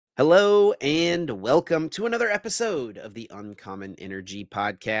Hello and welcome to another episode of the Uncommon Energy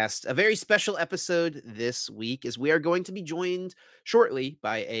Podcast. A very special episode this week as we are going to be joined shortly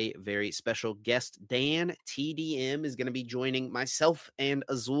by a very special guest. DanTDM is going to be joining myself and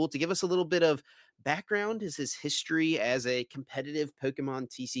Azul to give us a little bit of background as his history as a competitive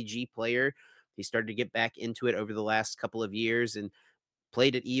Pokemon TCG player. He started to get back into it over the last couple of years and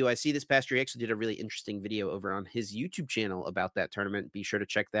played at EUIC this past year. He actually did a really interesting video over on his YouTube channel about that tournament. Be sure to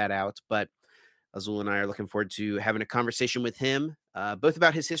check that out. But Azul and I are looking forward to having a conversation with him, both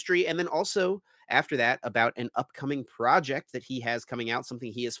about his history and then also after that about an upcoming project that he has coming out,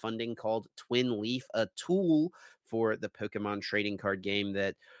 something he is funding called Twin Leaf, a tool for the Pokemon trading card game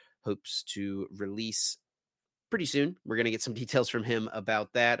that hopes to release pretty soon. We're going to get some details from him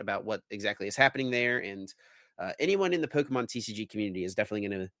about that, about what exactly is happening there. And anyone in the Pokemon TCG community is definitely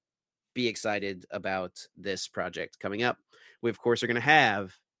going to be excited about this project coming up. We, of course, are going to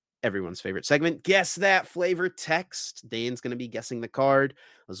have everyone's favorite segment, Guess That Flavor Text. Dan's going to be guessing the card.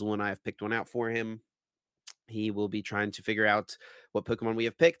 Azul and I have picked one out for him. He will be trying to figure out what Pokemon we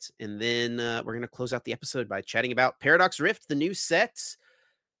have picked. And then we're going to close out the episode by chatting about Paradox Rift, the new set,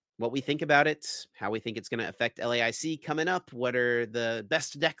 what we think about it, how we think it's going to affect LAIC coming up, what are the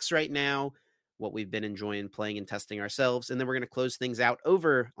best decks right now, what we've been enjoying playing and testing ourselves. And then we're going to close things out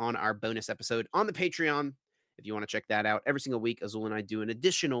over on our bonus episode on the Patreon. If you want to check that out, every single week, Azul and I do an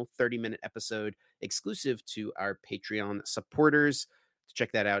additional 30-minute episode exclusive to our Patreon supporters. To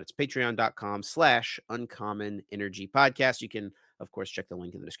check that out, it's patreon.com/Uncommon Energy Podcast. You can, of course, check the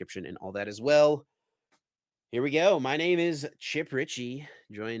link in the description and all that as well. Here we go. My name is Chip Ritchie,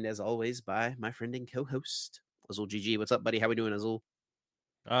 joined as always by my friend and co-host, Azul GG. What's up, buddy? How we doing, Azul?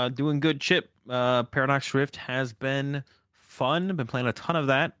 Doing good, Chip. Paradox Rift has been fun. Been playing a ton of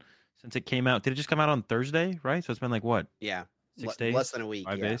that since it came out. Did it just come out on Thursday, right? So it's been like what? Yeah. 6 days? Less than a week.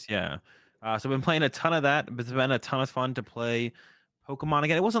 5 Yeah. days? Yeah. So I've been playing a ton of that. It's been a ton of fun to play Pokemon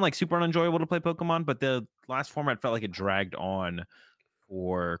again. It wasn't like super unenjoyable to play Pokemon, but the last format felt like it dragged on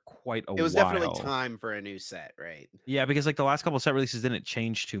for quite a It was while. definitely time for a new set, right? Yeah, because like the last couple of set releases didn't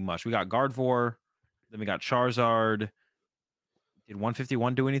change too much. We got Gardevoir, then we got Charizard. Did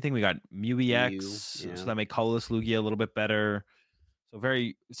 151 do anything? We got Mew EX, Yeah. so that made colorless Lugia a little bit better. So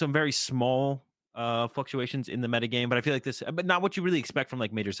some very small fluctuations in the metagame, but I feel like this, but not what you really expect from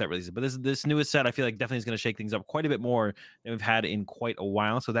like major set releases. But this newest set, I feel like definitely is going to shake things up quite a bit more than we've had in quite a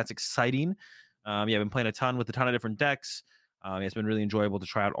while. So that's exciting. Yeah, I've been playing a ton with a ton of different decks. It's been really enjoyable to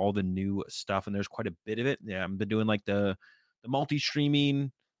try out all the new stuff, and there's quite a bit of it. Yeah, I've been doing like the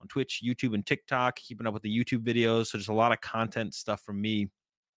multi-streaming on Twitch, YouTube, and TikTok, keeping up with the YouTube videos. So just a lot of content stuff from me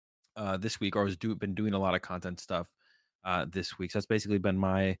this week, or been doing a lot of content stuff this week. So that's basically been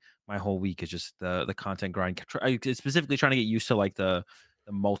my whole week, is just the content grind. Specifically trying to get used to like the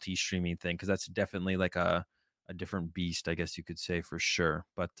multi-streaming thing, because that's definitely like a different beast, I guess you could say, for sure.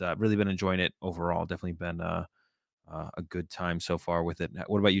 But really been enjoying it overall. Definitely been a good time so far with it.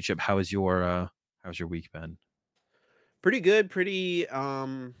 What about you, Chip? How's your week been? Pretty good, pretty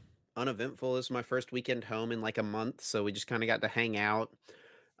uneventful. This is my first weekend home in like a month, so we just kind of got to hang out.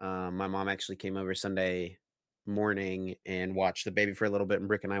 My mom actually came over Sunday morning and watched the baby for a little bit, and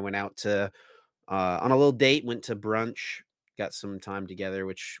Brick and I went out to on a little date, went to brunch, got some time together,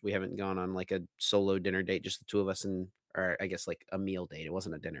 which we haven't gone on like a solo dinner date, just the two of us, and or I guess like a meal date. It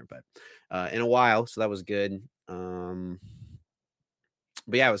wasn't a dinner, but in a while, so that was good. But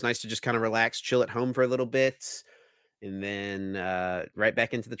yeah, it was nice to just kind of relax, chill at home for a little bit, and then right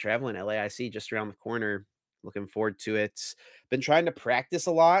back into the travel in LAIC just around the corner. Looking forward to it. Been trying to practice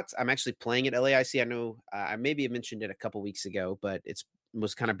a lot. I'm actually playing at LAIC. I know I maybe mentioned it a couple weeks ago, but it's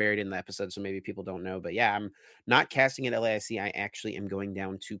was kind of buried in the episode, so maybe people don't know. But yeah, I'm not casting at LAIC. I actually am going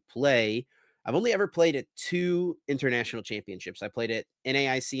down to play. I've only ever played at 2 international championships. I played at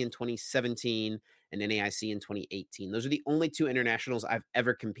NAIC in 2017 and NAIC in 2018. Those are the only 2 internationals I've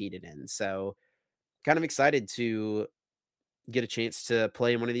ever competed in. So kind of excited to get a chance to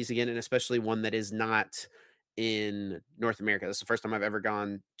play in one of these again, and especially one that is not in North America. This is the first time I've ever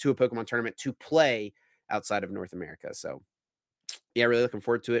gone to a Pokemon tournament to play outside of North America. So yeah, really looking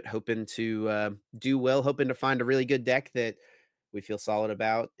forward to it. Hoping to do well, hoping to find a really good deck that we feel solid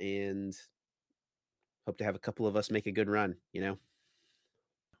about, and hope to have a couple of us make a good run, you know?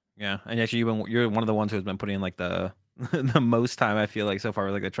 Yeah, and actually, you're one of the ones who's been putting in like the the most time, I feel like, so far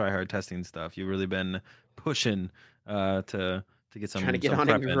with like the try hard testing stuff. You've really been pushing to get Trying to get some on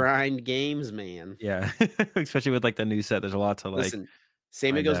prep and in. grind games, man. Yeah, especially with like the new set. There's a lot to like Listen,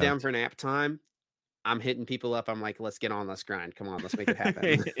 Sammy find goes out. down for nap time. I'm hitting people up. I'm like, let's get on, let's grind. Come on, let's make it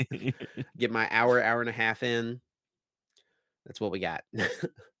happen. Get my hour and a half in. That's what we got.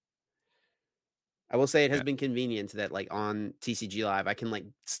 I will say it has Yeah. been convenient that, like, on TCG Live, I can, like,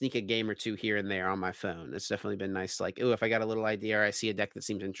 sneak a game or 2 here and there on my phone. It's definitely been nice, like, "Ooh, if I got a little idea or I see a deck that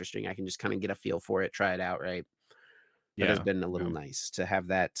seems interesting, I can just kinda get a feel for it, try it out," right? That has Yeah. been a Yeah. little nice to have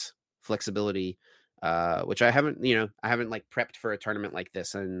that flexibility, which I haven't, I haven't, like, prepped for a tournament like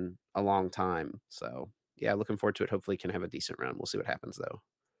this in a long time. So, yeah, looking forward to it. Hopefully can have a decent run. We'll see what happens, though.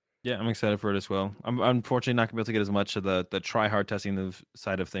 Yeah, I'm excited for it as well. I'm unfortunately not gonna be able to get as much of the try hard testing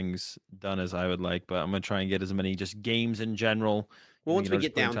side of things done as I would like, but I'm gonna try and get as many just games in general. Well, once we Just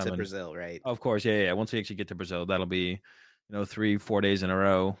get putting down time to in. Brazil, right? Of course, yeah, yeah, yeah. Once we actually get to Brazil, that'll be 3-4 days in a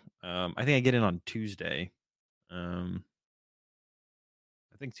row. I think I get in on Tuesday. Um,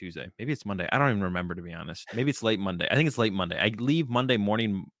 I think Tuesday. Maybe it's Monday. I don't even remember, to be honest. Maybe it's late Monday. I think it's late Monday. I leave Monday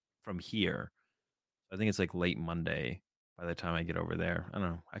morning from here. I think it's like late Monday by the time I get over there. I don't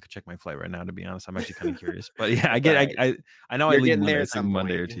know. I could check my flight right now, to be honest. I'm actually kind of curious. But yeah, I That's all get right. I know I You're leave getting Monday. there at It's like some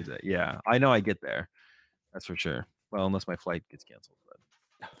Monday point. or Tuesday. Yeah, I know I get there. That's for sure. Well, unless my flight gets canceled, but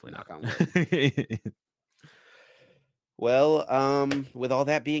hopefully Knock on wood. not. Well, with all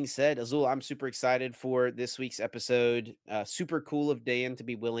that being said, Azul, I'm super excited for this week's episode. Super cool of Dan to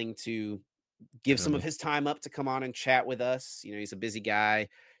be willing to give some of Definitely. his time up to come on and chat with us. He's a busy guy.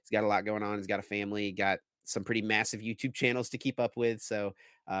 He's got a lot going on. He's got a family, got some pretty massive YouTube channels to keep up with. So,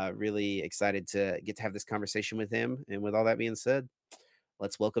 really excited to get to have this conversation with him. And with all that being said,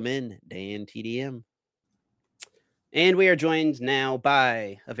 let's welcome in Dan TDM. And we are joined now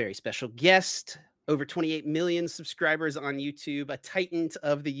by a very special guest. Over 28 million subscribers on YouTube, a titan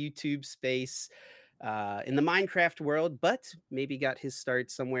of the YouTube space in the Minecraft world, but maybe got his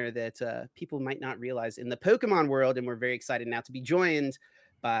start somewhere that people might not realize in the Pokemon world. And we're very excited now to be joined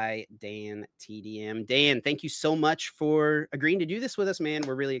by Dan TDM. Dan, thank you so much for agreeing to do this with us, man.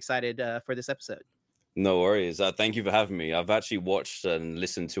 We're really excited for this episode. No worries. Thank you for having me. I've actually watched and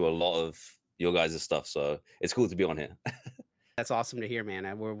listened to a lot of your guys' stuff, so it's cool to be on here. That's awesome to hear,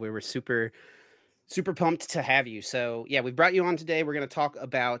 man. We were super pumped to have you. So, yeah, we've brought you on today. We're going to talk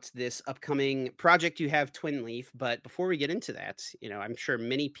about this upcoming project you have, Twin Leaf. But before we get into that, I'm sure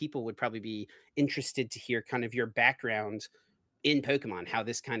many people would probably be interested to hear kind of your background in Pokemon, how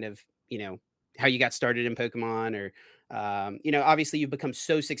this kind of, how you got started in Pokemon, or, obviously you've become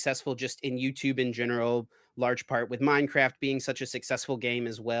so successful just in YouTube in general, large part with Minecraft being such a successful game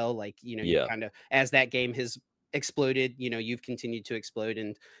as well. Like, you Yeah. kind of, as that game has exploded, you've continued to explode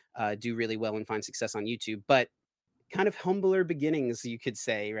and do really well and find success on YouTube. But kind of humbler beginnings, you could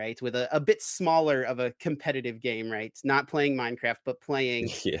say, right? With a bit smaller of a competitive game, right? Not playing Minecraft, but playing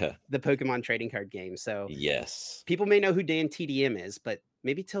Yeah. the Pokemon trading card game. So, Yes. people may know who Dan TDM is, but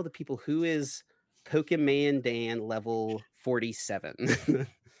maybe tell the people who is Pokemon Dan level 47.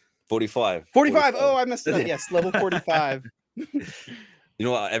 45. 45. Oh, I messed it up. Yes, level 45. You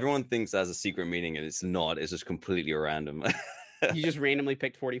know what? Everyone thinks that has a secret meaning, and it's not. It's just completely random. You just randomly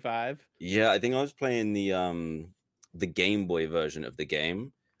picked 45. Yeah, I think I was playing the Game Boy version of the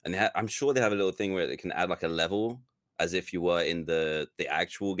game, and I'm sure they have a little thing where they can add like a level as if you were in the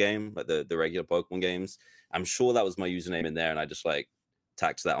actual game, like the regular Pokemon games. I'm sure that was my username in there, and I just like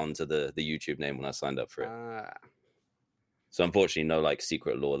tacked that onto the YouTube name when I signed up for it. So unfortunately, no like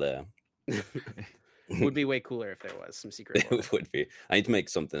secret lore there. Would be way cooler if there was some secret lore. It would be. I need to make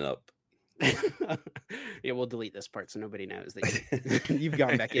something up. Yeah, we'll delete this part so nobody knows that you've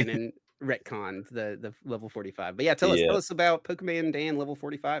gone back in and retconned the level 45. But yeah, tell us about Pokemon Dan level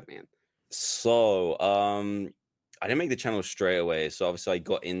 45, man. So, I didn't make the channel straight away. So obviously I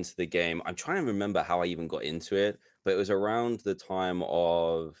got into the game. I'm trying to remember how I even got into it, but it was around the time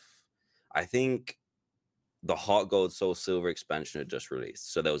of, I think, the Heart Gold Soul Silver expansion had just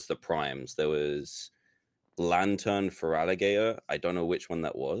released. So there was the primes. There was Lantern for Alligator. I don't know which one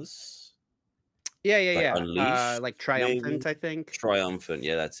that was. Yeah. Unleashed, Like Triumphant, maybe? I think. Triumphant.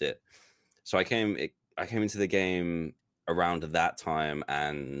 Yeah, that's it. So I came into the game around that time,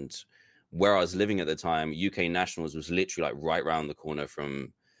 and where I was living at the time, UK Nationals was literally like right around the corner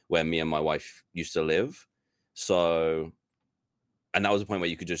from where me and my wife used to live. So, and that was a point where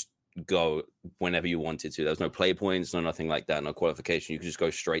you could just go whenever you wanted to. There was no play points, no nothing like that, no qualification. You could just go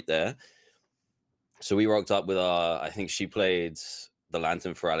straight there. So we rocked up with I think she played the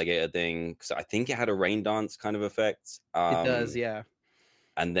Lantern for Alligator thing, because I think it had a rain dance kind of effect. It does, yeah.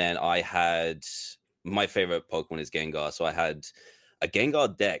 And then I had, my favorite Pokemon is Gengar. So I had a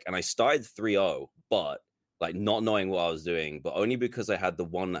Gengar deck, and I started 3-0, but like not knowing what I was doing, but only because I had the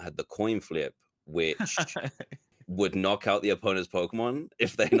one that had the coin flip, which would knock out the opponent's Pokemon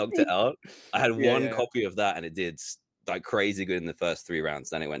if they knocked it out. I had one copy of that, and it did like crazy good in the first 3 rounds.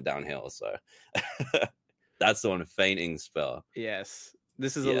 Then it went downhill. So that's the one, fainting spell. Yes.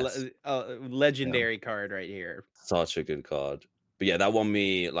 This is Yes. a legendary card right here. Such a good card. But yeah, that won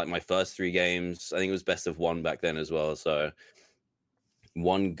me like my first 3 games. I think it was best of 1 back then as well. So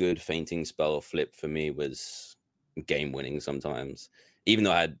one good fainting spell or flip for me was game winning sometimes, even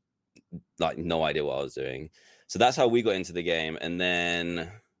though I had like no idea what I was doing. So that's how we got into the game. And then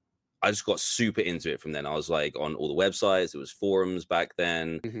I just got super into it from then. I was like on all the websites, it was forums back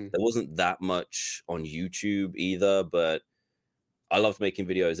then. Mhm. There wasn't that much on YouTube either, but I loved making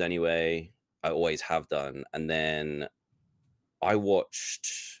videos anyway. I always have done. And then I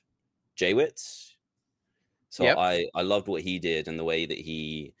watched Jaywitz. So Yep. I loved what he did and the way that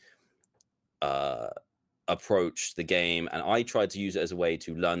he approached the game. And I tried to use it as a way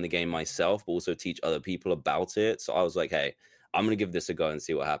to learn the game myself, but also teach other people about it. So I was like, hey, I'm going to give this a go and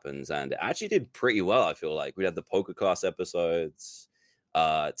see what happens. And it actually did pretty well, I feel like. We had the poker class episodes,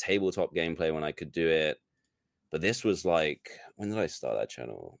 tabletop gameplay when I could do it. But this was like, when did I start that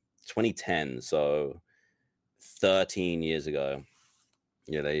channel? 2010. So 13 years ago.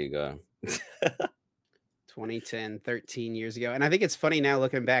 Yeah, there you go. 2010, 13 years ago. And I think it's funny now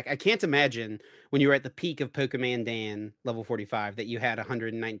looking back. I can't imagine when you were at the peak of Pokemon Dan level 45 that you had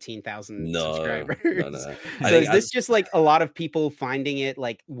 119,000 No. subscribers. I So think is this just like a lot of people finding it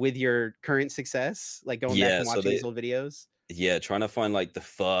like with your current success, like going back and so watching these old videos? yeah, trying to find like the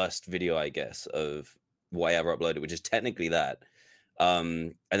first video, I guess, of what I ever uploaded, which is technically that.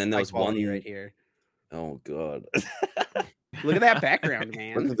 And then there High was quality one right here. Oh god. Look at that background, Look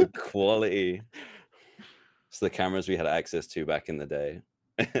man. at the quality. It's the cameras we had access to back in the day.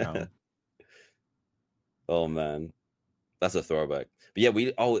 Wow. Oh man, that's a throwback. But yeah,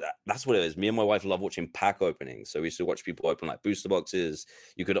 that's what it is. Me and my wife love watching pack openings. So we used to watch people open like booster boxes.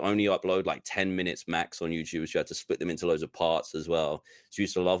 You could only upload like 10 minutes max on YouTube, so you had to split them into loads of parts as well. So we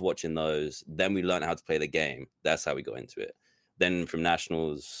used to love watching those. Then we learned how to play the game. That's how we got into it. Then from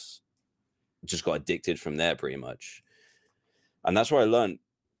nationals, just got addicted from there pretty much. And that's where I learned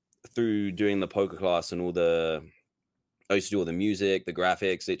through doing the poker class and I used to do all the music, the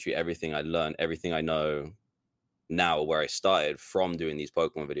graphics, literally everything. I learned everything I know now where I started from doing these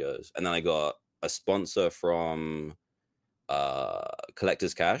Pokemon videos. And then I got a sponsor from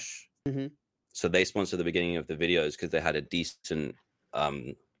Collector's Cash. Mm-hmm. So they sponsored the beginning of the videos because they had a decent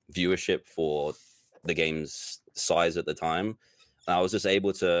viewership for the game's size at the time. And I was just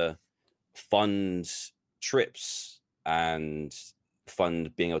able to fund trips and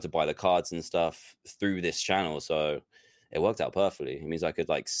fund being able to buy the cards and stuff through this channel. So it worked out perfectly. It means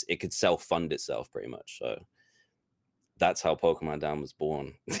it could self-fund itself pretty much. So that's how Pokemon Down was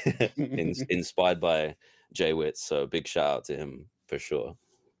born. Inspired by Jaywitz. So big shout out to him for sure.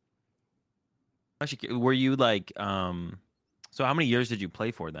 Actually, were you like so how many years did you play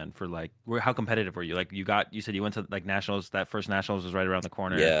for then? For like, how competitive were you? Like you said you went to like nationals. That first nationals was right around the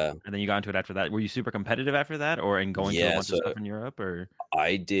corner. Yeah. And then you got into it after that. Were you super competitive after that, or in going to a bunch of stuff in Europe? Or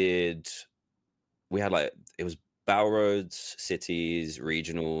I did. We had it was Battle Roads, cities,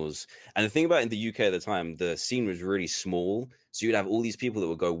 regionals, and the thing about in the UK at the time, the scene was really small. So you'd have all these people that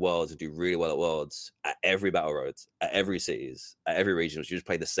would go worlds and do really well at worlds at every Battle Roads, at every cities, at every regionals. You just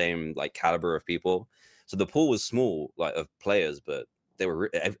play the same like caliber of people. So the pool was small, like of players, but they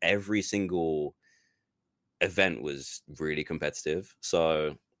were every single event was really competitive.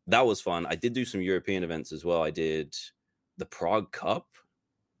 So that was fun. I did do some European events as well. I did the Prague Cup.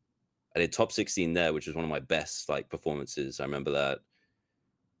 I did top 16 there, which was one of my best like performances. I remember that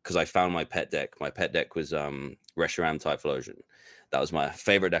because I found my pet deck. My pet deck was Reshiram Typhlosion. That was my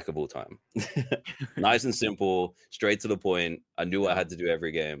favorite deck of all time. Nice and simple, straight to the point. I knew what I had to do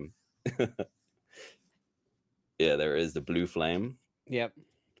every game. Yeah, there is the Blue Flame. Yep.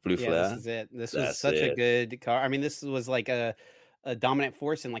 Blue Flare. This is it. This was such a good card. I mean, this was like a dominant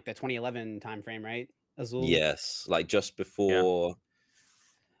force in like the 2011 timeframe, right? Azul. Yes, like just before. Yeah.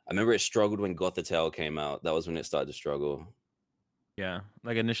 I remember it struggled when Gothitelle came out. That was when it started to struggle. Yeah,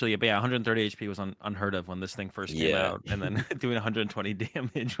 like initially, but yeah, 130 HP was unheard of when this thing first came out, and then doing 120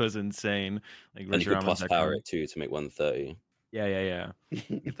 damage was insane. Like and you could plus power it too to make 130. Yeah.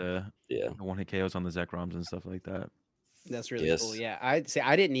 Get the one-hit KOs on the Zekroms and stuff like that. That's really cool. Yeah, I'd say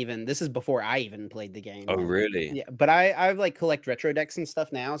I didn't even. This is before I even played the game. Oh, really? Yeah, but I've like collect retro decks and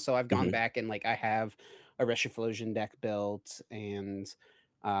stuff now, so I've gone back and like I have a Reshiram deck built and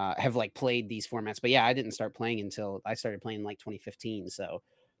have like played these formats. But yeah, I didn't start playing until I started playing like 2015. So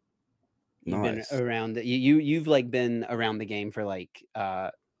you've been around. You've like been around the game for like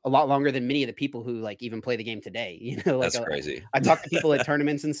a lot longer than many of the people who like even play the game today. You know, like that's crazy. I talk to people at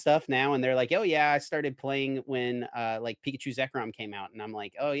tournaments and stuff now, and they're like, "Oh yeah, I started playing when like Pikachu Zekrom came out," and I'm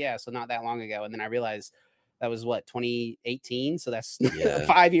like, "Oh yeah, so not that long ago." And then I realized, That was what, 2018? So that's Yeah.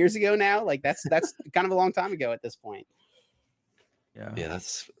 5 years ago now. Like that's kind of a long time ago at this point. Yeah,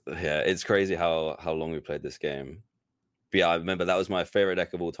 it's crazy how long we played this game. But yeah, I remember that was my favorite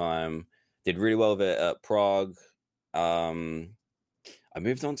deck of all time. Did really well with it at Prague. I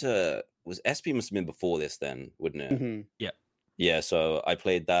moved on to SP must have been before this then, wouldn't it? Mhm. Yeah, so I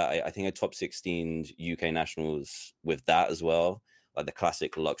played that. I think I top 16 UK nationals with that as well, like the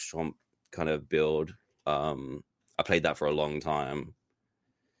classic Lux Trump kind of build. I played that for a long time.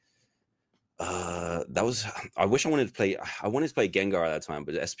 That was. I wish I wanted to play. I wanted to play Gengar at that time,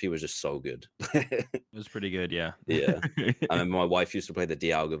 but SP was just so good. It was pretty good, yeah. Yeah. I remember my wife used to play the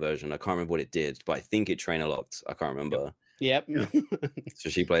Dialga version. I can't remember what it did, but I think it trainer locked. I can't remember. Yep. So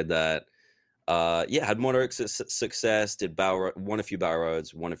she played that. Yeah, had moderate success. Did won a few battle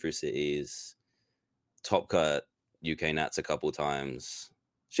roads, won a few cities. Top cut UK Nats a couple times.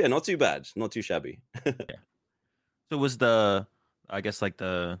 Yeah, not too bad, not too shabby. So was I guess like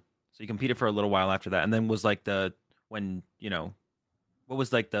so you competed for a little while after that, and then was like when what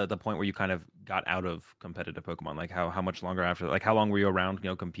was like the point where you kind of got out of competitive Pokemon? Like how much longer after? Like how long were you around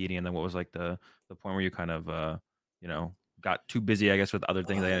competing, and then what was like the point where you kind of got too busy, I guess, with other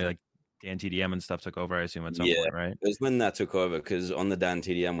things like DanTDM and stuff took over, I assume, at some point, right? It was when that took over, because on the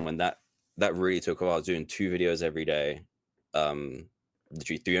DanTDM, when that really took over, I was doing 2 videos every day.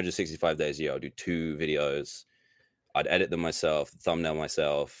 Literally 365 days a year, I'll do 2 videos. I'd edit them myself, thumbnail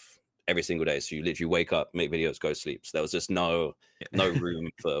myself every single day. So you literally wake up, make videos, go sleep. So there was just no room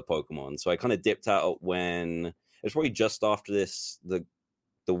for Pokemon. So I kind of dipped out when it was probably just after the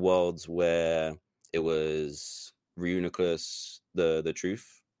worlds where it was Reuniclus, the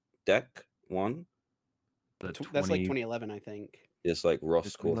Truth deck won. That's like 2011, I think. It's like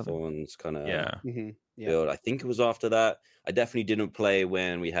Ross Cawthorne's kind of Mhm. build. I think it was after that. I definitely didn't play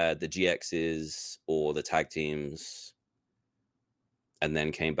when we had the GXs or the tag teams, and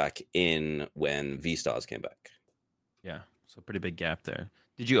then came back in when V-Stars came back. Yeah, so pretty big gap there.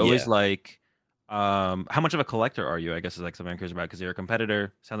 Did you always like how much of a collector are you, I guess, is like something I'm curious about, because you're a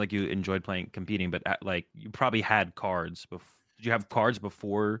competitor. Sounds like you enjoyed competing, but like you probably had cards did you have cards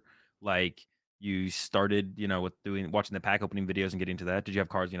before like you started with watching the pack opening videos and getting into that? Did you have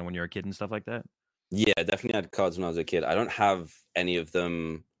cards when you were a kid and stuff like that? Yeah, definitely had cards when I was a kid. I don't have any of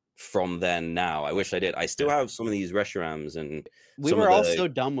them from then now. I wish I did. I still have some of these Reshurams, and we were all so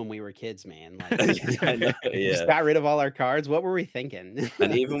dumb when we were kids, man. Like, I know, just got rid of all our cards. What were we thinking?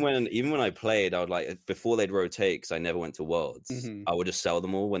 And even when I played, I would like, before they'd rotate, because I never went to Worlds, I would just sell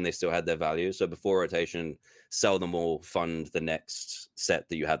them all when they still had their value. So before rotation, sell them all, fund the next set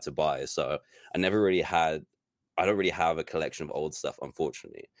that you had to buy. So I don't really have a collection of old stuff,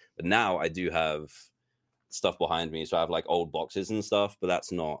 unfortunately. But now I do have stuff behind me. So I have like old boxes and stuff, but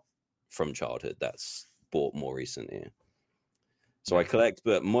that's not from childhood. That's bought more recently. So I collect,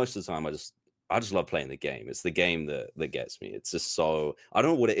 but most of the time I just love playing the game. It's the game that gets me. It's just so, I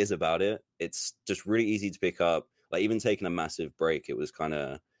don't know what it is about it. It's just really easy to pick up. Like even taking a massive break, it was kind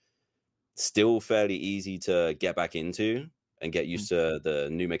of still fairly easy to get back into and get used to the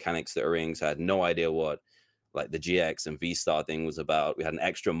new mechanics that are rings. I had no idea what like the GX and V-Star thing was about. We had an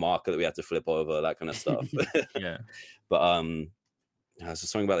extra marker that we had to flip over, that kind of stuff. Yeah. But there's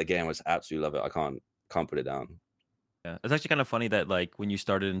something about the game. I just absolutely love it. I can't put it down. Yeah, it's actually kind of funny that like when you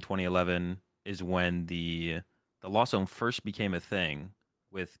started in 2011 is when the Lost Zone first became a thing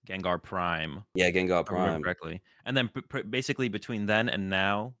with Gengar Prime. Yeah, Gengar If I remember Prime. correctly, and then basically between then and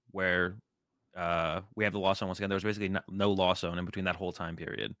now, where we have the Lost Zone once again, there was basically no Lost Zone in between that whole time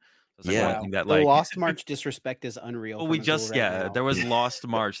period. So it's like one thing that the like Lost March disrespect is unreal. Well, we just there was Lost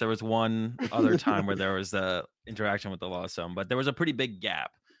March. There was one other time where there was the interaction with the Lost Zone, but there was a pretty big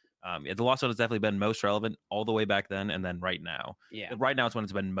gap. The Lost Zone has definitely been most relevant all the way back then, and then right now. Yeah, right now it's when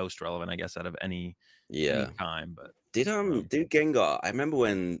it's been most relevant, I guess, out of any time. But did Gengar? I remember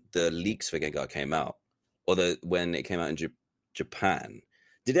when the leaks for Gengar came out, or when it came out in Japan.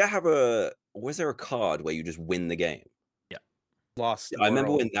 Did it have was there a card where you just win the game? Lost. I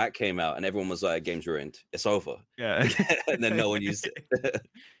remember when that came out, and everyone was like, "Game's ruined. It's over." Yeah, and then no one used it.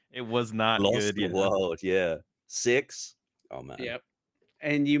 It was not Lost good. The world. Yeah, 6. Oh man. Yep.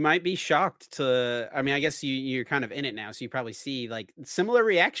 And you might be shocked to, I mean, I guess you're kind of in it now, so you probably see like similar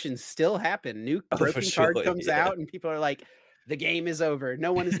reactions still happen. New broken card comes out, and people are like, "The game is over.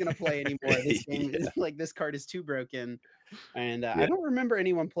 No one is going to play anymore. This game is like, this card is too broken." And I don't remember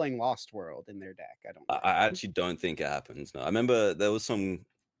anyone playing Lost World in their deck. I actually don't think it happens. No, I remember there was some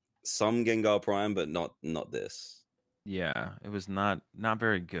Gengar Prime, but not this. Yeah, it was not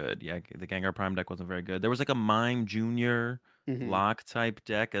very good. Yeah, the Gengar Prime deck wasn't very good. There was like a Mime Junior lock type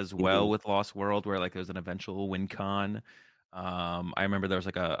deck as well with Lost World, where like there was an eventual win con. I remember there was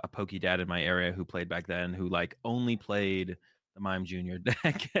like a Pokey Dad in my area who played back then, who like only played the Mime Junior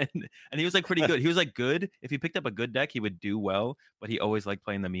deck, and he was like pretty good. He was like good. If he picked up a good deck, he would do well, but he always liked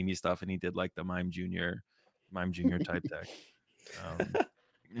playing the Mimi stuff, and he did like the Mime Junior type deck.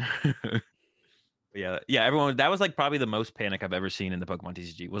 But yeah, everyone, that was like probably the most panic I've ever seen in the Pokemon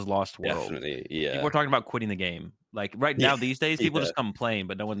TCG was Lost World. Definitely, yeah. People were talking about quitting the game. Like right now, these days, people just come playing,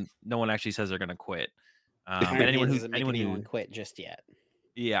 but no one actually says they're gonna quit. And anyone who anyone quit just yet.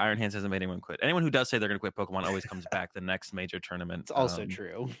 Yeah, Iron Hands hasn't made anyone quit. Anyone who does say they're gonna quit Pokemon always comes back the next major tournament. It's also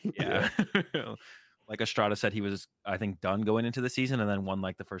true. Yeah. Like Estrada said, he was, I think, done going into the season, and then won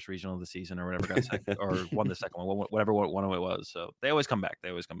like the first regional of the season or whatever, got second, or won the second one, whatever one of it was. So they always come back.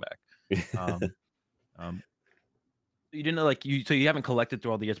 You didn't know, like so you haven't collected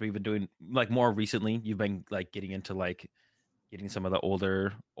through all the years, but you've been doing like more recently. You've been like getting into like getting some of the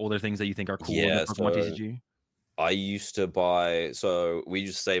older things that you think are cool in the Pokemon TCG. I used to buy, so we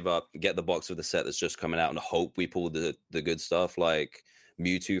just save up, get the box of the set that's just coming out, and hope we pull the good stuff, like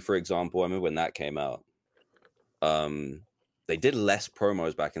Mewtwo, for example. I remember when that came out. They did less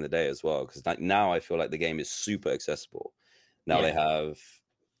promos back in the day as well, because now I feel like the game is super accessible. Now they have,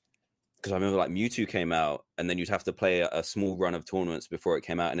 because I remember like Mewtwo came out, and then you'd have to play a small run of tournaments before it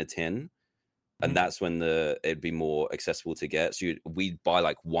came out in a tin. And that's when it'd be more accessible to get. So we'd buy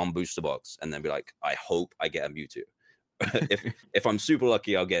like one booster box and then be like, I hope I get a Mewtwo. if I'm super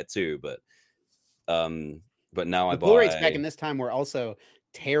lucky, I'll get two. But now the pull rates back in this time were also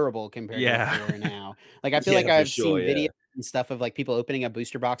terrible compared to what they are now. Like I feel like I've seen videos and stuff of like people opening a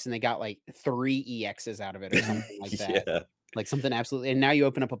booster box and they got like 3 EXs out of it or something like that. Like something absolutely. And now you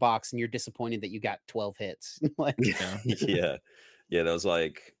open up a box and you're disappointed that you got 12 hits. Like, yeah. There was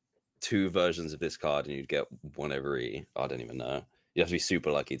like 2 versions of this card and you'd get one every, I don't even know. You have to be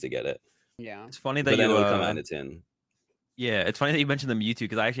super lucky to get it. Yeah. It's funny that it would come out in a tin. Yeah, it's funny that you mentioned the Mewtwo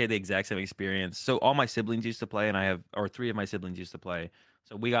because I actually had the exact same experience. So all my siblings used to play, and 3 of my siblings used to play.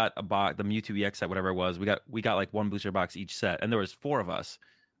 So we got the Mewtwo EX set, whatever it was. We got like one booster box each set, and there was 4 of us.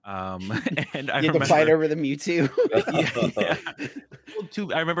 And I remember to fight over the Mewtwo.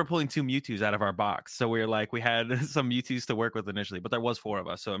 I remember pulling 2 Mewtwo's out of our box. So we had some Mewtwo's to work with initially, but there was 4 of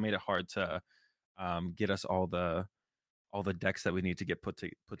us, so it made it hard to get us all the decks that we need to get put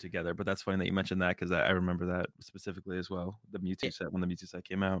together. But that's funny that you mentioned that because I remember that specifically as well. The Mewtwo set, when the Mewtwo set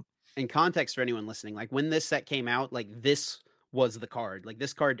came out. In context for anyone listening, like when this set came out, like this was the card. Like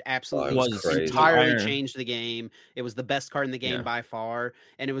this card absolutely entirely changed the game. It was the best card in the game by far,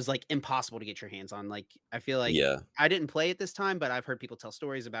 and it was like impossible to get your hands on. Like I feel like I didn't play it this time, but I've heard people tell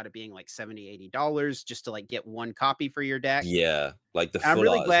stories about it being like $70-$80 just to like get one copy for your deck. Yeah, like I'm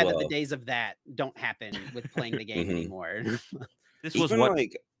really glad that the days of that don't happen with playing the game anymore. This was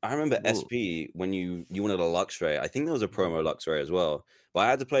like I remember SP when you wanted a Luxray. I think there was a promo Luxray as well, but I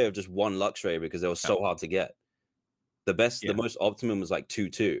had to play with just one Luxray because they were so hard to get. The most optimum was like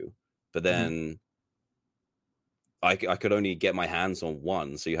 2/2, but then I could only get my hands on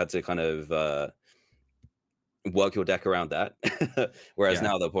one, so you had to kind of work your deck around that. Whereas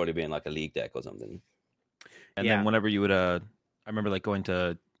now they'll probably be in like a league deck or something. And then whenever you would, I remember like going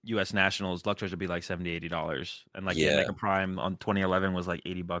to U.S. Nationals, Luxrays would be like $70-$80, and like Mega Prime on 2011 was like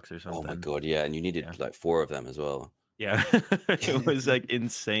 $80 or something. Oh my god, yeah, and you needed like 4 of them as well. Yeah, it was like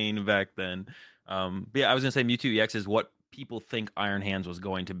insane back then. But yeah, I was gonna say Mewtwo EX is what people think Iron Hands was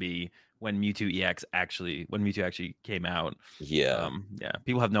going to be when Mewtwo actually came out. Yeah,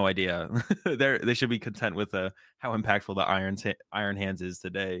 people have no idea. They should be content with how impactful the Iron Hands is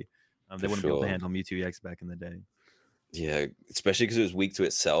today. They wouldn't be able to handle Mewtwo EX back in the day. Yeah, especially because it was weak to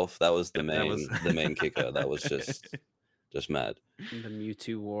itself. That was the main kicker. That was just mad. The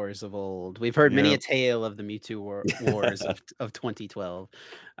Mewtwo wars of old. We've heard many a tale of the Mewtwo wars of 2012.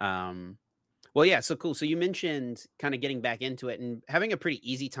 Well, yeah, so cool. So you mentioned kind of getting back into it and having a pretty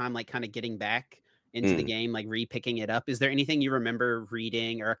easy time, like kind of getting back into the game, like re-picking it up. Is there anything you remember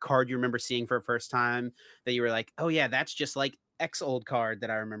reading or a card you remember seeing for the first time that you were like, oh yeah, that's just like X old card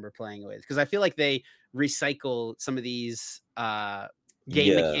that I remember playing with? Because I feel like they recycle some of these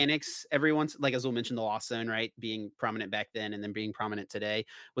game mechanics every once, like as we'll mention the Lost Zone, right, being prominent back then and then being prominent today.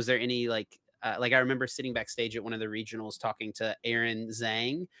 Was there any like I remember sitting backstage at one of the regionals talking to Aaron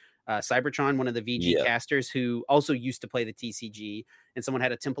Zhang, Cybertron, one of the VG casters who also used to play the TCG, and someone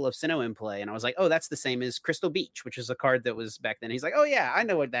had a Temple of Sinnoh in play, and I was like, oh, that's the same as Crystal Beach, which is a card that was back then. He's like, oh yeah, I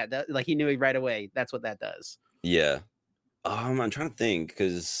know what that does. Like he knew it right away. That's what that does. Yeah. I'm trying to think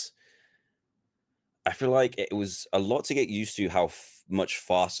because I feel like it was a lot to get used to how much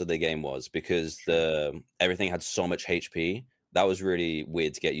faster the game was because everything had so much HP. that was really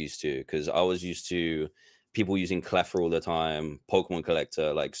weird to get used to, because I was used to people using Cleffa all the time, Pokemon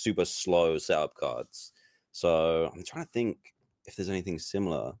Collector, like super slow setup cards. So I'm trying to think if there's anything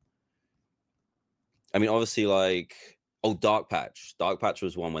similar. I mean, obviously, like, Dark Patch. Dark Patch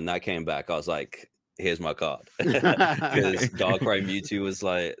was one. When that came back, I was like, here's my card. Because Darkrai Mewtwo was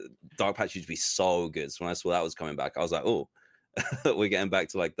like, Dark Patch used to be so good. So when I saw that was coming back, I was like, oh, we're getting back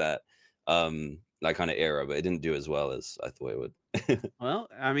to like that kind of era, but it didn't do as well as I thought it would. Well,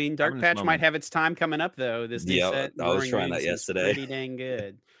 I mean, Dark Having its Patch might moment. have its time coming up, though. This new Yeah, set, I was Roaring trying that Waves, is yesterday. pretty dang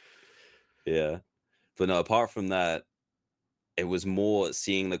good. Yeah. But no, apart from that, it was more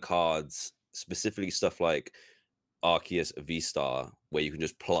seeing the cards, specifically stuff like Arceus V-Star, where you can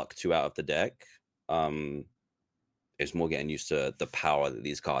just pluck 2 out of the deck. It's more getting used to the power that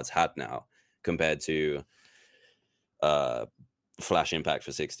these cards had now compared to Flash Impact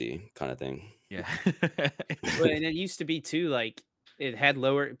for 60 kind of thing. Yeah. Well, and it used to be too, like, it had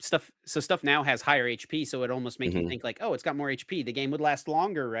lower stuff. So stuff now has higher HP, so it almost make you Mhm. think like, oh, it's got more HP. The game would last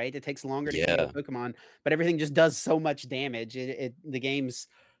longer, right? It takes longer to Yeah. kill Pokemon, but everything just does so much damage. The game's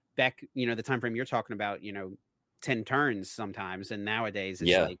back, the time frame you're talking about, 10 turns sometimes, and nowadays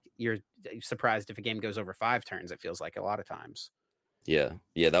it's Yeah. like you're surprised if a game goes over 5 turns. It feels like a lot of times. Yeah.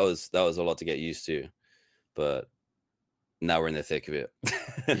 That was a lot to get used to, but now we're in the thick of it.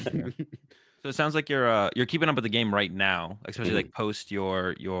 So it sounds like you're keeping up with the game right now, especially Mhm. like post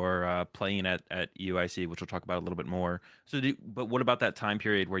your playing at UIC, which we'll talk about a little bit more. So, but what about that time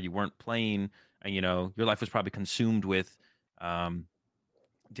period where you weren't playing, and your life was probably consumed with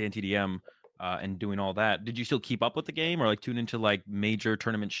DanTDM and doing all that? Did you still keep up with the game, or like tune into like major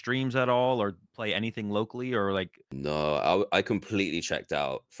tournament streams at all, or play anything locally, or like? No, I completely checked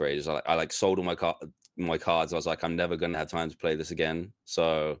out for ages. I like sold all my cards. I was like, I'm never gonna have time to play this again.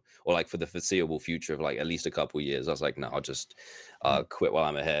 So, or like for the foreseeable future of like at least a couple years, I was like, no, I'll just quit while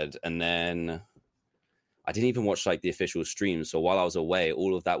I'm ahead. And then I didn't even watch like the official streams. So while I was away,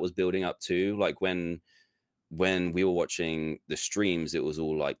 all of that was building up too. Like when we were watching the streams, it was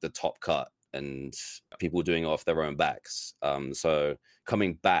all like the top cut and people doing it off their own backs. So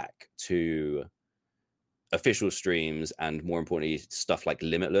coming back to official streams, and more importantly stuff like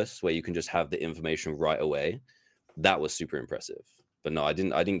Limitless, where you can just have the information right away, that was super impressive. But no, I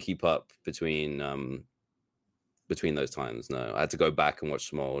didn't keep up between those times. No, I had to go back and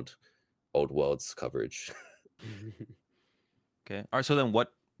watch some old Worlds coverage. Okay, all right. So then,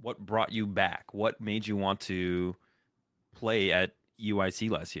 what brought you back? What made you want to play at UIC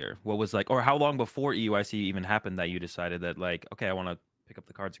last year? What was like, or how long before UIC even happened that you decided that like, okay, I want to pick up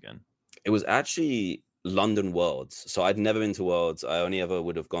the cards again? It was actually London Worlds. So I'd never been to Worlds. I only ever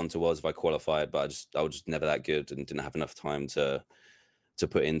would have gone to Worlds if I qualified, but I was just never that good and didn't have enough time to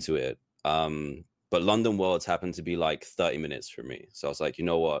put into it. But London Worlds happened to be like 30 minutes from me. So I was like, you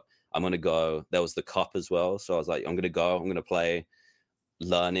know what? I'm going to go. There was the cup as well. So I was like, I'm going to go. I'm going to play,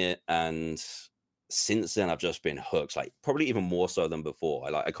 learn it. And since then, I've just been hooked, like probably even more so than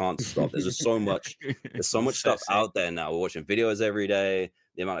before. I can't stop. There's just so much. There's so much stuff out there now. We're watching videos every day.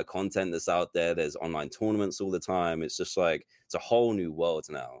 The amount of content that's out there. There's online tournaments all the time. It's just like it's a whole new world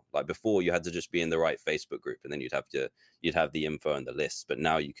now. Like before, you had to just be in the right Facebook group, and then you'd have the info and the list. But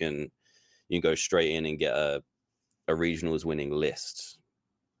now you can go straight in and get a regionals winning list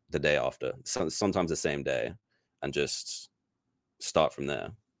the day after, sometimes the same day, and just start from there.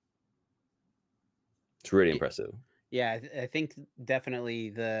 It's really impressive. Yeah, I think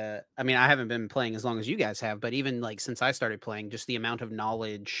definitely I mean, I haven't been playing as long as you guys have, but even like since I started playing, just the amount of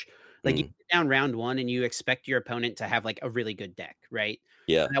knowledge, like you sit down round 1 and you expect your opponent to have like a really good deck, right?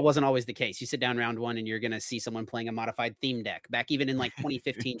 Yeah. And that wasn't always the case. You sit down round 1 and you're going to see someone playing a modified theme deck back even in like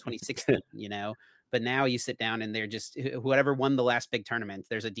 2015, 2016, but now you sit down and they're just whoever won the last big tournament,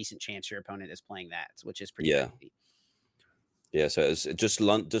 there's a decent chance your opponent is playing that, which is pretty crazy. Yeah, so it's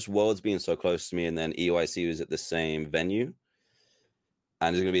just Worlds being so close to me, and then EOIC was at the same venue,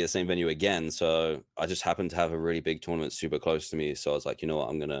 and it's going to be the same venue again. So I just happened to have a really big tournament super close to me. So I was like, you know what,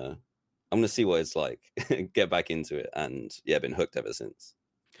 I'm gonna see what it's like, get back into it, and yeah, been hooked ever since.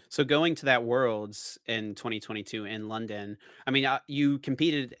 So going to that Worlds in 2022 in London, I mean, you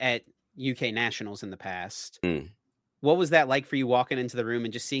competed at UK Nationals in the past. What was that like for you walking into the room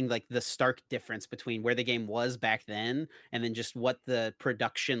and just seeing like the stark difference between where the game was back then and then just what the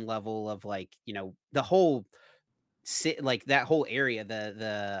production level of like, the whole like that whole area,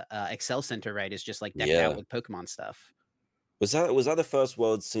 the Excel Center, right, is just like decked out with Pokemon stuff. Was that the first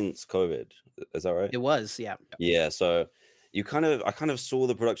World since COVID? Is that right? It was, yeah. Yeah, so I kind of saw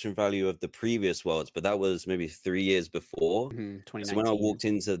the production value of the previous Worlds, but that was maybe 3 years before. So when I walked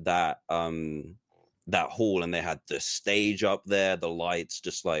into that that hall, and they had the stage up there, the lights,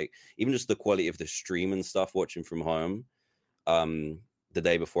 just like even just the quality of the stream and stuff watching from home. The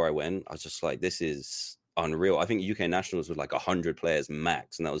day before I went, I was just like, this is unreal. I think UK Nationals was like 100 players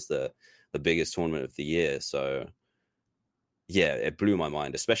max, and that was the biggest tournament of the year. So yeah, it blew my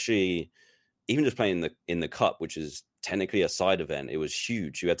mind, especially even just playing in the cup, which is technically a side event. It was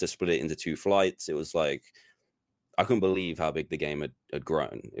huge. You had to split it into 2 flights. It was like, I couldn't believe how big the game had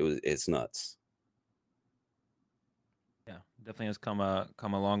grown. It's nuts. Yeah, definitely has come a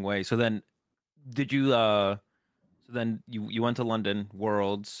long way. So then, did you you went to London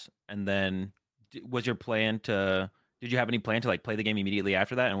Worlds, and then was your plan to? Did you have any plan to like play the game immediately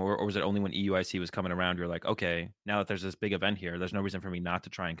after that, or was it only when EUIC was coming around you're like, okay, now that there's this big event here, there's no reason for me not to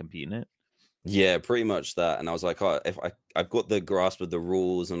try and compete in it? Yeah, pretty much that. And I was like, oh, if I've got the grasp of the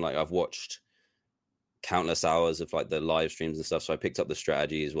rules, and like I've watched countless hours of like the live streams and stuff, so I picked up the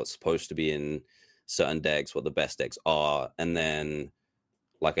strategies, what's supposed to be in certain decks, what the best decks are, and then,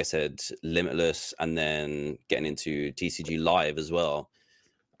 like I said, Limitless, and then getting into TCG Live as well.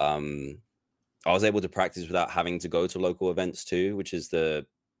 I was able to practice without having to go to local events too, which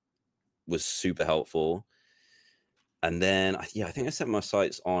was super helpful. And then, I think I set my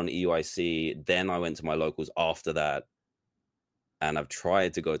sights on EUIC. Then I went to my locals after that, and I've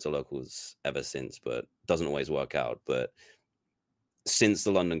tried to go to locals ever since, but doesn't always work out. But since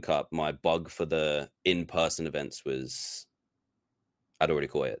the London Cup, my bug for the in-person events was I'd already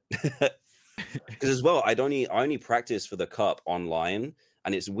caught it. Because as well, I only practice for the cup online,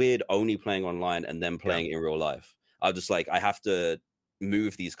 and it's weird only playing online and then playing in real life. I'm just like, I have to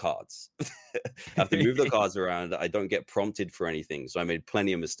move these cards. I have to move the cards around. I don't get prompted for anything, so I made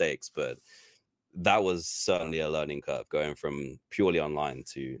plenty of mistakes, but that was certainly a learning curve going from purely online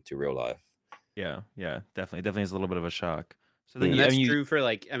to real life. Yeah, definitely is a little bit of a shock. So then, and that's true for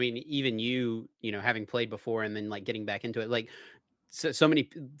like, I mean, even you know, having played before and then like getting back into it, like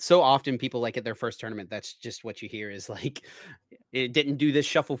so often people like at their first tournament, that's just what you hear is like, it didn't do this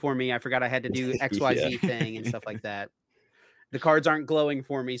shuffle for me. I forgot I had to do XYZ thing and stuff like that. The cards aren't glowing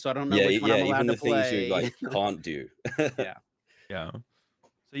for me, so I don't know which one I'm allowed to play. Things you like can't do. Yeah.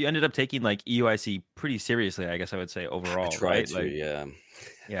 So you ended up taking like EUIC pretty seriously, I guess I would say overall. I tried to, like, yeah.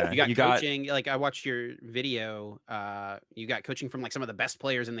 You got coaching. Like I watched your video. You got coaching from like some of the best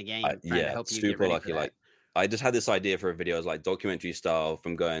players in the game. To help you super lucky. Like I just had this idea for a video as like documentary style,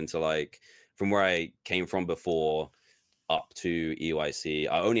 from going to like from where I came from before up to EUIC.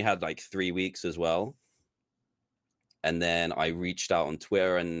 I only had like 3 weeks as well. And then I reached out on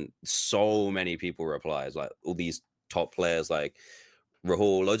Twitter, and so many people replied, like all these top players, like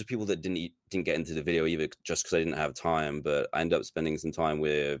Rahul, loads of people that didn't get into the video either, just because I didn't have time. But I ended up spending some time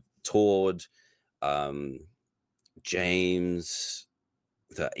with Tord, James,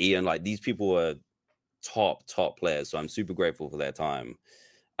 Ian. Like these people were top players, so I'm super grateful for their time.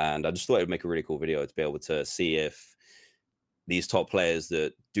 And I just thought it would make a really cool video to be able to see if these top players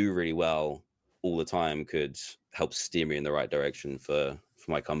that do really well all the time could help steer me in the right direction for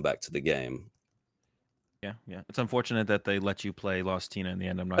my comeback to the game. Yeah. It's unfortunate that they let you play Lost Tina in the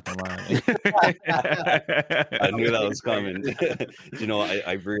end. I'm not gonna lie. I knew that was coming. You know,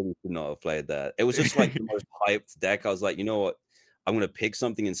 I really should not have played that. It was just like the most hyped deck. I was like, you know what? I'm gonna pick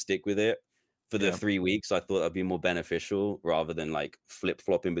something and stick with it for the 3 weeks. I thought that'd be more beneficial rather than like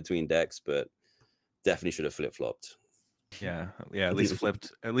flip-flopping between decks, but definitely should have flip-flopped. Yeah. At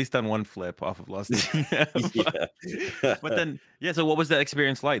least done one flip off of Lost. But then, so what was that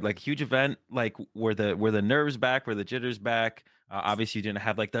experience like? Like huge event. Like were the nerves back? Were the jitters back? Obviously, you didn't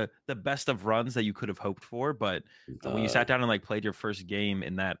have like the best of runs that you could have hoped for. But when you sat down and like played your first game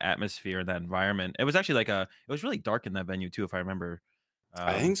in that atmosphere, in that environment, it was actually it was really dark in that venue too, if I remember.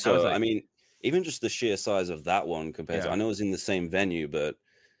 I think so. I mean, even just the sheer size of that one compared to, I know it was in the same venue, but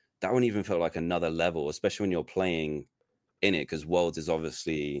that one even felt like another level, especially when you're playing in it, because Worlds is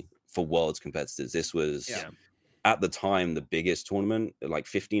obviously for Worlds competitors. This was at the time the biggest tournament, like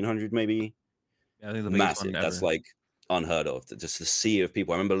 1,500 maybe. I think the massive. That's like unheard of. Just the sea of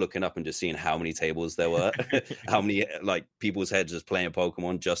people. I remember looking up and just seeing how many tables there were, how many like people's heads just playing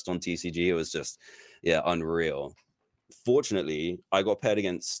Pokemon just on TCG. It was just unreal. Fortunately, I got paired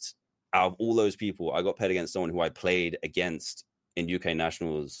against, out of all those people, I got paired against someone who I played against in UK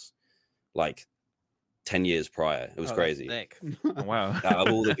Nationals like 10 years prior. It was crazy. Oh, wow. Out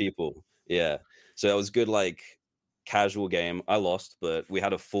of all the people. Yeah. So it was good, like casual game. I lost, but we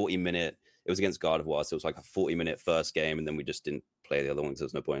had a 40-minute, it was against Gardevoir, so it was like a 40-minute first game, and then we just didn't play the other one, so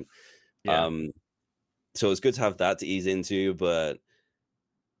there's no point. So it was good to have that to ease into, but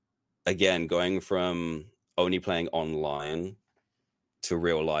again, going from only playing online to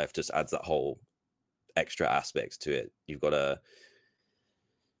real life just adds that whole extra aspects to it. You've got to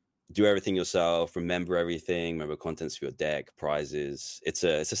do everything yourself, remember everything, remember contents for your deck, prizes. It's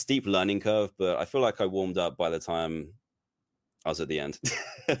a steep learning curve, but I feel like I warmed up by the time I was at the end.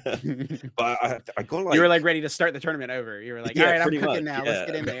 But I got like, you were like ready to start the tournament over. You were like, all right, I'm cooking now.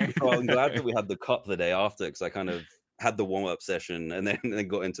 Let's get in there. Well, I'm glad that we had the cup the day after, because I kind of had the warm-up session and then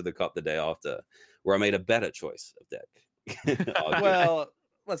got into the cup the day after, where I made a better choice of deck. Well,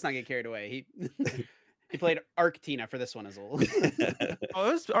 let's not get carried away. He played Arctina for this one as well.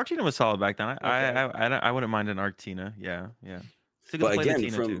 Arctina was solid back then. I wouldn't mind an Arctina. Yeah. But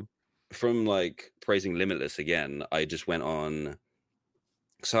again, from like praising Limitless again, I just went on.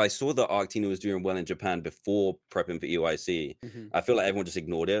 So I saw that Arctina was doing well in Japan before prepping for EYC. I feel like everyone just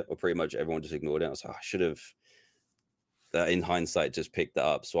ignored it, or pretty much everyone just ignored it. I was like, I should have, in hindsight, just picked that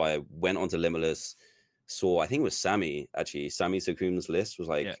up. So I went on to Limitless, saw, I think it was Sammy Sakum's list was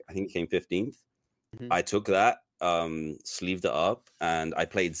like, I think it came 15th. I took that, sleeved it up, and I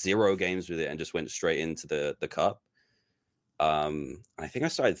played 0 games with it and just went straight into the cup. I think I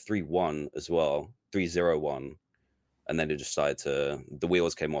started 3-1 as well, 3-0-1. And then it just started the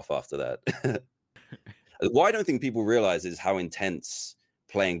wheels came off after that. What I don't think people realize is how intense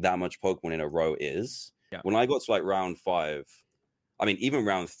playing that much Pokemon in a row is. Yeah. When I got to like round 5, I mean, even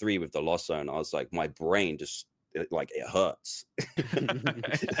round 3 with the Lost Zone, I was like, my brain just, it hurts.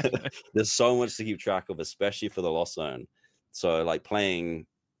 There's so much to keep track of, especially for the Lost Zone. So like playing,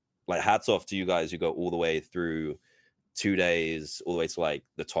 like hats off to you guys who go all the way through 2 days, all the way to like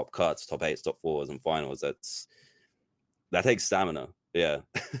the top cuts, top 8s, top 4s, and finals. That takes stamina. Yeah.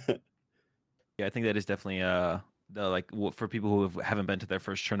 Yeah, I think that is definitely for people who haven't been to their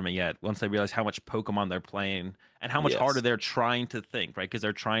first tournament yet, once they realize how much Pokemon they're playing and how much harder they're trying to think, right? Because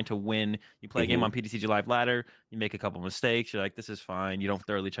they're trying to win. You play a game on PTCG Live Ladder, you make a couple mistakes, you're like, this is fine. You don't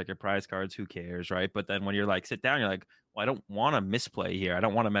thoroughly check your prize cards, who cares, right? But then when you're like, sit down, you're like, well, I don't want to misplay here. I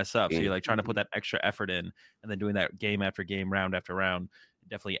don't want to mess up. So you're like trying to put that extra effort in, and then doing that game after game, round after round, it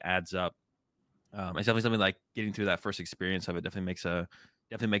definitely adds up. It's definitely something like getting through that first experience of it definitely makes a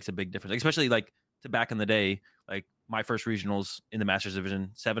big difference, especially like to back in the day, like my first regionals in the Masters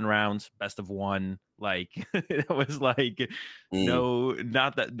division, 7 rounds, best of 1. Like it was like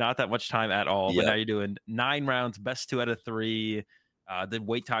not that much time at all. But now you're doing 9 rounds, best 2 out of 3. The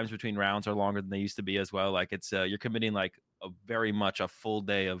wait times between rounds are longer than they used to be as well. Like it's you're committing like very much a full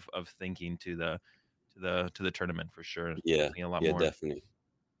day of thinking to the tournament for sure. Yeah, a lot more. Definitely.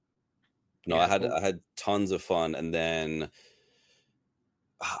 No, I had tons of fun, and then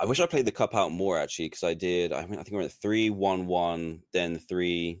I wish I played the cup out more actually, because I think I went 3-1-1, then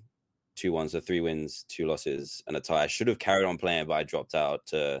 3-2-1, so 3 wins, 2 losses, and a tie. I should have carried on playing, but I dropped out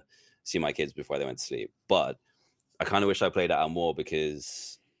to see my kids before they went to sleep. But I kind of wish I played it out more,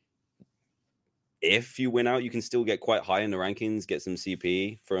 because if you win out, you can still get quite high in the rankings, get some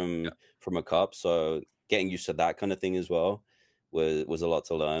CP from a cup. So getting used to that kind of thing as well was a lot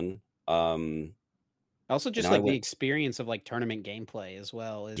to learn. Also, just like the experience of like tournament gameplay as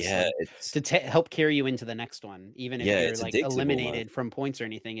well is to help carry you into the next one, even if you're like eliminated from points or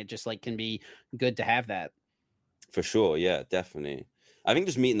anything. It just like can be good to have that. For sure, yeah, definitely. I think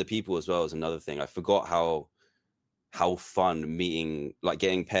just meeting the people as well is another thing. I forgot how fun meeting, like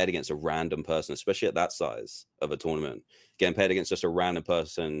getting paired against a random person, especially at that size of a tournament, getting paired against just a random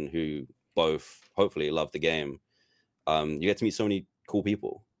person who both hopefully love the game. You get to meet so many cool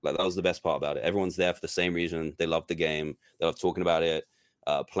people. Like that was the best part about it. Everyone's there for the same reason. They love the game. They love talking about it,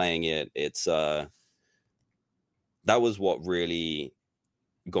 playing it. It's that was what really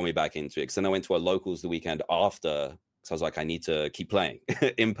got me back into it. Because then I went to our locals the weekend after. So I was like, I need to keep playing.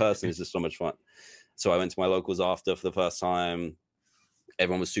 In person is just so much fun. So I went to my locals after for the first time.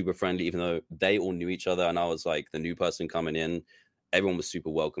 Everyone was super friendly, even though they all knew each other, and I was like the new person coming in. Everyone was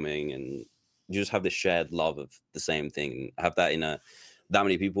super welcoming, and you just have this shared love of the same thing. Have that in that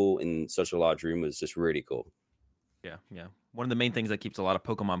many people in such a large room was just really cool. Yeah. One of the main things that keeps a lot of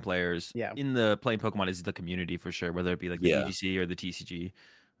Pokemon players in the playing Pokemon is the community, for sure, whether it be like the EGC or the TCG.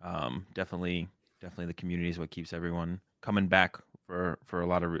 Definitely the community is what keeps everyone coming back for a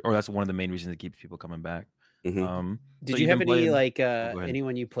lot of or that's one of the main reasons that keeps people coming back. Did you have any like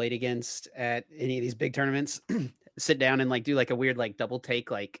anyone you played against at any of these big tournaments sit down and like do like a weird like double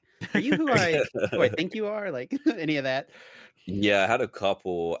take, like, are you who I think you are, like any of that? Yeah, I had a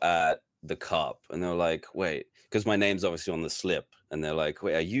couple at the cup, and they're like, wait, because my name's obviously on the slip, and they're like,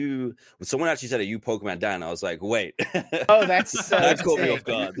 wait, are you, someone actually said, are you Pokemon Dan? I was like, wait. Oh, that's that caught me off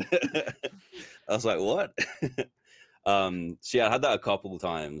guard. I was like, what? So yeah, I had that a couple of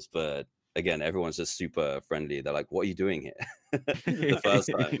times, but again, everyone's just super friendly. They're like, what are you doing here? the first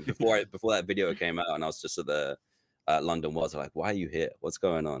time before that video came out, and I was just at the London was like, why are you here? What's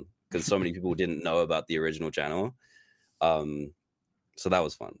going on? Because so many people didn't know about the original channel. So that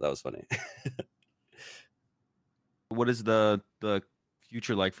was fun. That was funny. What is the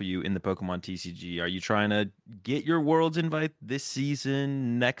future like for you in the Pokemon TCG? Are you trying to get your Worlds invite this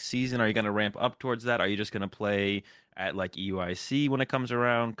season, next season? Are you going to ramp up towards that? Are you just going to play at like EUIC when it comes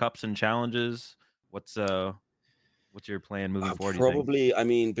around, cups and challenges? What's your plan moving forward? Probably, I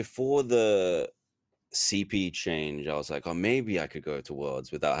mean, before the CP change, I was like, oh, maybe I could go to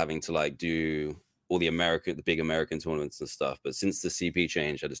Worlds without having to like do all the big American tournaments and stuff. But since the CP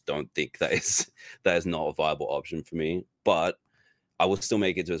change, I just don't think that is not a viable option for me. But I will still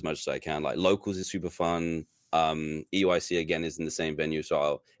make it to as much as I can. Like locals is super fun. EUIC again is in the same venue,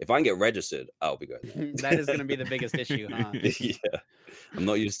 so if I can get registered, I'll be going. That is going to be the biggest issue, huh? Yeah, I'm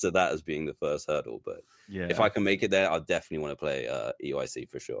not used to that as being the first hurdle, but yeah, if I can make it there, I'll definitely want to play EUIC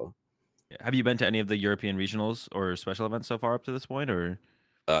for sure. Have you been to any of the European regionals or special events so far up to this point, or?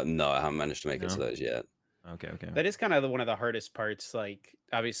 No, I haven't managed to make it to those yet. Okay. That is kind of one of the hardest parts. Like,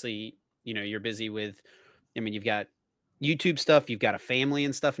 obviously, you're busy with, you've got YouTube stuff, you've got a family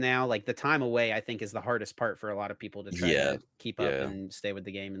and stuff now. Like the time away, I think, is the hardest part for a lot of people to try to keep up and stay with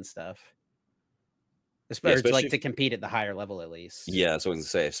the game and stuff. Especially like to compete at the higher level, at least. Yeah, that's what I was going to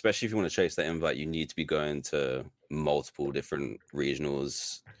say. Especially if you want to chase that invite, you need to be going to multiple different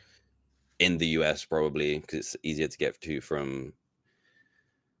regionals in the US, probably, because it's easier to get to from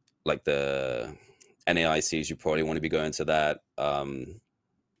like the NAICs. You probably want to be going to that.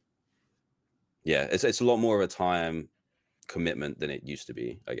 Yeah, it's a lot more of a time commitment than it used to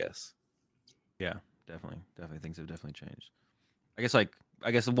be, I guess. Yeah, definitely things have definitely changed. With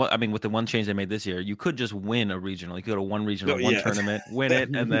the one change they made this year, you could just win a regional. You could go to one regional, one tournament, win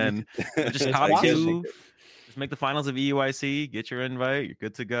it, and then just top two, just make the finals of EUIC, get your invite, you're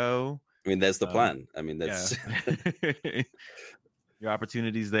good to go. I mean, there's the plan. I mean, that's your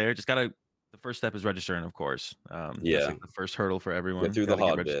opportunities there. The first step is registering, of course. That's like the first hurdle for everyone. Get through the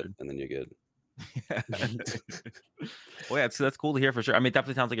hard bit, and then you're good. Well, yeah, so that's cool to hear for sure. I mean, it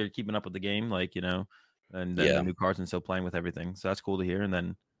definitely sounds like you're keeping up with the game, like, and the new cards and still playing with everything. So that's cool to hear. And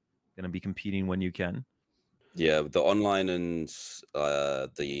then going to be competing when you can. Yeah, the online and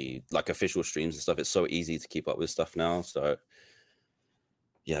the like official streams and stuff, it's so easy to keep up with stuff now. So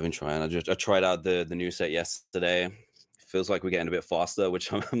yeah, I've been trying. I tried out the new set yesterday. It feels like we're getting a bit faster,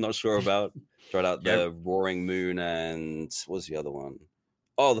 which I'm not sure about. Tried out the Roaring Moon and what was the other one?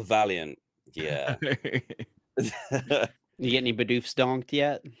 Oh, the Valiant. Yeah. You get any Bidoofs donked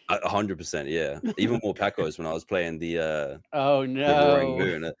yet? 100%, yeah. Even more Pecos when I was playing the oh no, the Roaring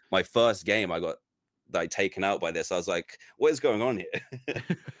Moon. My first game, I got like taken out by this. I was like, "What is going on here?"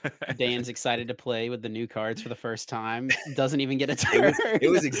 Dan's excited to play with the new cards for the first time. Doesn't even get a turn.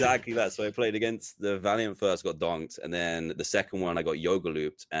 It was exactly that. So I played against the Valiant first, got donked, and then the second one I got yoga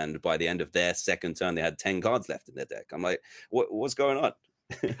looped. And by the end of their second turn, they had 10 cards left in their deck. I'm like, "What's going on?"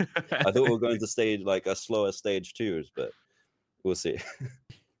 I thought we were going to stage like a slower stage twos, but we'll see.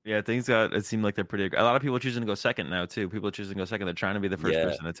 Yeah, it seemed like they're pretty. A lot of people choosing to go second now too. People are choosing to go second. They're trying to be the first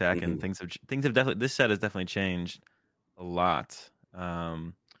person attack, and things have definitely. This set has definitely changed a lot. I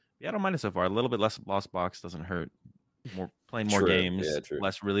don't mind it so far. A little bit less lost box doesn't hurt. Playing more games,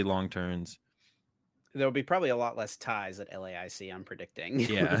 less really long turns. There'll be probably a lot less ties at LAIC. I'm predicting.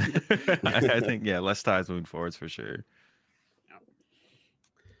 Yeah, I think less ties moving forwards for sure.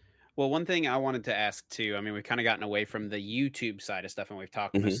 Well, one thing I wanted to ask too, I mean, we've kind of gotten away from the YouTube side of stuff and we've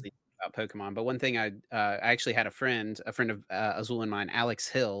talked mostly about Pokemon, but one thing I actually had a friend of Azul and mine, Alex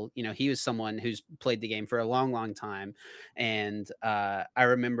Hill, he was someone who's played the game for a long, long time. And I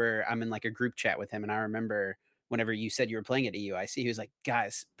remember I'm in like a group chat with him and I remember whenever you said you were playing at EUIC, he was like,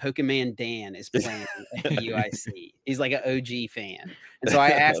 guys, Pokemon Dan is playing at EUIC. He's like an OG fan. And so I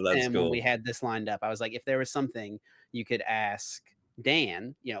asked him when we had this lined up, I was like, if there was something you could ask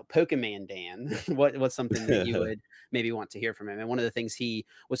Dan, Pokemon Dan, what's something that you would maybe want to hear from him? And one of the things he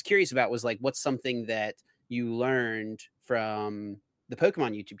was curious about was like, what's something that you learned from the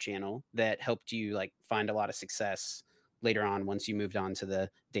Pokemon YouTube channel that helped you like find a lot of success later on once you moved on to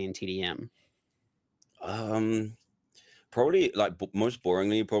the DanTDM? Probably like most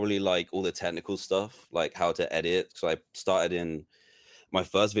boringly, probably like all the technical stuff, like how to edit. So I started in my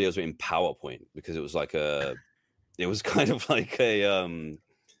first videos were in PowerPoint because it was like it was kind of like it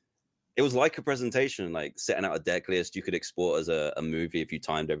was like a presentation, like setting out a deck list you could export as a movie if you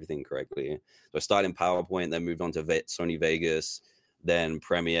timed everything correctly. So I started in PowerPoint, then moved on to Sony Vegas, then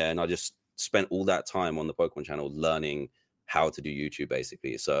Premiere, and I just spent all that time on the Pokemon channel learning how to do YouTube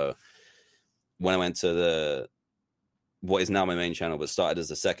basically. So when I went to what is now my main channel, but started as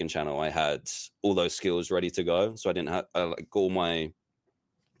the second channel, I had all those skills ready to go. So I didn't have like all my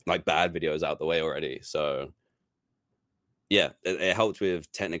like bad videos out the way already. So yeah, it helped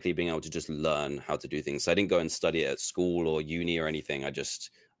with technically being able to just learn how to do things. So I didn't go and study it at school or uni or anything. I just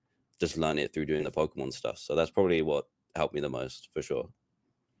learned it through doing the Pokemon stuff. So that's probably what helped me the most, for sure.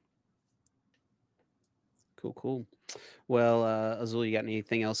 Cool. Well, Azul, you got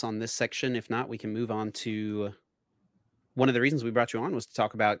anything else on this section? If not, we can move on to one of the reasons we brought you on was to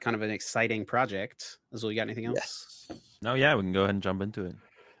talk about kind of an exciting project. Azul, you got anything else? Yes. No, yeah, we can go ahead and jump into it.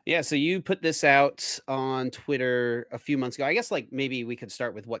 Yeah, so you put this out on Twitter a few months ago. I guess like maybe we could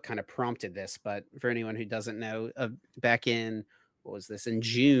start with what kind of prompted this, but for anyone who doesn't know, back in what was this? In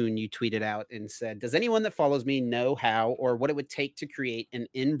June, you tweeted out and said, "Does anyone that follows me know how or what it would take to create an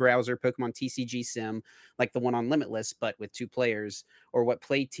in-browser Pokemon TCG sim like the one on Limitless, but with 2 players, or what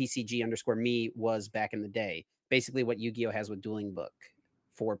Play TCG_me was back in the day? Basically, what Yu-Gi-Oh has with Dueling Book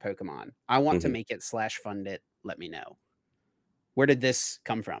for Pokemon. I want to make it /fund it. Let me know." Where did this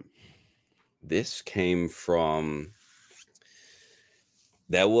come from? This came from,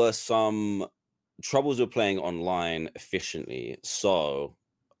 there were some troubles with playing online efficiently. So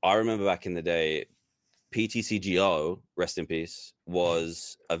I remember back in the day, PTCGO, rest in peace,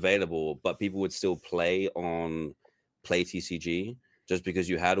 was available, but people would still play on Play TCG just because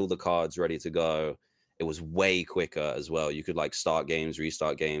you had all the cards ready to go. It was way quicker as well. You could like start games,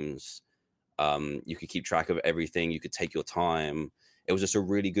 restart games. You could keep track of everything. You could take your time. It was just a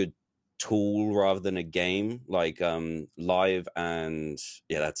really good tool rather than a game, like live. And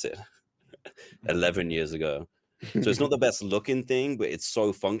yeah, that's it. 11 years ago. So it's not the best looking thing, but it's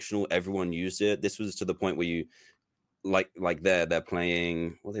so functional. Everyone used it. This was to the point where you like they're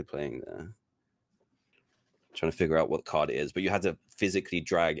playing. What are they playing there? Trying to figure out what card it is, but you had to physically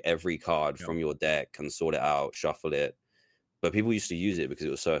drag every card from your deck and sort it out, shuffle it. But people used to use it because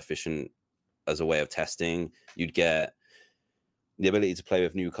it was so efficient as a way of testing. You'd get the ability to play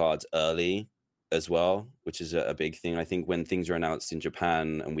with new cards early as well, which is a big thing. I think when things are announced in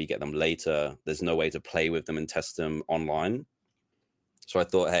Japan and we get them later, there's no way to play with them and test them online. So I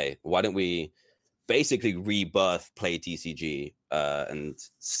thought, hey, why don't we basically rebirth Play TCG and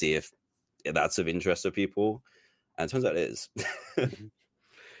see if that's of interest to people? And it turns out it is.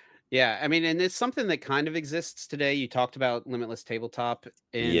 Yeah, I mean, and it's something that kind of exists today. You talked about Limitless Tabletop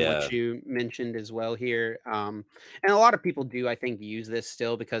in what you mentioned as well here. And a lot of people do, I think, use this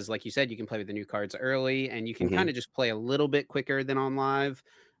still because, like you said, you can play with the new cards early and you can kind of just play a little bit quicker than on live.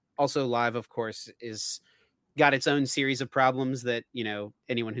 Also, live, of course, is got its own series of problems that, you know,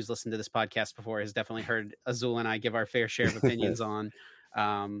 anyone who's listened to this podcast before has definitely heard Azul and I give our fair share of opinions on.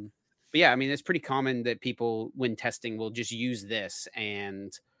 But yeah, I mean, it's pretty common that people, when testing, will just use this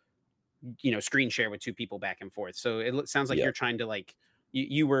and you know, screen share with 2 people back and forth. So it sounds like you're trying to like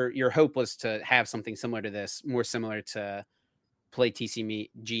your hope was to have something similar to this, more similar to Play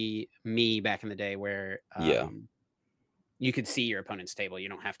TCG me back in the day, where you could see your opponent's table. You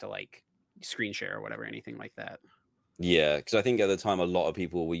don't have to like screen share or whatever, anything like that. Yeah, because I think at the time a lot of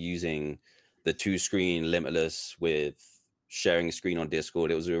people were using the 2-screen Limitless with sharing a screen on Discord.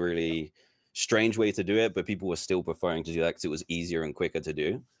 It was a really strange way to do it, but people were still preferring to do that because it was easier and quicker to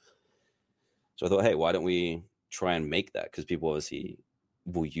do. So I thought, hey, why don't we try and make that? Because people obviously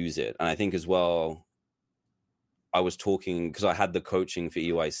will use it. And I think as well, I was talking, because I had the coaching for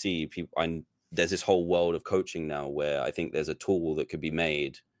EYC, there's this whole world of coaching now where I think there's a tool that could be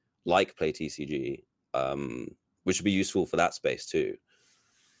made like Play TCG, which would be useful for that space too.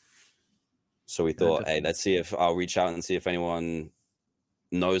 So we thought, hey, let's see if I'll reach out and see if anyone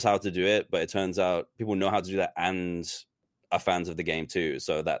knows how to do it. But it turns out people know how to do that and are fans of the game too.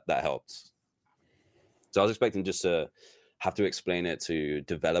 So that helped. So I was expecting just to have to explain it to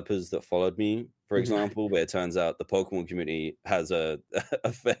developers that followed me, for example, but it turns out the Pokemon community has a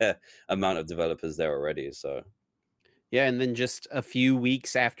fair amount of developers there already. So yeah, and then just a few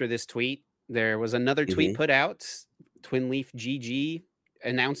weeks after this tweet, there was another tweet put out, Twin Leaf GG,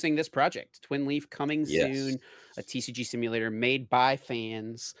 announcing this project. Twin Leaf coming soon, a TCG simulator made by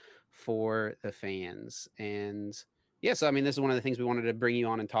fans for the fans. And yeah, so I mean, this is one of the things we wanted to bring you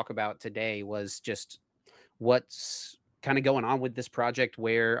on and talk about today was just what's kind of going on with this project,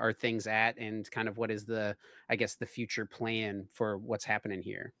 where are things at, and kind of what is the, I guess, the future plan for what's happening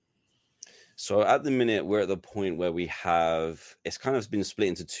here. So at the minute, we're at the point where we have, it's kind of been split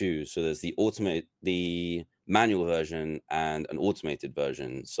into 2. So there's the manual version and an automated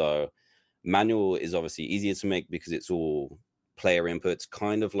version. So manual is obviously easier to make because it's all player inputs,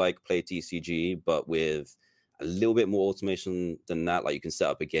 kind of like Play TCG, but with a little bit more automation than that. Like you can set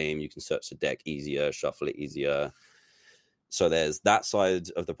up a game, you can search the deck easier, shuffle it easier. So there's that side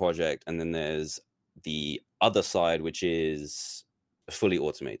of the project, and then there's the other side, which is fully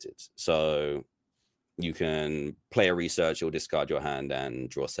automated. So you can play a research, you'll discard your hand and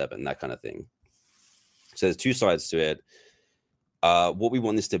draw 7, that kind of thing. So there's 2 sides to it. What we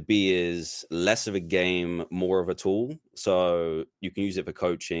want this to be is less of a game, more of a tool. So you can use it for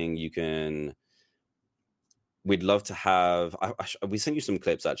coaching. We'd love to have. We sent you some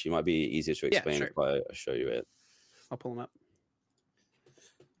clips. Actually, it might be easier to explain sure. if I show you it. I'll pull them up.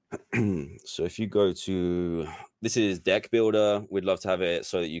 So if you go to, this is deck builder. We'd love to have it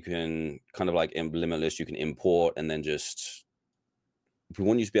so that you can kind of like in limitless, you can import and then just. We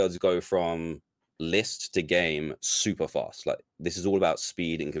want you to be able to go from list to game super fast. Like this is all about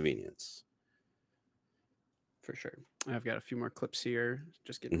speed and convenience. For sure. I've got a few more clips here,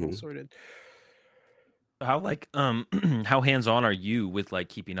 just getting all sorted. How like how hands-on are you with like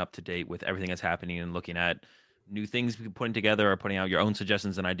keeping up to date with everything that's happening and looking at new things putting together or putting out your own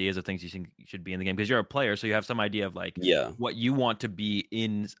suggestions and ideas of things you think should be in the game? Because you're a player, so you have some idea of like what you want to be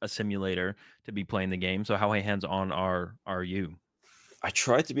in a simulator to be playing the game. So how hands-on are you? I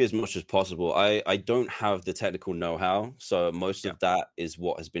try to be as much as possible. I don't have the technical know-how, so most of that is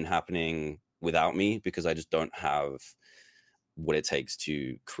what has been happening without me, because I just don't have what it takes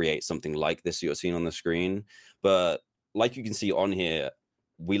to create something like this you're seeing on the screen. But like you can see on here,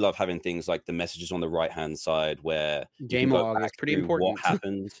 we love having things like the messages on the right-hand side where game log is pretty important. What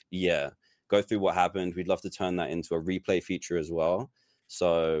happened. Go through what happened. We'd love to turn that into a replay feature as well.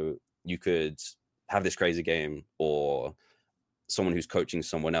 So you could have this crazy game, or someone who's coaching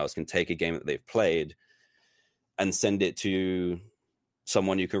someone else can take a game that they've played and send it to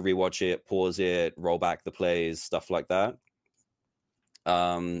someone. You can rewatch it, pause it, roll back the plays, stuff like that.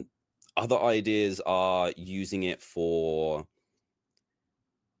 Other ideas are using it for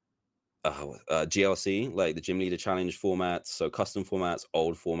GLC, like the Gym Leader Challenge formats, so custom formats,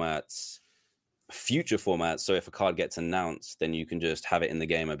 old formats, future formats. So if a card gets announced, then you can just have it in the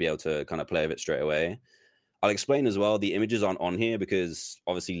game and be able to kind of play with it straight away. I'll explain as well, the images aren't on here because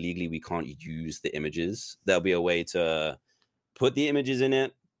obviously legally we can't use the images. There'll be a way to put the images in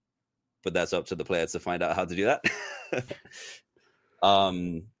it, but that's up to the players to find out how to do that.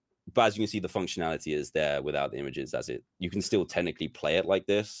 But as you can see, the functionality is there without the images. You can still technically play it like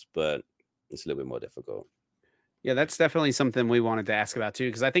this, but it's a little bit more difficult. Yeah, that's definitely something we wanted to ask about too,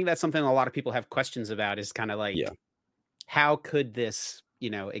 because I think that's something a lot of people have questions about, is kind of like, how could this,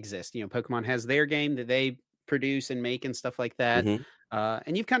 exist? Pokemon has their game that they produce and make and stuff like that.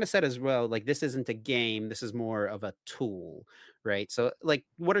 And you've kind of said as well, like, this isn't a game, this is more of a tool, right? So like,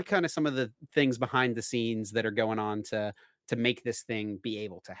 what are kind of some of the things behind the scenes that are going on to make this thing be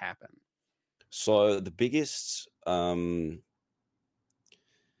able to happen? So the biggest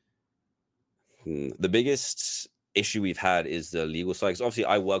issue we've had is the legal side. Because obviously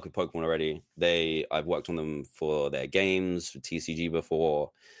I work with Pokemon already. I've worked on them for their games, for TCG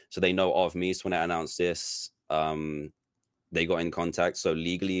before, so they know of me. So when I announced this, they got in contact. So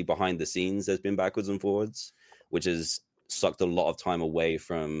legally behind the scenes, there's been backwards and forwards, which has sucked a lot of time away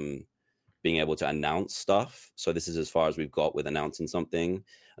from being able to announce stuff. So this is as far as we've got with announcing something.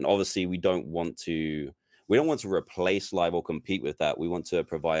 And obviously we don't want to replace live or compete with that. We want to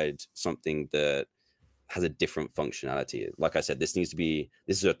provide something that has a different functionality. Like I said, this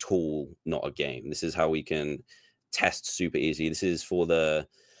is a tool, not a game. This is how we can test super easy. This is for the,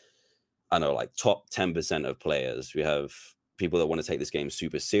 like top 10% of players. We have people that want to take this game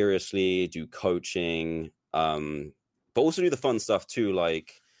super seriously, do coaching, but also do the fun stuff too.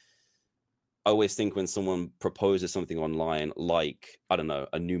 Like, I always think when someone proposes something online, like,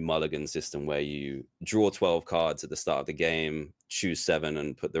 a new mulligan system where you draw 12 cards at the start of the game, choose 7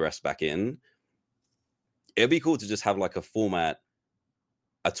 and put the rest back in. It'd be cool to just have like a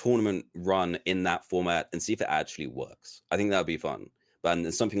tournament run in that format and see if it actually works. I think that would be fun. But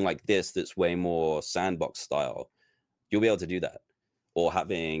and something like this that's way more sandbox style, you'll be able to do that. Or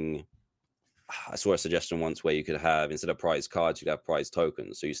I saw a suggestion once where you could have, instead of prize cards, you could have prize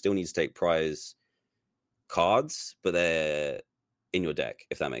tokens. So you still need to take prize cards, but they're in your deck,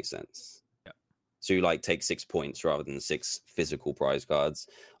 if that makes sense. Yeah. So you like take 6 points rather than 6 physical prize cards.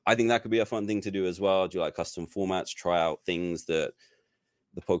 I think that could be a fun thing to do as well. Do like custom formats, try out things that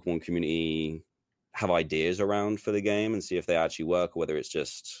the Pokemon community have ideas around for the game and see if they actually work, or whether it's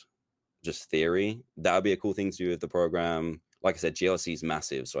just theory. That would be a cool thing to do with the program. Like I said, GLC is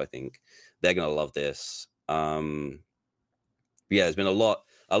massive, so I think they're gonna love this. But yeah, there's been a lot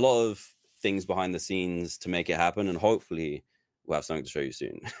of things behind the scenes to make it happen, and hopefully we'll have something to show you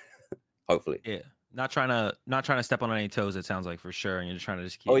soon. Hopefully. Yeah. Not trying to step on any toes. It sounds like for sure, and you're just trying to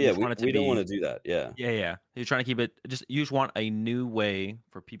just keep. Oh You yeah, just want it to we don't want be. to do that. Yeah, Yeah, yeah. You're trying to keep it. You just want a new way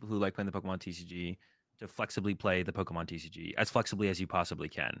for people who like playing the Pokemon TCG to flexibly play the Pokemon TCG as flexibly as you possibly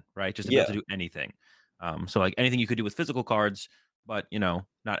can, right? Just to be able to yeah, do anything. So like anything you could do with physical cards, but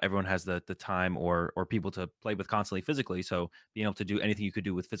not everyone has the time or people to play with constantly physically. So being able to do anything you could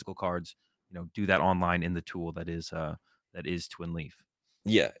do with physical cards, do that online in the tool that is Twin Leaf.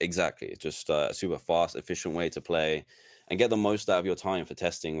 yeah. Exactly. It's just a super fast, efficient way to play, and get the most out of your time for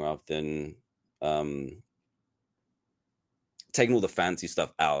testing, rather than um, taking all the fancy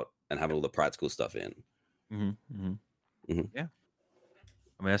stuff out and having all the practical stuff in. Mm-hmm. Hmm. Yeah.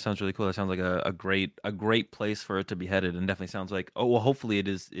 I mean, that sounds really cool. That sounds like a great place for it to be headed, and definitely sounds like, oh well, hopefully it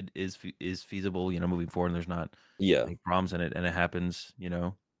is feasible, moving forward, and there's not Yeah, any problems in it, and it happens,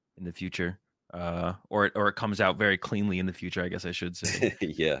 in the future, or it comes out very cleanly in the future, I guess I should say.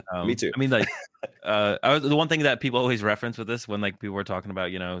 yeah. Me too. I mean, like, the one thing that people always reference with this when like people were talking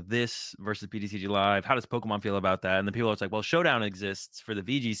about, this versus PTCG Live, how does Pokemon feel about that? And the people are like, well, Showdown exists for the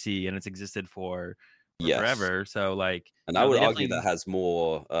VGC, and it's existed for Yes, forever, so like, and I they would argue that definitely. has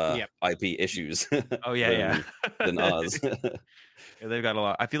more Yep. IP issues Oh yeah, than yeah. ours. Yeah, they've got a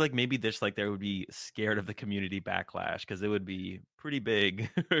lot. I feel like maybe this like they would be scared of the community backlash because it would be pretty big.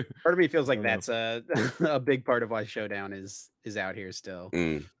 Part of me feels I like don't know. that's a a big part of why Showdown is out here still.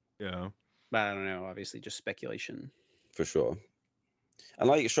 Mm, Yeah. But I don't know, obviously just speculation. for sure. And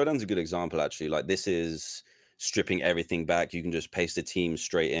like Showdown's a good example, actually. Like this is stripping everything back. You can just paste a team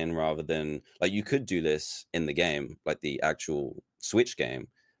straight in, rather than like you could do this in the game, like the actual Switch game,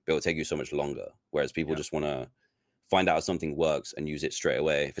 but it'll take you so much longer. Whereas people Yeah. just want to find out if something works and use it straight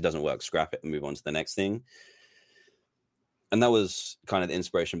away. If it doesn't work, scrap it and move on to the next thing. And that was kind of the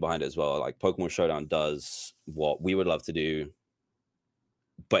inspiration behind it as well. Like Pokemon Showdown does what we would love to do,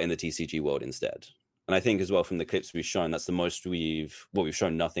 but in the TCG world instead. And I think as well, from the clips we've shown, that's the most we've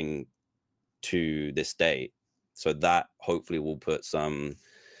shown nothing to this date. So that hopefully will put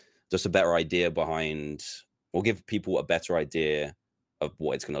just a better idea behind, or give people a better idea of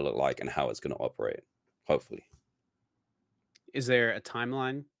what it's going to look like and how it's going to operate. Hopefully. Is there a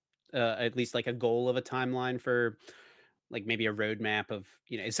timeline? At least like a goal of a timeline for like maybe a roadmap of,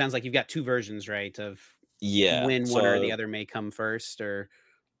 it sounds like you've got two versions, right? Of Yeah. when one or the So other may come first, or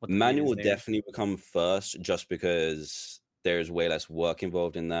what the plan manual is will there. definitely become first, just because there's way less work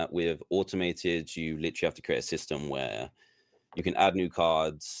involved in that. With automated, you literally have to create a system where you can add new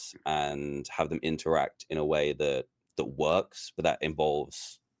cards and have them interact in a way that works, but that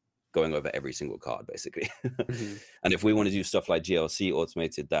involves going over every single card basically. Mhm. And if we want to do stuff like GLC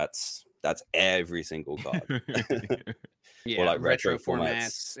automated, that's every single card. Or Yeah, like retro retro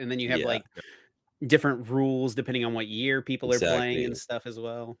formats. formats, and then you have Yeah, like different rules depending on what year people are playing and exactly. stuff as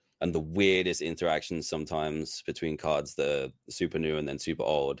well. And the weirdest interactions sometimes between cards that are super new and then super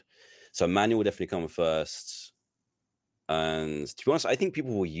old. So manual will definitely come first. And to be honest, I think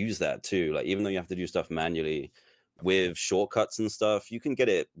people will use that too. Like, even though you have to do stuff manually, with shortcuts and stuff, you can get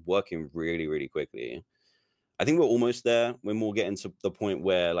it working really, really quickly. I think we're almost there. We're more getting to the point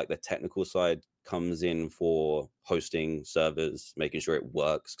where like the technical side comes in for hosting servers, making sure it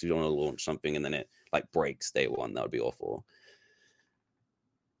works, because you don't want to launch something and then it like breaks day one. That would be awful.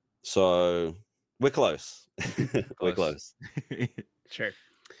 So we're close. We're close. Sure.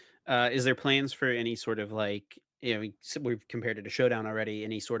 Is there plans for any sort of like, we've compared it to Showdown already,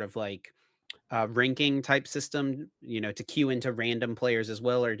 any sort of like ranking type system, to queue into random players as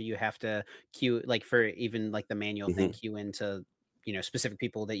well? Or do you have to queue like for even like the manual thing, Mhm. queue into, specific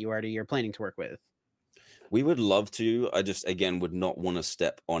people that you're planning to work with? We would love to. I just, again, would not want to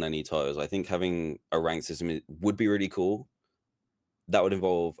step on any toes. I think having a rank system would be really cool. That would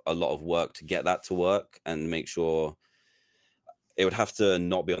involve a lot of work to get that to work, and make sure it would have to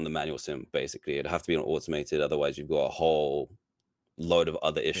not be on the manual sim, basically. It'd have to be on automated. Otherwise, you've got a whole load of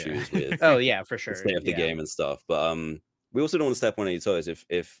other Yeah. issues with Oh yeah, for the sure. state of the Yeah. game and stuff. But we also don't want to step on any toes.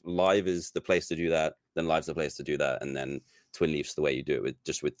 If live is the place to do that, then live's the place to do that. And then Twin Leaf's the way you do it,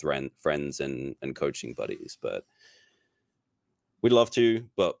 with friends and coaching buddies. But we'd love to,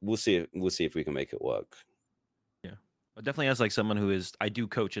 but we'll see. We'll see if we can make it work. Yeah. But definitely as like someone who I do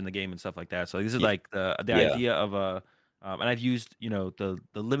coach in the game and stuff like that. So this is Yeah. like the Yeah. idea of and I've used, the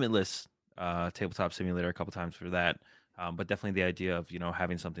Limitless tabletop simulator a couple times for that. But definitely the idea of,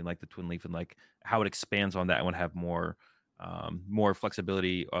 having something like the Twin Leaf and like how it expands on that and would have more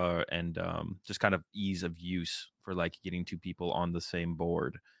flexibility and just kind of ease of use for like getting two people on the same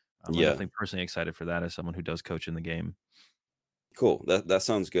board. I'm Yeah. definitely personally excited for that as someone who does coach in the game. Cool. That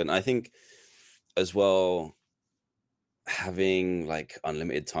sounds good. And I think as well, having like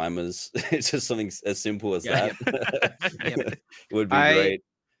unlimited timers. It's just something as simple as Yeah. that. Yep. Would be I great.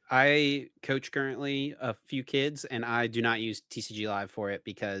 I coach currently a few kids, and I do not use TCG Live for it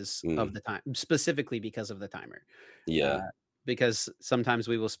because of Mm, the time, specifically because of the timer. yeah, Uh, because sometimes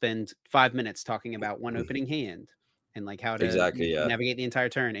we will spend 5 minutes talking about one opening hand and like how to exactly. Yeah. navigate the entire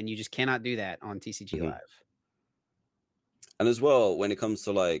turn, and you just cannot do that on TCG Mhm. Live. And as well, when it comes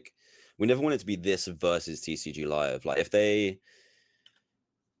to like, we never want it to be this versus TCG Live. Like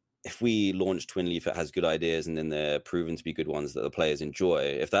if we launch Twin Leaf, it has good ideas and then they're proven to be good ones that the players enjoy.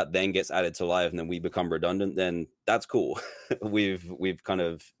 If that then gets added to Live and then we become redundant, then that's cool. we've kind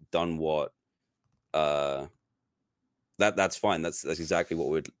of done what that's fine. That's exactly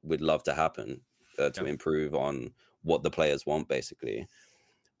what we'd love to happen, to Yeah. improve on what the players want, basically.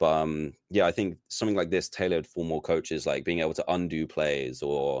 But yeah, I think something like this tailored for more coaches, like being able to undo plays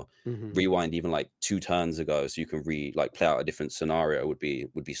or Mhm. rewind even like 2 turns ago, so you can play out a different scenario would be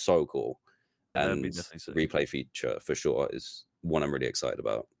so cool. Yeah, that'd be And definitely the sick. replay feature for sure is one I'm really excited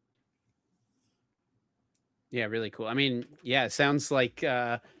about. Yeah, really cool. I mean, yeah, it sounds like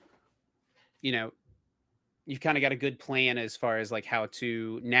you know, you've kind of got a good plan as far as like how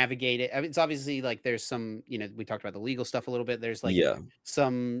to navigate it. I mean, it's obviously like there's some, we talked about the legal stuff a little bit. There's like Yeah,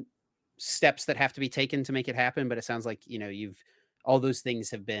 some steps that have to be taken to make it happen, but it sounds like, you've all those things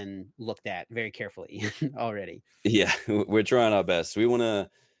have been looked at very carefully already. yeah, we're trying our best. We want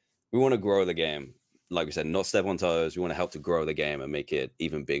to grow the game. Like we said, not step on toes. We want to help to grow the game and make it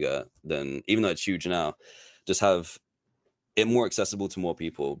even bigger than, even though it's huge now, just have it more accessible to more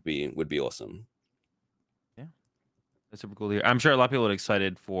people would be awesome. Yeah. That's super cool to hear. I'm sure a lot of people are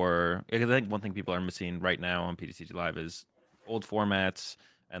excited for, because I think one thing people are missing right now on PTCG Live is old formats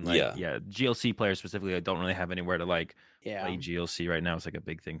and like, Yeah. GLC players specifically, I don't really have anywhere to like Yeah. play GLC right now. It's like a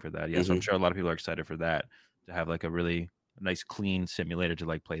big thing for that. Yeah. So I'm Mhm. sure a lot of people are excited for that, to have like a really nice, clean simulator to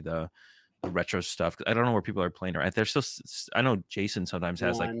like play the retro stuff. I don't know where people are playing. Right, they're still. I know Jason sometimes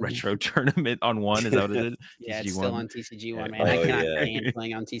has like One. retro tournament on one. Is that what it is? Yeah, TCG it's still one. on TCG Yeah. One, man. I Oh cannot yeah. stand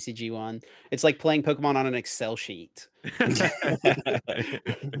playing on TCG One. It's like playing Pokemon on an Excel sheet.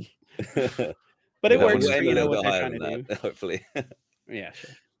 But it works We'll for aim a little what bit they're higher trying than to do. that, hopefully. Yeah, sure.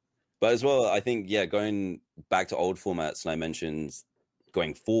 But as well, I think, yeah, going back to old formats, and I mentioned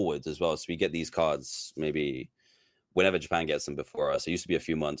going forwards as well. So we get these cards maybe whenever Japan gets them before us. It used to be a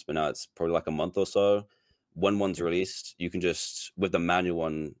few months, but now it's probably like a month or so. When one's released, you can just, with the manual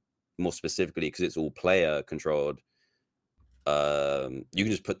one more specifically, because it's all player controlled, you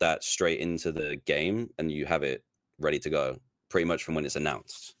can just put that straight into the game and you have it ready to go pretty much from when it's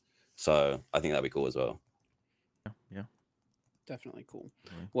announced. So I think that'd be cool as well. Yeah. Definitely cool.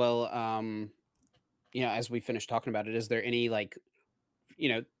 Mhm. Well, as we finish talking about it, is there any like,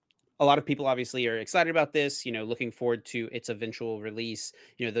 a lot of people obviously are excited about this, looking forward to its eventual release.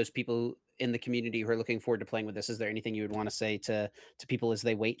 Those people in the community who are looking forward to playing with this, is there anything you would want to say to people as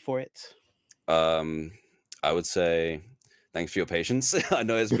they wait for it? I would say thanks for your patience. I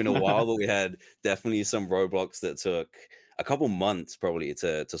know it's been a while, but we had definitely some roadblocks that took a couple months probably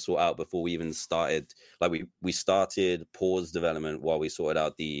to sort out before we even started. Like we started pause development while we sorted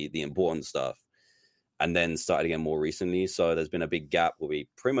out the important stuff, and then started again more recently. So there's been a big gap where we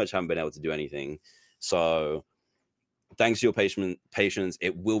pretty much haven't been able to do anything. So thanks to your patience,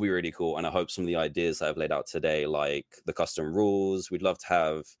 it will be really cool. And I hope some of the ideas that I've laid out today, like the custom rules, we'd love to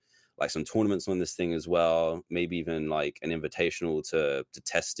have like some tournaments on this thing as well. Maybe even like an invitational to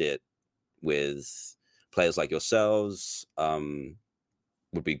test it with players like yourselves.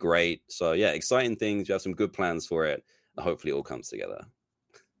 Would be great. So yeah, exciting things. We have some good plans for it. And hopefully it all comes together.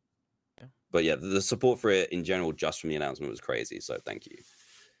 Yeah. But yeah, the support for it in general, just from the announcement, was crazy. So thank you.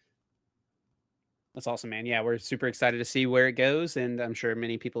 That's awesome, man. Yeah, we're super excited to see where it goes, and I'm sure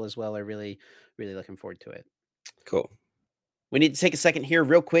many people as well are really, really looking forward to it. Cool. We need to take a second here,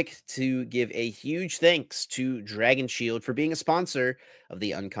 real quick, to give a huge thanks to Dragon Shield for being a sponsor of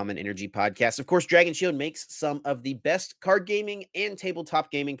the Uncommon Energy podcast. Of course, Dragon Shield makes some of the best card gaming and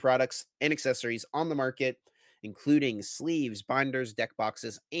tabletop gaming products and accessories on the market, including sleeves, binders, deck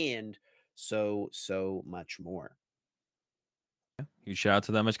boxes, and so much more. Huge shout out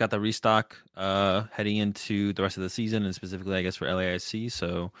to them. I just got the restock heading into the rest of the season, and specifically, I guess, for LAIC.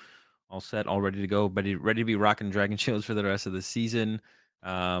 So all set, all ready to go, ready to be rocking Dragon Shields for the rest of the season.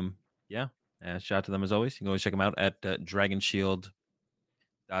 Yeah. Shout out to them as always. You can always check them out at dragonshield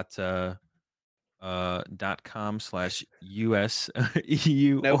dot com/US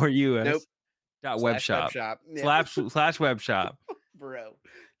EU Nope. or US Nope. dot web Slash web shop shop. slash web shop Bro.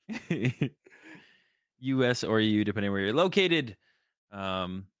 US or EU depending where you're located.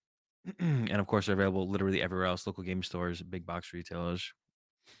 And of course, they're available literally everywhere else: local game stores, big box retailers.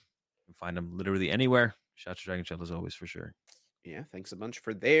 You can find them literally anywhere. Shout out to Dragon Shell as always, for sure. Yeah, thanks a bunch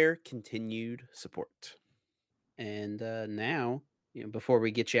for their continued support. And now, before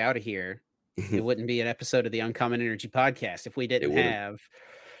we get you out of here, it wouldn't be an episode of the Uncommon Energy podcast if we didn't wouldn't. have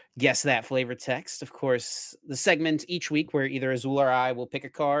Guess That Flavor Text. Of course, the segment each week where either Azul or I will pick a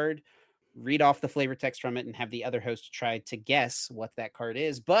card, read off the flavor text from it, and have the other host try to guess what that card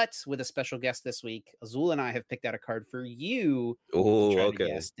is. But with a special guest this week, Azul and I have picked out a card for you to Oh, try to okay.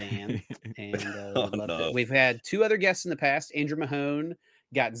 guess, Dan. And Oh, would love no. to. We've had two other guests in the past. Andrew Mahone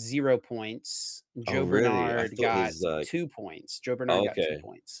got 0 points. Joe really? I Bernard thought got his, 2 points. Joe Bernard got 2 okay.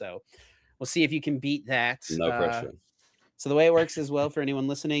 points. So we'll see if you can beat that. No pressure. So the way it works as well for anyone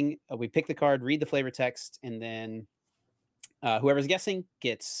listening, we pick the card, read the flavor text, and then whoever's guessing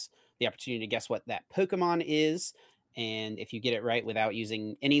gets the opportunity to guess what that Pokemon is. And if you get it right without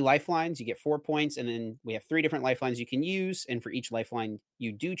using any lifelines, you get 4 points. And then we have 3 different lifelines you can use. And for each lifeline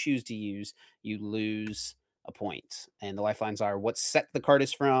you do choose to use, you lose a point. And the lifelines are what set the card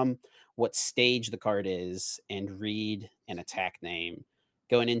is from, what stage the card is, and read an attack name.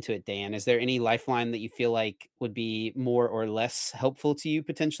 Going into it, Dan, is there any lifeline that you feel like would be more or less helpful to you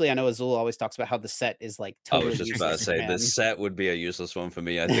potentially? I know Azul always talks about how the set is like totally I was just about to useless say for the him. set would be a useless one for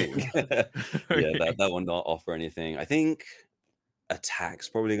me, I think. Yeah, that would not offer anything. I think attack's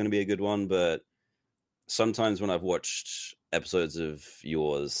probably going to be a good one, but sometimes when I've watched episodes of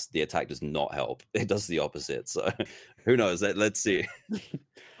yours, the attack does not help. It does the opposite. So who knows? Let's see.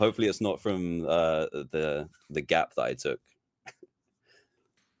 Hopefully it's not from the gap that I took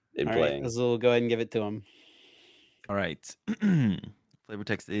in All playing. right, Azul, go ahead and give it to him. All right. Flavor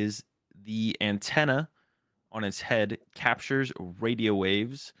text is the antenna on its head captures radio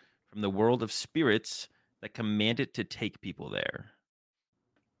waves from the world of spirits that command it to take people there.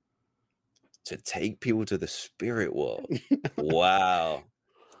 To take people to the spirit world. Wow.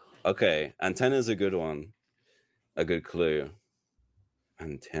 Okay, antenna's a good one. A good clue.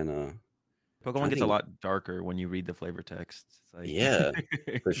 Antenna. Pokemon gets a lot darker when you read the flavor text. It's like... Yeah,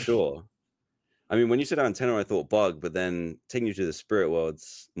 for sure. I mean, when you said antenna, I thought bug, but then taking you to the spirit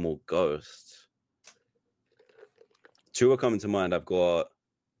world's more ghost. 2 are coming to mind. I've got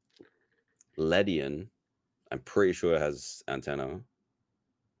Ledian. I'm pretty sure it has antenna.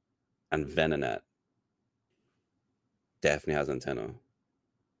 And Venonat. Definitely has antenna.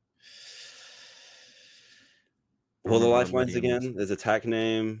 Well, the lifelines again. There's attack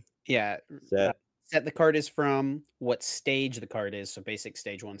name. Yeah. Set the card is from, what stage the card is. So basic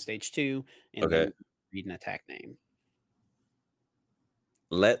stage 1, stage 2, and then read an attack name.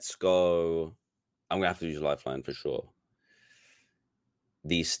 Let's go. I'm going to have to use lifeline for sure.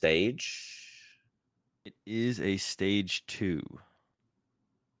 The stage. It is a stage 2.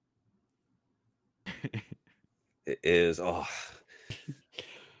 It is. Oh,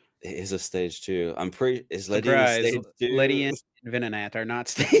 it is a stage 2. I'm pretty. Is Ledian a stage 2? Ledian and Venonat are not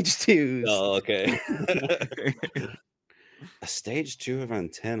stage 2s. Oh, okay. A stage 2 of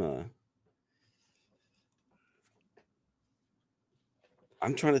antenna.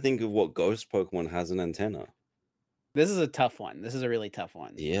 I'm trying to think of what ghost Pokemon has an antenna. This is a tough one. This is a really tough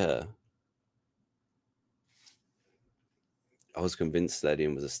one. Yeah. I was convinced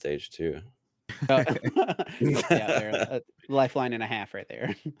Ledian was a stage 2. Yeah, they're a lifeline and a half right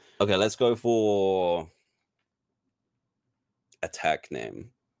there. Okay, let's go for attack name.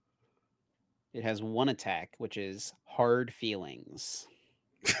 It has 1 attack, which is Hard Feelings.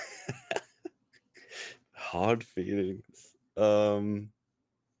 Hard Feelings. I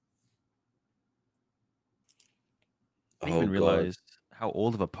didn't even realize how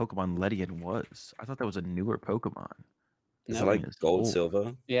old of a Pokemon Ledian was. I thought that was a newer Pokemon. Is it like gold,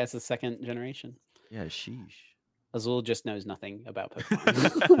 silver? Yeah, it's the 2nd generation. Yeah, sheesh. Azul just knows nothing about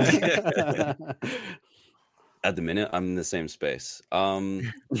Pokemon. At the minute, I'm in the same space.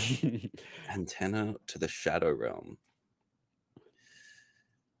 Antenna to the Shadow Realm.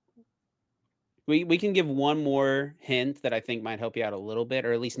 We can give one more hint that I think might help you out a little bit,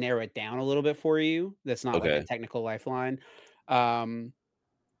 or at least narrow it down a little bit for you. That's not like a technical lifeline.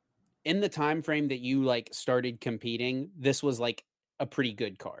 In the time frame that you like started competing, this was like a pretty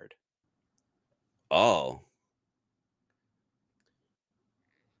good card. Oh.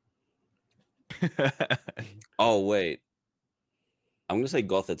 Oh, wait. I'm going to say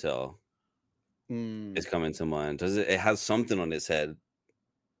Gothitelle. It's coming to mind. Does it has something on its head.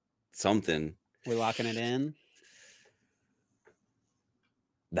 Something. We're locking it in.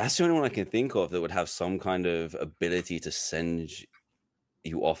 That's the only one I can think of that would have some kind of ability to send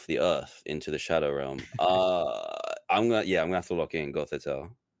you off the earth into the Shadow Realm. I'm gonna have to lock in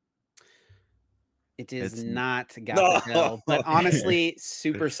Gothitelle. It is It's not No. Gothic Bell, but honestly,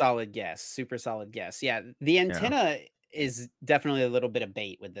 super solid guess. Super solid guess. Yeah, the antenna is definitely a little bit of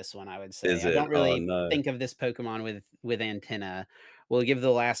bait with this one, I would say. Is I it? don't Oh really no. think of this Pokemon with antenna. We'll give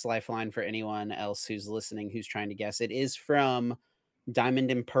the last lifeline for anyone else who's listening who's trying to guess. It is from Diamond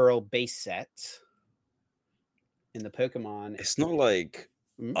and Pearl base set in the Pokemon. It's not like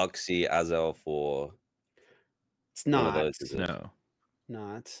Hmm? Uxie, Azelf, or It's one of not. those, is it? no.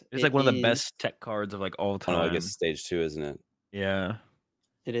 Not. It's It like one of the is. best tech cards of like all Oh no, I guess time. stage 2, isn't it? Yeah.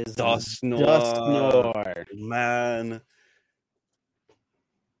 It is Dusknoir. Dusknoir. Man.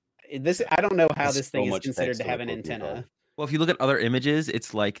 This I don't know how That's this so thing is much considered text to on a have an Pokemon antenna. card. Well, if you look at other images,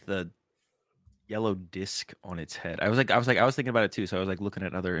 it's like the yellow disc on its head. I was thinking about it too. So I was like looking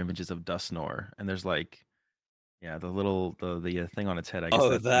at other images of Dusknoir, and there's like, yeah, the thing on its head. I guess Oh,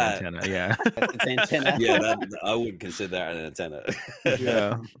 that's the that. antenna. Yeah. That's its antenna. Yeah, that I would consider that an antenna.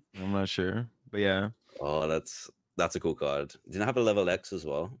 Yeah. I'm not sure, but yeah. Oh, that's a cool card. Didn't it have a level X as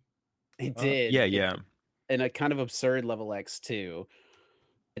well? It did. Yeah, It- yeah. and a kind of absurd level X too.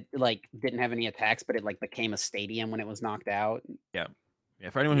 It like didn't have any attacks, but it like became a stadium when it was knocked out. Yeah. Yeah,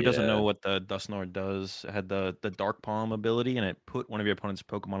 for anyone who doesn't Yeah. know what the Dusknoir does, it had the Dark Palm ability, and it put one of your opponent's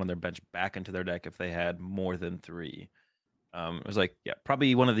Pokemon on their bench back into their deck if they had more than 3. It was like, yeah,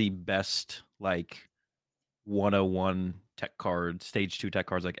 probably one of the best like 101 tech cards, stage 2 tech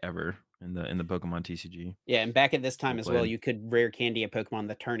cards like ever in the Pokemon TCG. Yeah, and back at this time Well as well, played. you could rare candy a Pokemon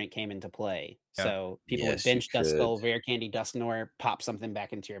the turn it came into play. Yeah. So people would Yes, you bench could. Duskull, rare candy Dusknoir, pop something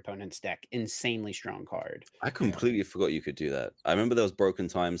back into your opponent's deck. Insanely strong card. I completely forgot you could do that. I remember there was broken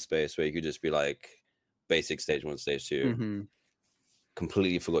time space where you could just be like basic stage 1, stage 2. Mm-hmm.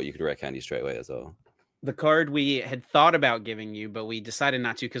 Completely forgot you could rare candy straight away as well. The card we had thought about giving you, but we decided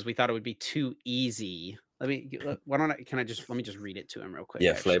not to because we thought it would be too easy. Why don't I? Let me just read it to him real quick.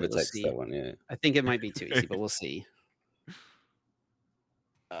 Yeah, actually. flavor Let's text see. that one. Yeah. I think it might be too easy, but we'll see.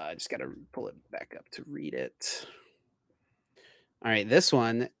 I just got to pull it back up to read it. All right, this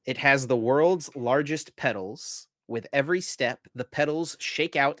one, it has the world's largest petals. With every step, the petals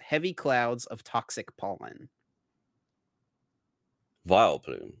shake out heavy clouds of toxic pollen.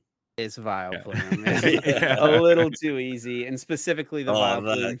 Vileplume. It's Vileplume. Yeah. A little too easy, and specifically the Oh,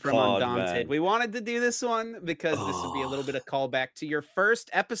 Vileplume that from card, Undaunted. man. We wanted to do this one because this would be a little bit of callback to your first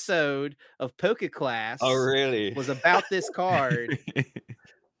episode of Poke Class. Oh, really? Was about this card,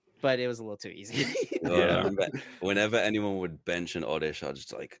 but it was a little too easy. Oh, Yeah. I remember whenever anyone would bench an Oddish, I'd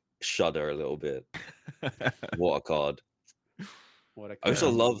just like shudder a little bit. What a card. What a I also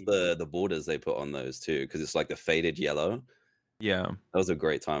card love indeed. the borders they put on those too, because it's like the faded yellow. Yeah. That was a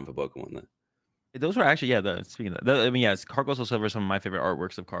great time for Pokemon there. Those were actually, yeah, speaking of that, I mean, yes, Heart Gold Soul Silver is some of my favorite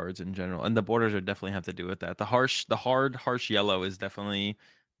artworks of cards in general, and the borders are definitely have to do with that. The harsh yellow is definitely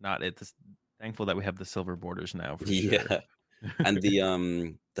not it. Thankful that we have the silver borders now for sure. Yeah. And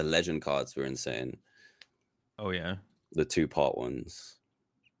the legend cards were insane. Oh yeah, The 2-part ones.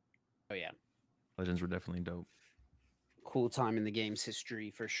 Oh yeah. legends were definitely dope. Cool time in the game's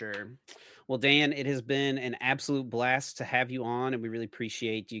history for sure. Well, Dan, it has been an absolute blast to have you on, and we really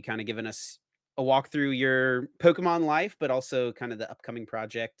appreciate you kind of giving us a walk through your Pokemon life, but also kind of the upcoming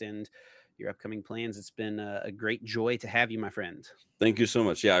project and your upcoming plans. It's been a great joy to have you, my friend. Thank you so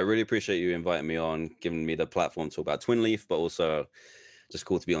much. Yeah, I really appreciate you inviting me on, giving me the platform to talk about Twin Leaf, but also just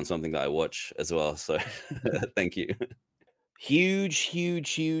cool to be on something that I watch as well. So thank you.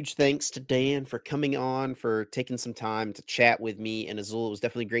 Huge thanks to Dan for coming on, for taking some time to chat with me and Azul. It was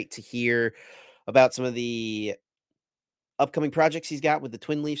definitely great to hear about some of the upcoming projects he's got with the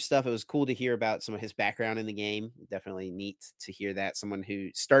Twin Leaf stuff. It was cool to hear about some of his background in the game. Definitely neat to hear that. Someone who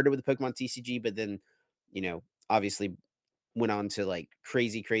started with the Pokemon TCG, but then, obviously went on to like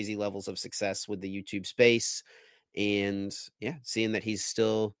crazy levels of success with the YouTube space. And yeah, seeing that he's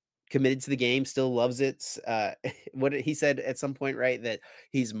still committed to the game, still loves it. What he said at some point, right? That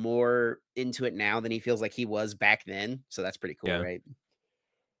he's more into it now than he feels like he was back then. So that's pretty cool, Yeah. right?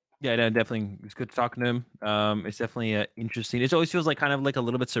 Yeah, no, definitely. It's good talking to him. It's definitely interesting. It always feels like kind of like a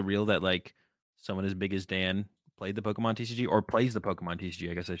little bit surreal that like someone as big as Dan played the Pokemon TCG or plays the Pokemon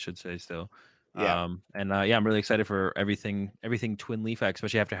TCG. I guess I should say still. Yeah. Yeah, I'm really excited for everything Twin Leaf,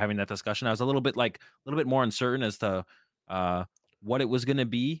 especially after having that discussion. I was a little bit more uncertain as to what it was going to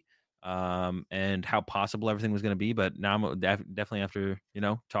be, and how possible everything was going to be. But now I'm definitely after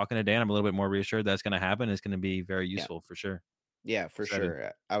talking to Dan, I'm a little bit more reassured that's going to happen. It's going to be very useful for sure. Yeah, for Excited.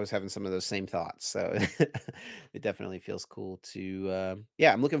 sure. I was having some of those same thoughts. So it definitely feels cool to,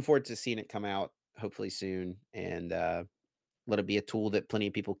 yeah, I'm looking forward to seeing it come out hopefully soon, and let it be a tool that plenty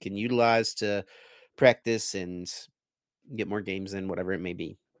of people can utilize to practice and get more games in, whatever it may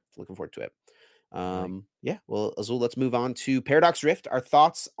be. Looking forward to it. Like, Yeah, well, Azul, let's move on to Paradox Rift. Our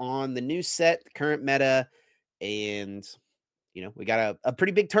thoughts on the new set, the current meta, and we got a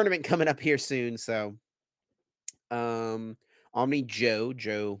pretty big tournament coming up here soon. So, um,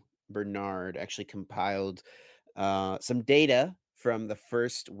 Joe Bernard actually compiled some data from the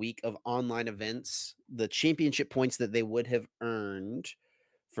first week of online events, the championship points that they would have earned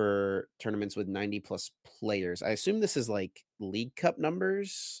for tournaments with 90 plus players. I assume this is like League Cup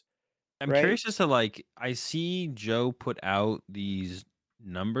numbers, I'm right? curious as to like, I see Joe put out these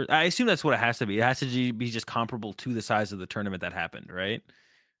numbers. I assume that's what it has to be. It has to be just comparable to the size of the tournament that happened, right?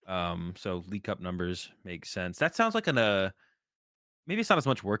 So League Cup numbers make sense. That sounds like maybe it's not as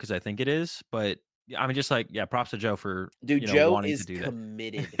much work as I think it is, but yeah, I mean, just like, yeah, props to Joe for, Dude, Joe wanting to is do that.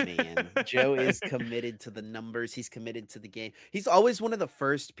 committed, man. Joe is committed to the numbers. He's committed to the game. He's always one of the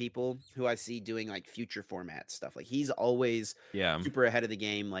first people who I see doing like future format stuff. Like he's always Yeah. super ahead of the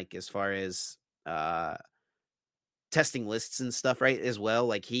game, like as far as uh testing lists and stuff, right? As well.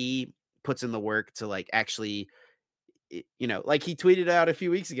 Like he puts in the work to like actually like he tweeted out a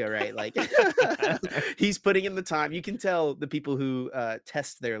few weeks ago, right? Like he's putting in the time. You can tell the people who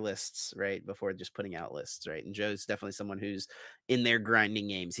test their lists, right, before just putting out lists, right? And Joe's definitely someone who's in there grinding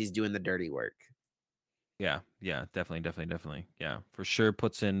games. He's doing the dirty work. Yeah, definitely. Yeah, for sure.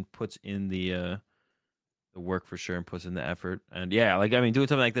 Puts in the work for sure and puts in the effort. And yeah, like, I mean, doing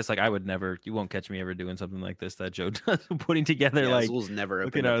something like this, like, I would never, you won't catch me ever doing something like this that Joe does, putting together, Yeah, like, Azul's never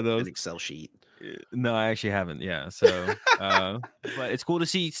looking opened up at an those. Excel sheet. No, I actually haven't. Yeah. So, but it's cool to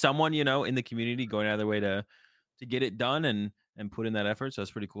see someone, in the community going out of their way to get it done and put in that effort. So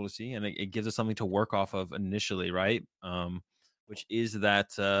it's pretty cool to see. And it gives us something to work off of initially, right? Which is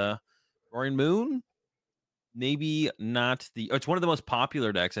that, Roaring Moon, maybe not it's one of the most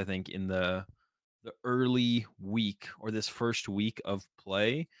popular decks, I think, in the early week or this first week of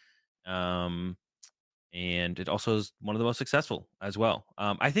play. Um, and it also is one of the most successful as well.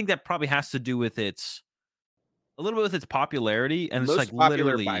 I think that probably has to do with a little bit with its popularity, and it's like Most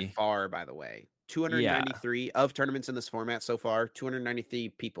popular by literally, far, by the way. yeah, 293 of tournaments in this format so far. 293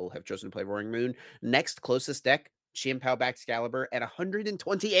 people have chosen to play Roaring Moon. Next closest deck, Xianpao Excalibur at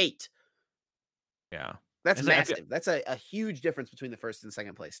 128. yeah. That's It's like massive. That's a huge difference between the first and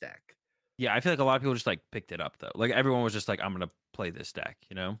second place deck. yeah, I feel like a lot of people just like picked it up though. Like everyone was just like, I'm gonna play this deck.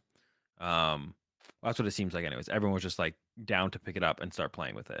 Well, that's what it seems like, anyways. Everyone was just like down to pick it up and start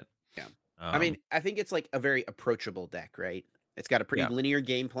playing with it. Yeah. I mean, Um, I think it's like a very approachable deck, right? It's got a pretty yeah, linear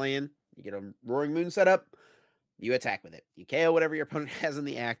game plan. You get a Roaring Moon setup, you attack with it. You KO whatever your opponent has in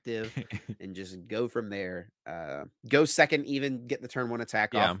the active and just go from there. Go second, even get the turn one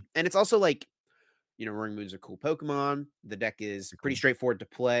attack yeah, off. And it's also like, Roaring Moon's a cool Pokemon. The deck is pretty pretty cool. straightforward to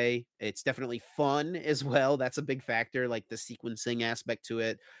play. It's definitely fun as well. That's a big factor, like the sequencing aspect to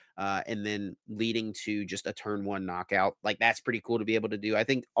it. And then leading to just a turn one knockout. Like that's pretty cool to be able to do. I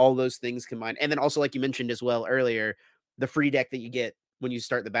think all those things combined. And then also, like you mentioned as well earlier, the free deck that you get when you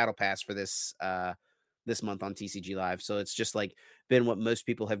start the battle pass for this month on TCG Live. So it's just like been what most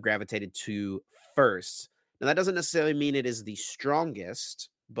people have gravitated to first. Now that doesn't necessarily mean it is the strongest,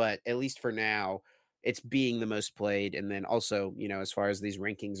 but at least for now, it's being the most played. And then also, as far as these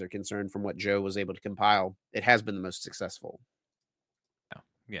rankings are concerned, from what Joe was able to compile, it has been the most successful. Yeah,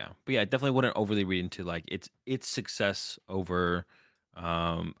 yeah, but yeah, I definitely wouldn't overly read into like its success over.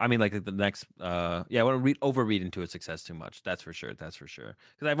 I mean, like the next, yeah, I wouldn't overread into its success too much. That's for sure. That's for sure.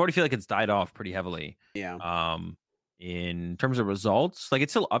 Because I've already feel like it's died off pretty heavily. Yeah. In terms of results, like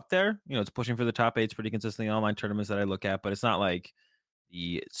it's still up there. It's pushing for the top eights pretty consistently in online tournaments that I look at, but it's not like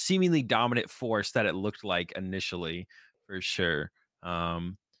the seemingly dominant force that it looked like initially, for sure.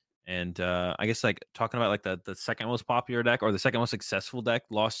 And I guess like talking about like the second most popular deck or the second most successful deck,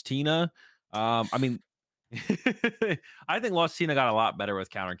 Lost Tina. I mean, I think Lost Tina got a lot better with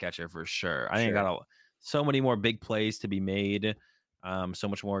Counter Catcher for sure. I think it Sure. got so many more big plays to be made, so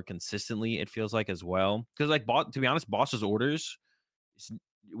much more consistently. It feels like as well because like to be honest, Boss's Orders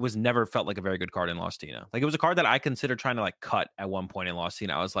was never felt like a very good card in Lost Tina. Like it was a card that I considered trying to like cut at one point in Lost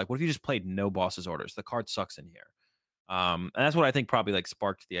Tina. I was like, what if you just played no Boss's Orders? The card sucks in here. And that's what I think probably like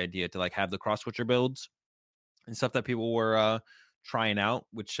sparked the idea to like have the cross switcher builds and stuff that people were trying out,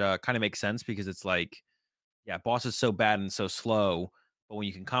 which kind of makes sense because it's like, yeah, boss is so bad and so slow, but when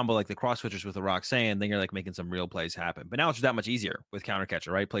you can combo like the cross switchers with the Roxanne, then you're like making some real plays happen. But now it's that much easier with counter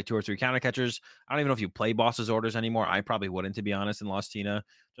catcher, right? Play 2 or 3 counter catchers. I don't even know if you play boss's orders anymore. I probably wouldn't, to be honest, in Lost Tina,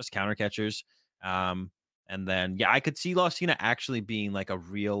 just counter catchers. And then yeah, I could see Lost Tina actually being like a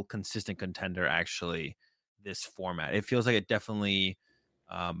real consistent contender actually this format. It feels like it definitely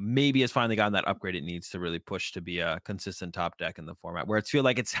maybe has finally gotten that upgrade it needs to really push to be a consistent top deck in the format where it's feel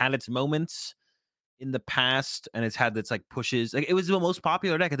like it's had its moments in the past, and it's had this like pushes. Like it was the most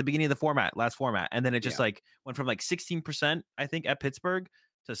popular deck at the beginning of the last format, and then it just like went from like 16%, I think, at Pittsburgh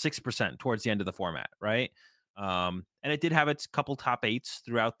to 6% towards the end of the format, right? And it did have its couple top 8s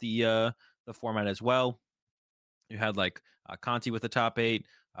throughout the format as well. You had like Conti with the top 8.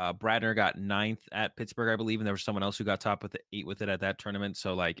 Bradner got 9th at Pittsburgh, I believe, and there was someone else who got top with the 8 with it at that tournament.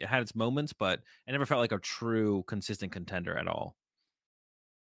 So like it had its moments, but it never felt like a true consistent contender at all.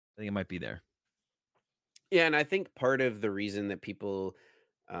 I think it might be there. Yeah, and I think part of the reason that people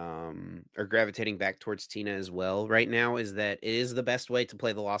are gravitating back towards Tina as well right now is that it is the best way to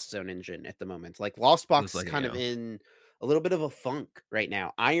play the Lost Zone engine at the moment. Like Lost Box is kind of in a little bit of a funk right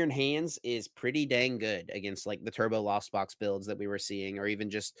now. Iron Hands is pretty dang good against like the turbo Lost Box builds that we were seeing, or even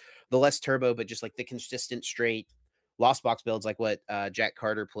just the less turbo, but just like the consistent straight Lost Box builds, like what Jack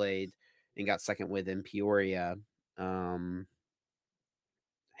Carter played and got second with in Peoria. Hands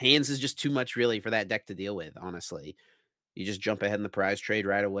is just too much really for that deck to deal with, honestly. You just jump ahead in the prize trade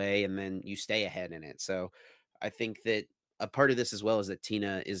right away, and then you stay ahead in it. So I think that a part of this as well is that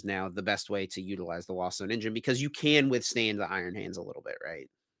Tina is now the best way to utilize the Lost Zone engine because you can withstand the Iron Hands a little bit, right?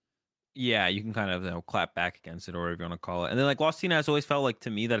 Yeah, you can kind of clap back against it, or whatever you want to call it. And then like Lost Tina has always felt like to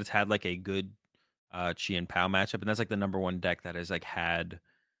me that it's had like a good Chi and Pow matchup, and that's like the number one deck that has like had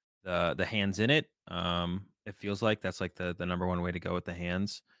the hands in it. It feels like that's like the number one way to go with the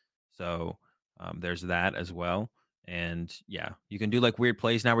hands. So there's that as well. And yeah, you can do like weird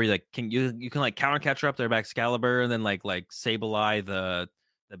plays now where you like you can like counter catcher up their back Excalibur and then like Sableye the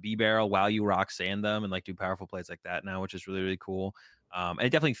B barrel while you rock sand them and like do powerful plays like that now, which is really, really cool. And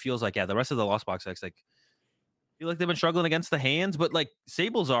it definitely feels like, yeah, the rest of the Lost Box decks like feel like they've been struggling against the hands, but like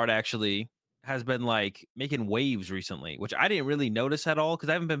Sablezard actually has been like making waves recently, which I didn't really notice at all because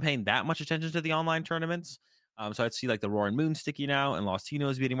I haven't been paying that much attention to the online tournaments. So I'd see like the Roaring Moon sticking out and Lost Tino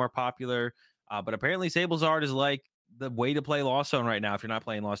is getting more popular. But apparently Sablezard is like the way to play Lost Zone right now if you're not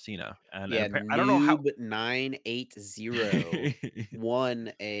playing Lost Tina. And yeah, I don't know how. 980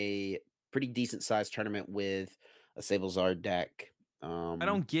 won a pretty decent sized tournament with a Sablezard deck. I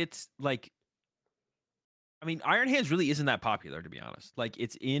don't get like. I mean, Iron Hands really isn't that popular, to be honest. Like,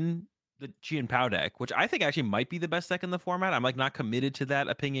 it's in the Chi and Pow deck, which I think actually might be the best deck in the format. I'm like not committed to that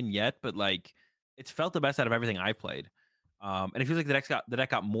opinion yet, but like it's felt the best out of everything I played. And it feels like the deck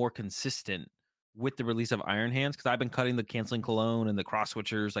got more consistent with the release of Iron Hands because I've been cutting the canceling cologne and the cross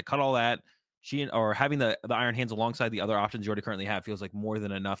switchers, like cut all that. Or having the Iron Hands alongside the other options you already currently have feels like more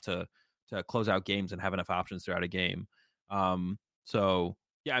than enough to close out games and have enough options throughout a game. So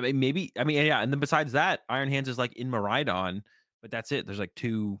yeah, I mean, maybe. I mean, yeah, and then besides that, Iron Hands is like in Maridon, but that's it. There's like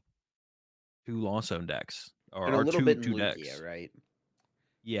two Lost Zone decks, and a little bit in two Lugia, decks, right?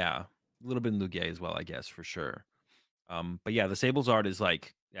 Yeah, a little bit in Lugia as well, I guess for sure. But yeah, the Sablezard is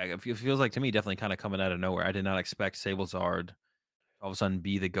like, yeah, it feels like to me definitely kind of coming out of nowhere. I did not expect Sablezard all of a sudden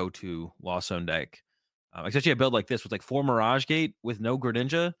be the go-to Lost Zone deck, especially a build like this with like 4 Mirage Gate with no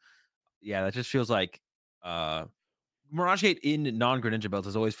Greninja. Yeah, that just feels like Mirage Gate in non-Greninja builds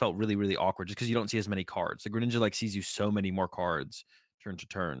has always felt really, really awkward just because you don't see as many cards. The Greninja like sees you so many more cards turn to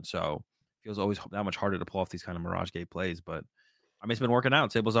turn. So it feels always that much harder to pull off these kind of Mirage Gate plays. But I mean, it's been working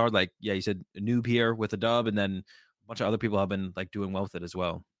out. Sablezard, like, yeah, you said a noob here with a dub, and then a bunch of other people have been like doing well with it as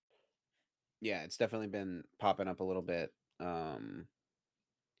well. Yeah, it's definitely been popping up a little bit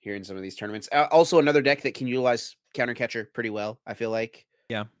here in some of these tournaments. Also, another deck that can utilize counter catcher pretty well, I feel like.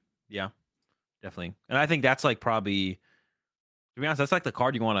 Yeah, definitely. And I think that's like probably, to be honest, that's like the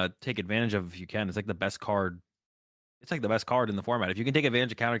card you want to take advantage of if you can. It's like the best card. It's like the best card in the format. If you can take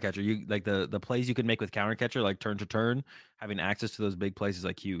advantage of counter catcher, you like the plays you can make with counter catcher, like turn to turn, having access to those big plays is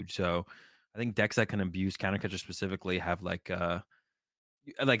like huge. So I think decks that can abuse counter catcher specifically have like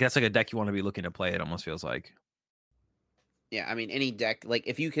that's like a deck you want to be looking to play. It almost feels like. Yeah, I mean, any deck, like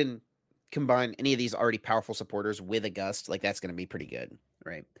if you can combine any of these already powerful supporters with a Gust, like that's going to be pretty good,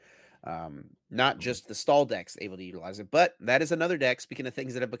 right? Not just the stall decks able to utilize it, but that is another deck. Speaking of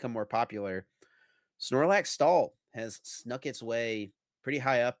things that have become more popular, Snorlax Stall has snuck its way pretty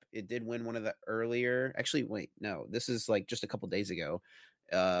high up. It did win one of the earlier. Actually, wait, no, this is like just a couple days ago.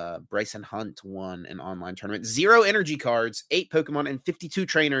 Bryson Hunt won an online tournament. 0 energy cards, 8 Pokemon, and 52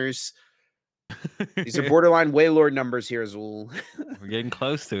 trainers. These are borderline Wailord numbers here, Azul. We're getting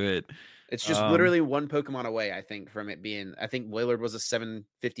close to it. It's just literally 1 Pokemon away, I think, from it being. I think Wailord was a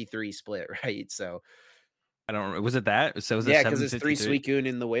 753 split, right? So I don't. Was it that? So was yeah, because it's 3 Suicune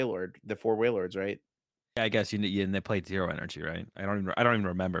in the Wailord, the 4 Wailords, right? Yeah, I guess you and they played 0 energy, right? I don't even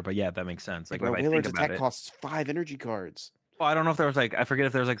remember, but yeah, that makes sense. Like Bro, if I Wailord's think about attack costs 5 energy cards. Well, I don't know if there was like I forget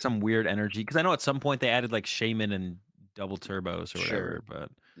if there was like some weird energy because I know at some point they added like Shaman and double turbos or Sure. whatever,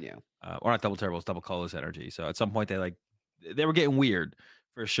 but Yeah. or not double turbos, double colorless energy. So at some point they were getting weird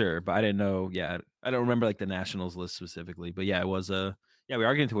for sure, but I didn't know. Yeah, I don't remember like the Nationals list specifically, but yeah, it was yeah, we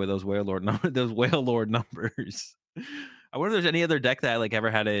are getting to where those whale lord those whale lord numbers. I wonder if there's any other deck that like ever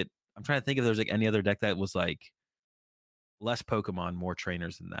had it. I'm trying to think if there's like any other deck that was like less Pokemon, more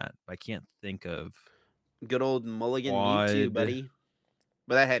trainers than that. But I can't think of Good old Mulligan Mewtwo, Quad. buddy.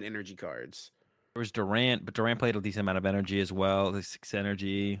 But that had energy cards. There was Durant, but Durant played a decent amount of energy as well. The 6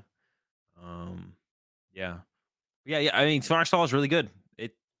 energy. Yeah. Yeah. I mean, Sonic Stall is really good.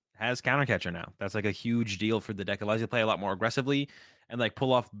 It has counter catcher now. That's like a huge deal for the deck. It allows you to play a lot more aggressively and like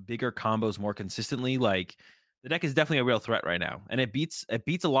pull off bigger combos more consistently. Like the deck is definitely a real threat right now, and it beats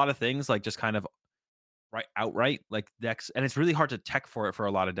a lot of things like just kind of outright like decks, and it's really hard to tech for it for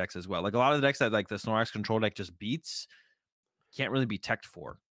a lot of decks as well. Like a lot of the decks that like the Snorlax control deck just beats can't really be teched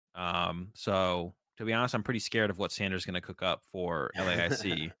for. So to be honest, I'm pretty scared of what Sanders going to cook up for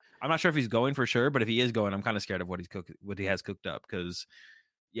LAIC. I'm not sure if he's going for sure, but if he is going, I'm kind of scared of what he has cooked up because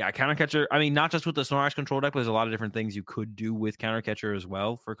yeah, counter catcher. I mean, not just with the Snorlax control deck, but there's a lot of different things you could do with counter catcher as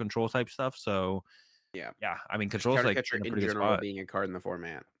well for control type stuff. So Yeah. yeah, I mean, Just control's counter like catcher in a in pretty good general spot. being a card in the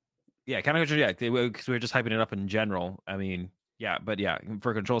format. Yeah, counter catcher. Yeah, because we were just hyping it up in general. I mean, yeah, but yeah,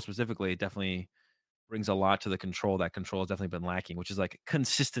 for control specifically, it definitely brings a lot to the control that control has definitely been lacking, which is like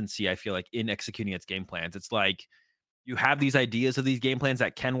consistency. I feel like in executing its game plans, it's like you have these ideas of these game plans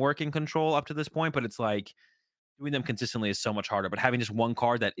that can work in control up to this point, but it's like doing them consistently is so much harder. But having just one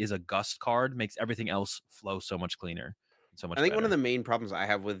card that is a gust card makes everything else flow so much cleaner and so I much think one of better. the main problems I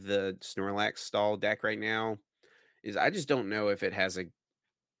have with the Snorlax stall deck right now is I just don't know if it has a.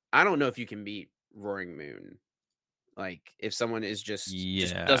 I don't know if you can beat Roaring Moon. Like if someone is just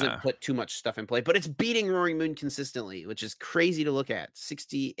doesn't Yeah, put too much stuff in play, but it's beating Roaring Moon consistently, which is crazy to look at.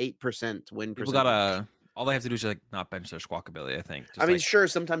 68% win people percentage. gotta. All they have to do is like not bench their squawk ability. I think I just mean, like sure,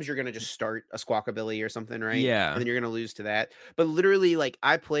 sometimes you're gonna just start a Squawkabilly or something, right? And yeah. then you're gonna lose to that. But literally, like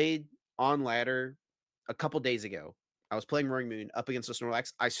I played on ladder a couple days ago. I was playing Roaring Moon up against the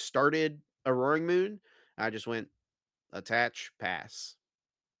Snorlax. I started a Roaring Moon. I just went attach, pass,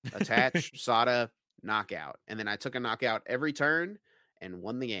 attach, Sada, knockout. And then I took a knockout every turn and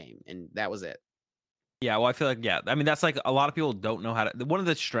won the game. And that was it. Yeah, well, I feel like yeah. I mean, that's like a lot of people don't know how to. One of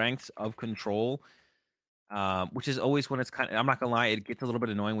the strengths of control, which is always when it's kind of. I'm not gonna lie, it gets a little bit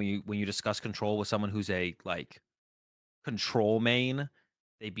annoying when you discuss control with someone who's a like control main.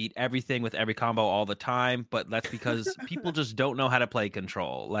 They beat everything with every combo all the time, but that's because people just don't know how to play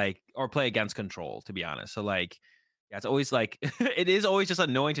control, like or play against control. To be honest, so like. Yeah, it's always like it is always just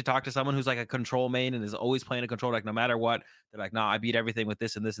annoying to talk to someone who's like a control main and is always playing a control deck no matter what. They're like, "Nah, I beat everything with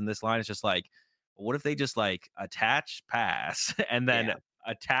this and this and this line." It's just like, what if they just like attach, pass, and then Yeah.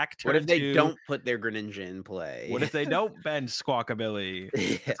 attack What if turn they 2? don't put their Greninja in What play? if they don't bend Squawkabilly?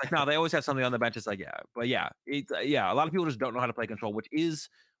 Yeah. It's like, no, they always have something on the bench. It's like, yeah, but yeah, it's yeah. A lot of people just don't know how to play control, which is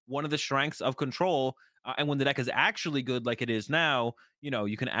one of the strengths of control. And when the deck is actually good, like it is now,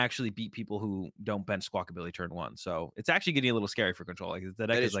 you can actually beat people who don't bench Squawkabilly turn 1. So it's actually getting a little scary for control. Like the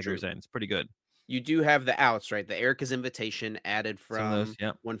deck That is is like you were true. saying, it's pretty good. You do have the outs, right? The Erica's Invitation added Some of those, from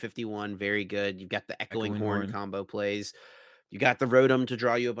yep. 151, very good. You've got the Echoing Echoing Horn Horn. combo plays. You got the Rotom to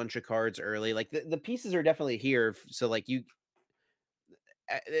draw you a bunch of cards early. Like the pieces are definitely here. So like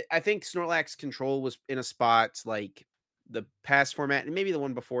I think Snorlax control was in a spot like the past format and maybe the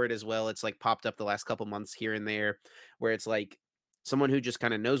one before it as well. It's like popped up the last couple months here and there where it's like someone who just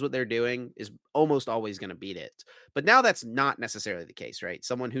kind of knows what they're doing is almost always going to beat it. But now that's not necessarily the case, right?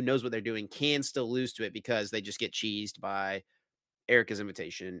 Someone who knows what they're doing can still lose to it because they just get cheesed by Erica's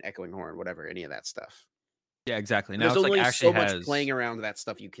Invitation, Echoing Horn, whatever, any of that stuff. Yeah, exactly. And Now there's it's like only actually so much has playing around that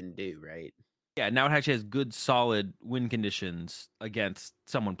stuff you can do, right? Yeah, now it actually has good, solid win conditions against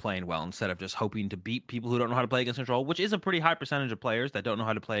someone playing well instead of just hoping to beat people who don't know how to play against control, which is a pretty high percentage of players that don't know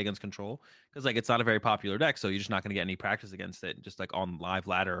how to play against control because like it's not a very popular deck, so you're just not going to get any practice against it, just like on live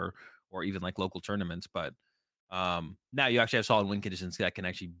ladder or even like local tournaments. But now you actually have solid win conditions that can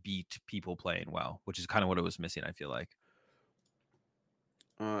actually beat people playing well, which is kind of what it was missing. I feel like.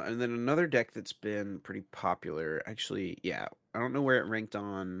 And then another deck that's been pretty popular, actually, yeah, I don't know where it ranked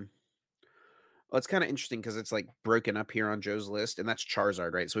on. Well, it's kind of interesting because it's like broken up here on Joe's list, and that's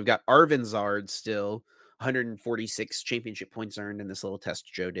Charizard, right? So we've got Arvinzard still, 146 championship points earned in this little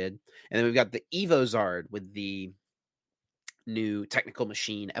test Joe did. And then we've got the Evozard with the new technical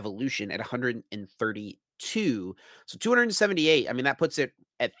machine evolution at 132. So 278. I mean, that puts it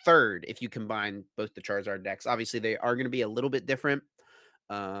at third if you combine both the Charizard decks. Obviously, they are going to be a little bit different.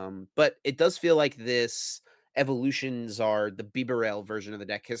 But it does feel like this Evolutions are the Bibarel version of the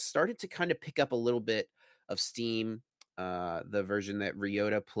deck has started to kind of pick up a little bit of steam. the version that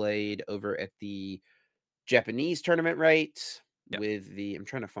Ryota played over at the Japanese tournament, right? Yeah. With I'm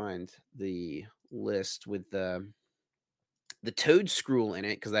trying to find the list with the Toad Scroll in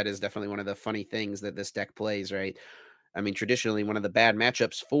it, because that is definitely one of the funny things that this deck plays, right? I mean, traditionally, one of the bad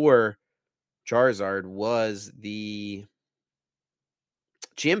matchups for Charizard was the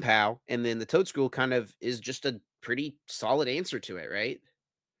Chien-Pao, and then the Toad Scroll kind of is just a pretty solid answer to it, right?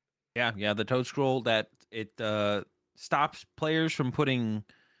 Yeah. The Toad Scroll that it stops players from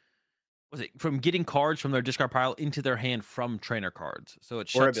from getting cards from their discard pile into their hand from trainer cards. So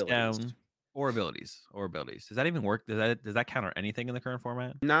it Or shuts abilities. down or abilities. Does that even work? Does that counter anything in the current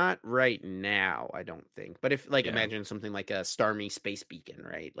format? Not right now, I don't think. But if, like, Yeah. imagine something like a Starmie Space Beacon,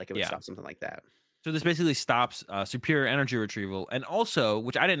 right? Like, it would Yeah. stop something like that. So this basically stops superior energy retrieval, and also,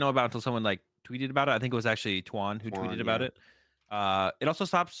 which I didn't know about until someone like tweeted about it. I think it was actually Tuan who Tuan, tweeted about yeah. it. It also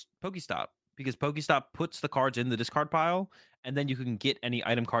stops Pokestop because Pokestop puts the cards in the discard pile, and then you can get any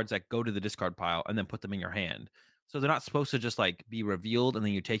item cards that go to the discard pile and then put them in your hand. So they're not supposed to just like be revealed and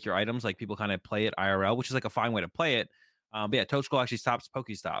then you take your items like people kind of play it IRL, which is like a fine way to play it. But yeah, Toad Scroll actually stops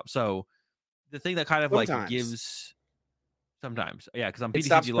Pokestop. So the thing that kind of like Sometimes. gives sometimes, yeah, because on It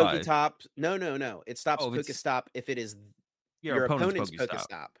stops BTCG Live, Poketop. No. It stops oh, if it's Pokestop if it is your your opponent's opponent's Pokestop.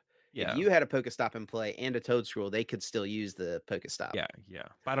 Pokestop. If Yeah. you had a Pokestop in play and a Toad Scroll, they could still use the Pokestop. Yeah.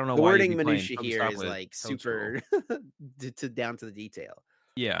 But I don't know The why you'd be wording playing minutia here Pokestop is with like Toad Scroll. super down to the detail.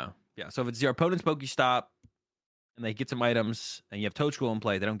 Yeah. So if it's your opponent's Pokestop and they get some items and you have Toad Scroll in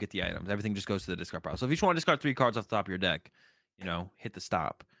play, they don't get the items. Everything just goes to the discard pile. So if you just want to discard 3 cards off the top of your deck, hit the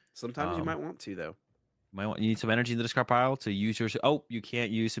stop. Sometimes you might want to, though. You need some energy in the discard pile to use your. Oh, you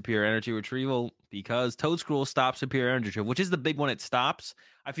can't use superior energy retrieval because Toad Scroll stops superior energy retrieval, which is the big one. It stops.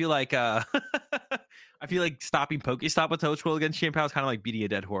 I feel like stopping Pokestop with Toad Scroll against Chien-Pao is kind of like beating a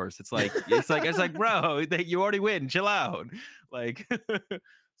dead horse. It's like bro, you already win. Chill out. Like,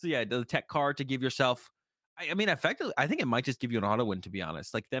 so yeah, the tech card to give yourself. I mean, effectively, I think it might just give you an auto win. To be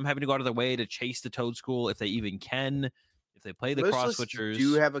honest, like them having to go out of their way to chase the Toad Scroll if they even can. If they play the Most cross lists switchers,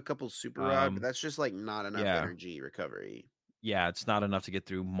 do have a couple super rod, but um, that's just like not enough yeah. energy recovery. Yeah, it's not enough to get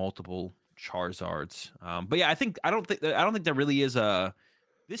through multiple Charizards. But yeah, I don't think there really is a.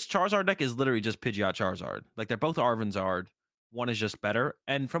 This Charizard deck is literally just Pidgeot Charizard. Like they're both Arvanzard. One is just better.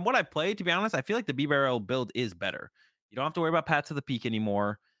 And from what I played, to be honest, I feel like the B-Barrel build is better. You don't have to worry about Path to the Peak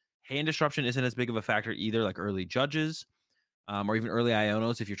anymore. Hand disruption isn't as big of a factor either, like early judges, or even early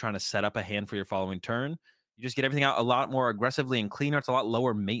Ionos if you're trying to set up a hand for your following turn. You just get everything out a lot more aggressively and cleaner. It's a lot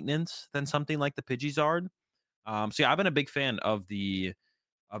lower maintenance than something like the Pidgeozard. So yeah, I've been a big fan of this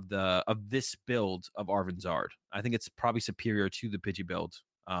build of Arvanzard. I think it's probably superior to the Pidgey build,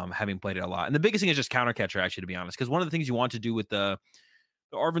 having played it a lot. And the biggest thing is just counter catcher, actually, to be honest, because one of the things you want to do with the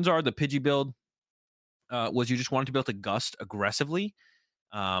Arvanzard, the Pidgey build, was you just wanted to be able to gust aggressively,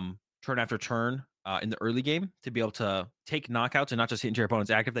 turn after turn. In the early game to be able to take knockouts and not just hit into your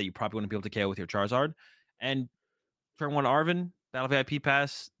opponent's active that you probably wouldn't be able to KO with your Charizard. And turn 1 Arven, Battle VIP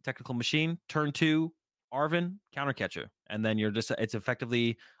pass, technical machine. Turn 2 Arven, counter catcher. And then it's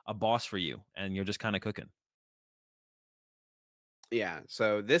effectively a boss for you and you're just kind of cooking. Yeah,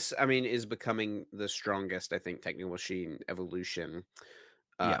 so this, I mean, is becoming the strongest, I think, technical machine evolution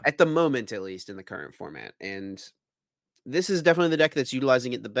at the moment, at least in the current format. And this is definitely the deck that's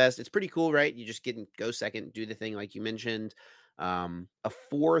utilizing it the best. It's pretty cool, right? You just go second, do the thing like you mentioned. A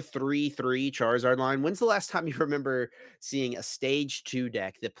 4-3-3 Charizard line. When's the last time you remember seeing a stage 2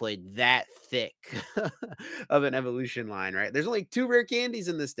 deck that played that thick of an evolution line, right? There's only 2 rare candies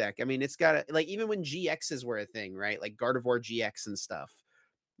in this deck. I mean, it's got like even when GXs were a thing, right? Like Gardevoir GX and stuff.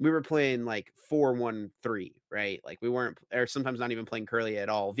 We were playing like 4-1-3, right? Like we weren't, or sometimes not even playing Curly at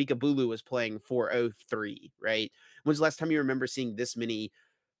all. Vika Bulu was playing 4-0-3, right? When's the last time you remember seeing this many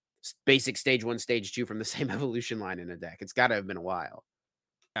basic stage 1, stage 2 from the same evolution line in a deck? It's got to have been a while.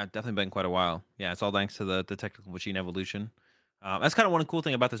 Yeah, definitely been quite a while. Yeah, it's all thanks to the technical machine evolution. That's kind of one cool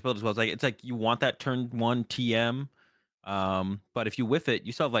thing about this build as well. It's like you want that turn 1 TM. But if you whiff it,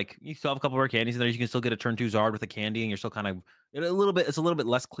 you still have a couple of rare candies in there. You can still get a turn 2 Zard with a candy, and you're still kind of it's a little bit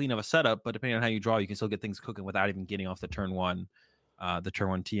less clean of a setup, but depending on how you draw, you can still get things cooking without even getting off the turn 1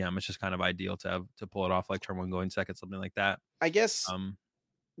 TM. It's just kind of ideal to pull it off, like turn 1 going second, something like that. I guess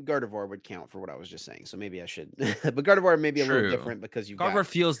Gardevoir would count for what I was just saying, so maybe I should. But Gardevoir may be a little different because you've got Gardevoir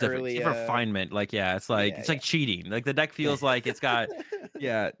feels different. early, It's refinement. Like, yeah, it's like like cheating. Like the deck feels like it's got.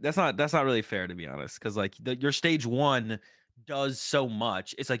 Yeah, that's not really fair, to be honest, because like your stage 1 does so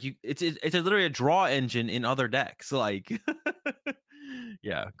much. It's like it's literally a draw engine in other decks. Like,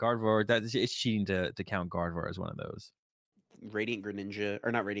 yeah, Gardevoir. It's cheating to count Gardevoir as one of those. Radiant Greninja,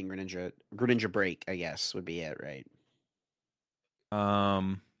 or not Radiant Greninja, Greninja Break, I guess would be it, right?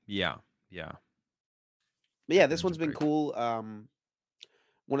 Yeah, yeah. But yeah, Give this Greninja one's a been break. cool.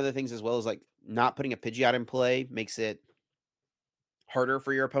 One of the things as well is like not putting a Pidgeot in play makes it harder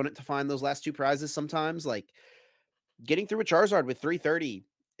for your opponent to find those last two prizes sometimes. Like getting through a Charizard with 330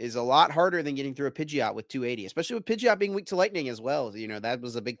 is a lot harder than getting through a Pidgeot with 280, especially with Pidgeot being weak to lightning as well. You know, that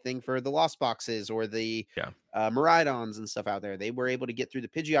was a big thing for the Lost Boxes or the Yeah. Miraidons and stuff out there. They were able to get through the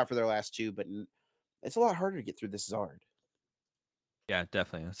Pidgeot for their last two, but it's a lot harder to get through this Zard. Yeah,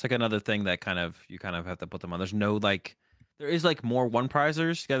 definitely. It's like another thing that you kind of have to put them on. There's no like there is like more one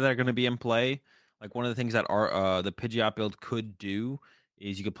prizers that are going to be in play. Like one of the things that are the Pidgeot build could do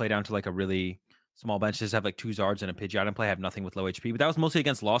is you could play down to like a really small bench, just have like two Zards and a Pidgeot in play, have nothing with low HP. But that was mostly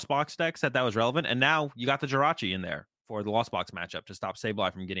against Lost Box decks that was relevant. And now you got the Jirachi in there for the Lost Box matchup to stop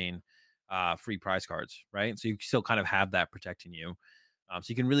Sableye from getting free prize cards, right? So you still kind of have that protecting you. So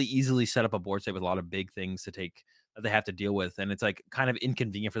you can really easily set up a board state with a lot of big things to take that they have to deal with, and it's like kind of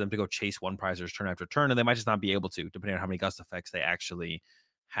inconvenient for them to go chase one prizers turn after turn, and they might just not be able to, depending on how many gust effects they actually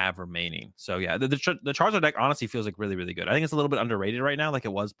have remaining. So yeah, the Charizard deck honestly feels like really really good. I think it's a little bit underrated right now, like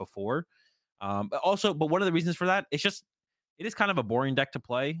it was before. But one of the reasons for that, it is kind of a boring deck to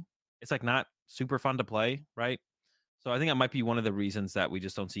play. It's like not super fun to play, right? So I think that might be one of the reasons that we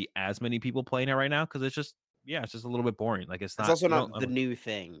just don't see as many people playing it right now because it's just a little bit boring. Like it's It's not also you don't not the new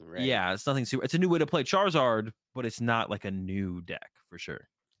thing, right? yeah, it's nothing super. It's a new way to play Charizard, but it's not like a new deck for sure.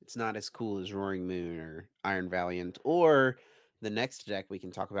 It's not as cool as Roaring Moon or Iron Valiant or the next deck we can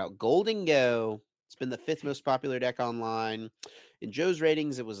talk about, Golden Go. It's been the fifth most popular deck online. In Joe's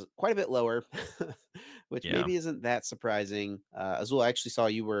ratings, it was quite a bit lower, which Yeah. maybe isn't that surprising. Azul, I actually saw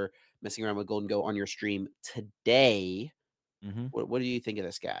you were messing around with Golden Go on your stream today. hmm What do you think of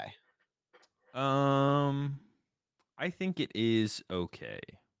this guy? Um, I think it is okay.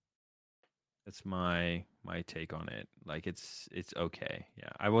 That's my take on it. Like it's okay. Yeah,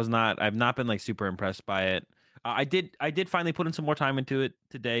 I've not been like super impressed by it. I did finally put in some more time into it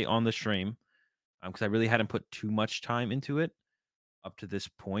today on the stream, because I really hadn't put too much time into it up to this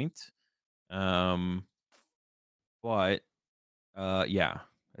point. Um, but yeah,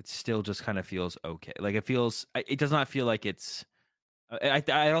 it still just kind of feels okay. Like it does not feel like it's. I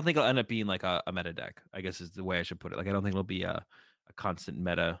don't think it'll end up being like a meta deck, I guess is the way I should put it. Like I don't think it'll be a constant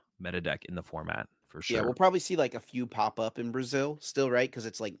meta deck in the format for Yeah, we'll sure. probably see like a few pop up in Brazil still, right? Because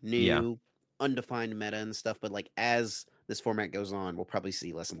it's like Yeah. new, undefined meta and stuff. But like as this format goes on, we'll probably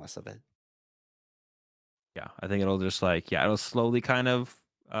see less and less of it. Yeah. I think it'll just like it'll slowly kind of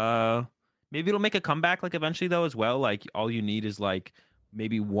maybe it'll make a comeback like eventually though as well. Like all you need is like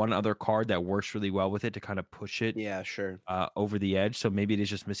maybe one other card that works really well with it to kind of push it Yeah, sure. over the edge. So maybe it is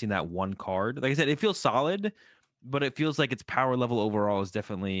just missing that one card. Like I said, it feels solid, but it feels like its power level overall is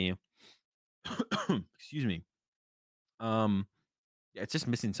definitely excuse me. Um Yeah, it's just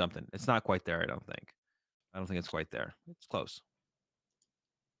missing something. It's not quite there, I don't think. I don't think it's quite there. It's close.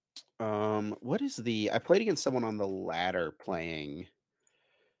 What is I played against someone on the ladder playing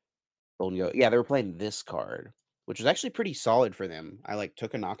Golden Go. Yeah, they were playing this card, which was actually pretty solid for them. I like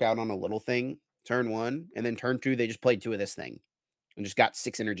took a knockout on a little thing turn one, and then turn two, they just played two of this thing and just got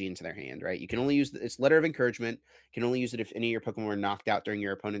 6 energy into their hand, right? You can only use it's letter of encouragement. You can only use it if any of your Pokemon were knocked out during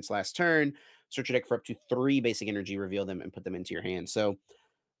your opponent's last turn. Search your deck for up to 3 basic energy, reveal them, and put them into your hand. So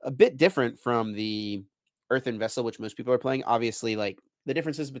a bit different from the Earthen Vessel, which most people are playing. Obviously, like the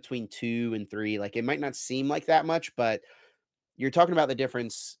differences between 2 and 3, like it might not seem like that much, but you're talking about the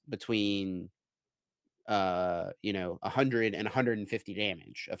difference between 100 and 150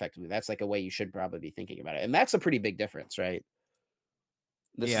 damage effectively. That's like a way you should probably be thinking about it. And that's a pretty big difference, right?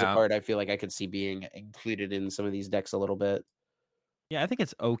 This is a Yeah. card I feel like I could see being included in some of these decks a little bit. Yeah, I think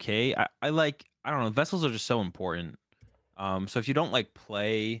it's okay. I don't know, vessels are just so important. So if you don't like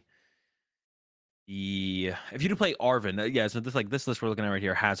play if you do play Arvin, yeah, so this list we're looking at right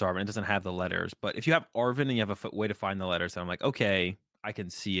here has Arvin. It doesn't have the letters, but if you have Arvin and you have way to find the letters, then I'm like, okay, I can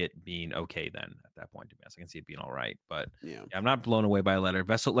see it being okay then at that point, to be honest. I can see it being all right. But Yeah. yeah, I'm not blown away by a letter.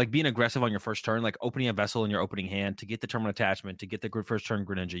 Vessel, like being aggressive on your first turn, like opening a vessel in your opening hand to get the terminal attachment, to get the first turn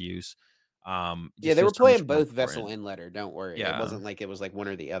Greninja use. Yeah, Just they were feels so much playing more both Vessel important. and Letter. Don't worry. It Yeah. wasn't like it was like one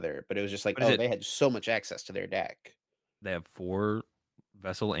or the other, but it was just like, What is oh, it? they had so much access to their deck. They have 4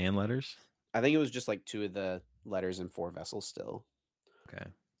 vessel and letters? I think it was just like 2 of the letters and 4 vessels still. Okay.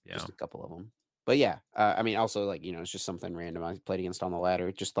 Yeah. Just a couple of them. But yeah, I mean, also like it's just something random I played against on the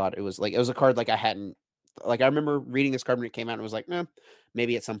ladder. Just thought it was like it was a card like I hadn't like I remember reading this card when it came out and it was like,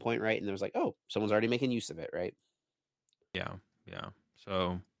 maybe at some point, right? And it was like, oh, someone's already making use of it, right? Yeah. Yeah.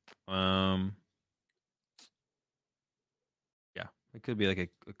 So, um, yeah, it could be like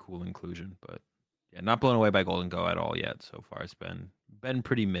a cool inclusion, but Yeah, not blown away by Golden Go at all yet so far. It's been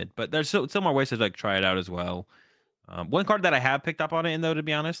pretty mid, but there's still more ways to like try it out as well. One card that I have picked up on it in though, to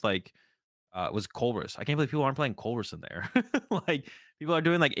be honest, like was Colress. I can't believe people aren't playing Colress in there. Like people are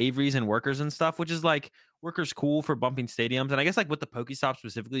doing like Averys and Workers and stuff, which is like Workers cool for bumping stadiums, and I guess like with the Pokestop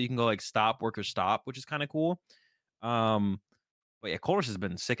specifically, you can go like stop Workers stop, which is kind of cool. Um, but yeah, Colress has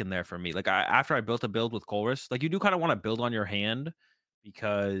been sick in there for me. Like after I built a build with Colress, like you do kind of want to build on your hand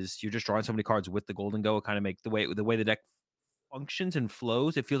because you're just drawing so many cards with the Golden Go. It kind of make the way the deck functions and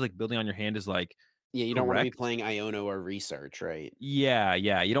flows. It feels like building on your hand is like Yeah, you don't want to be correct. playing Iono or Research, right? Yeah,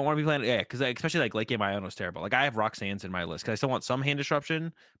 yeah. You don't want to be playing, yeah, because especially like late game Iono is terrible. Like I have Roxanne's in my list because I still want some hand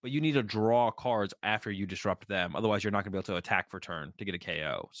disruption, but you need to draw cards after you disrupt them. Otherwise, you're not going to be able to attack for turn to get a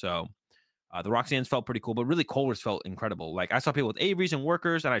KO. So the Roxanne's felt pretty cool, but really Kohler's felt incredible. Like I saw people with Averys and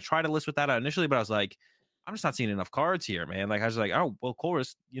Workers, and I tried to list with that initially, but I was like, I'm just not seeing enough cards here, man. Like I was like, oh well,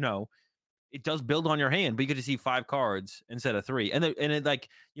 Kohler's, it does build on your hand, but you get to see 5 cards instead of 3. And it like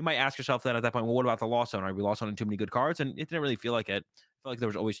you might ask yourself then at that point, well, what about the lost zone? Are we lost zoning too many good cards? And it didn't really feel like it. I felt like there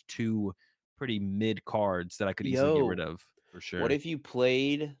was always 2 pretty mid cards that I could easily get rid Yo, of for what sure. if you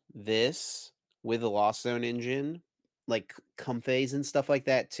played this with a Lost Zone engine, like Comfeys and stuff like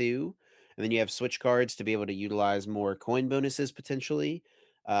that too? And then you have switch cards to be able to utilize more coin bonuses potentially.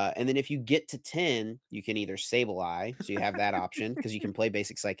 And then if you get to 10, you can either Sable Eye, so you have that option because you can play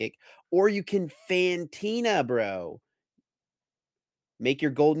basic psychic, or you can Fantina, bro. Make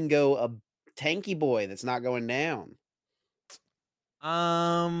your Golden Go a tanky boy that's not going down.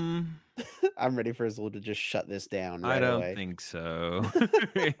 Um, I'm ready for Azul to just shut this down I right don't away. think so.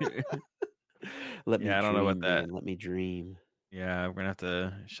 Let me Yeah, I don't know about dream, that. man. Let me dream. Yeah, we're gonna have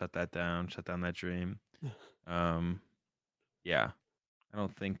to shut that down, shut down that dream. Um, yeah, I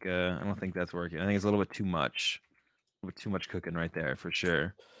don't think that's working. I think it's a little bit too much, a little bit too much cooking right there for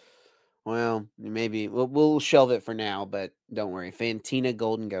sure. Well, maybe we'll shelve it for now, but don't worry. Fantina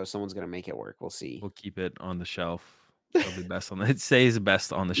Golden Go, someone's gonna make it work. We'll see. We'll keep it on the shelf. It'll be best on the. It stays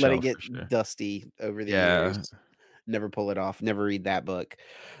best on the Let it shelf for get sure. dusty over the years. Yeah. Never pull it off. Never read that book.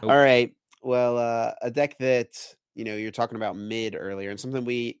 All Nope. right. Well, a deck that you're talking about mid earlier, and something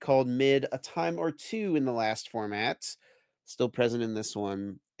we called mid a time or two in the last format, still present in this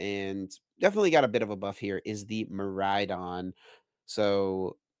one, and definitely got a bit of a buff here. Is the Miraidon.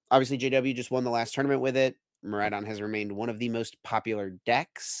 So obviously, JW just won the last tournament with it. Miraidon has remained one of the most popular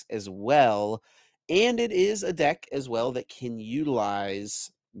decks as well. And it is a deck as well that can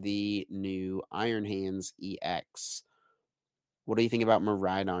utilize the new Iron Hands EX. What do you think about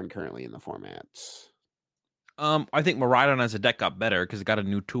Miraidon currently in the format? I think Miraidon as a deck got better because it got a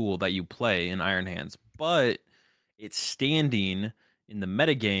new tool that you play in Iron Hands, but its standing in the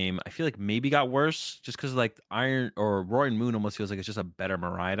metagame, I feel like maybe got worse just because like Iron or Roaring Moon almost feels like it's just a better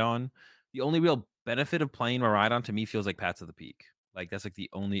Miraidon. The only real benefit of playing Miraidon to me feels like Paths of the Peak. Like that's like the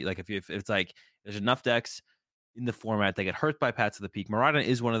only like if it's like there's enough decks in the format that get hurt by Paths of the Peak. Miraidon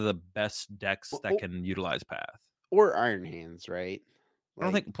is one of the best decks that can utilize Path. Or Iron Hands, right? I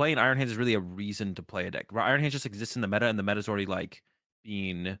don't Like, think playing Iron Hands is really a reason to play a deck. Iron Hands just exists in the meta, and the meta's already like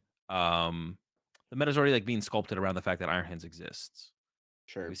being the meta's already like being sculpted around the fact that Iron Hands exists.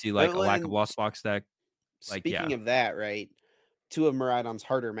 Like, we sure. see like a Well, lack of and Lost Box deck. Like, speaking yeah, of that, right? Two of Miraidon's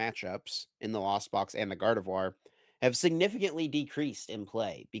harder matchups in the Lost Box and the Gardevoir have significantly decreased in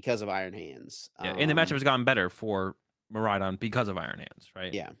play because of Iron Hands. yeah, and the matchup has gotten better for Miraidon because of Iron Hands,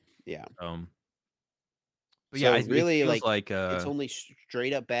 right? Yeah, yeah. Um, but yeah, So it really, feels like, like its only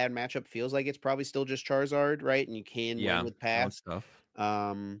straight up bad matchup feels like it's probably still just Charizard, right? And you can win yeah, with balance Path. stuff.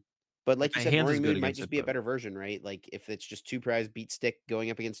 Um, but like you said, Hands is Roaring good Moon might against just it, be a but better version, right? Like if it's just two prize beat stick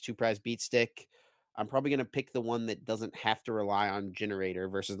going up against two prize beat stick, I'm probably gonna pick the one that doesn't have to rely on generator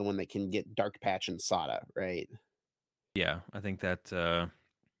versus the one that can get Dark Patch and Sada, right? yeah, I think that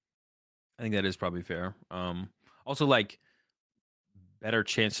is probably fair. Also like better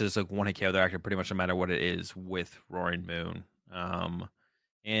chances of one hit KO there, pretty much no matter what it is with Roaring Moon.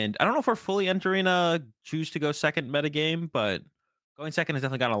 And I don't know if we're fully entering a choose to go second metagame, but going second has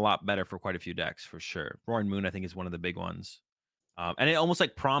definitely gotten a lot better for quite a few decks for sure. Roaring Moon, I think, is one of the big ones. And it almost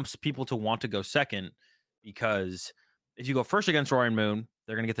like prompts people to want to go second because if you go first against Roaring Moon,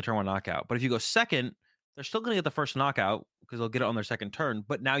 they're going to get the turn one knockout. But if you go second, they're still going to get the first knockout because they'll get it on their second turn.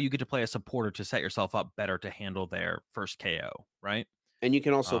 But now you get to play a supporter to set yourself up better to handle their first KO, right? And you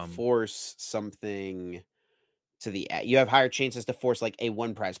can also Um, force something to the you have higher chances to force like a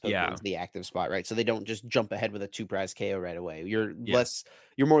one prize Pokemon yeah, to the active spot, right? So they don't just jump ahead with a two prize KO right away. yeah,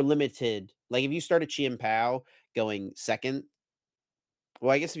 You're more limited. Like if you start a Chien Pao going second,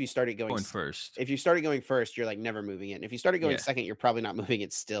 Well, I guess if you started going Going first. if you started going first, you're like never moving it. And if you started going Yeah. second, you're probably not moving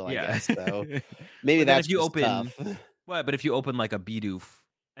it still, I Yeah. guess. So maybe But then if that's you just open tough. Well, but if you open like a Bidoof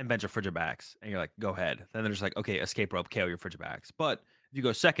and bench your Frigibacks and you're like, go ahead, then they're just like, okay, escape rope, KO your Frigibacks. But if you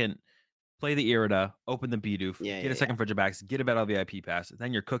go second, play the Irida, open the Bidoof, Yeah, get yeah, a second Frigibacks, get a Battle VIP pass,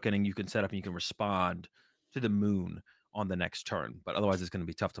 then you're cooking and you can set up and you can respond to the moon on the next turn. But otherwise, it's going to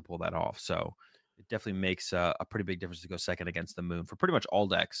be tough to pull that off. So it definitely makes a pretty big difference to go second against the moon for pretty much all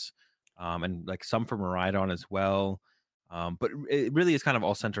decks, and like some for Miraidon as well. But it really is kind of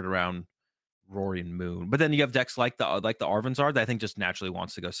all centered around Roaring Moon. But then you have decks like the Arvanzard that I think just naturally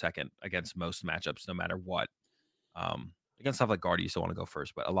wants to go second against most matchups, no matter what. Against stuff like Guard, you still want to go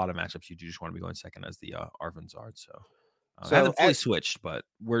first, but a lot of matchups you do just want to be going second as the Arvanzard. So I So haven't fully switched, but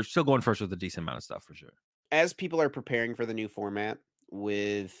we're still going first with a decent amount of stuff for sure. as people are preparing for the new format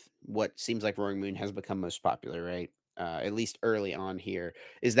with what seems like Roaring Moon has become most popular, right? At least early on here,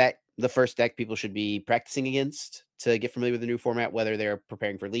 is that the first deck people should be practicing against to get familiar with the new format, whether they're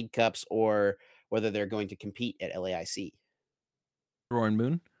preparing for League Cups or whether they're going to compete at LAIC? Roaring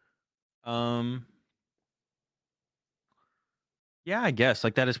Moon. Yeah, I guess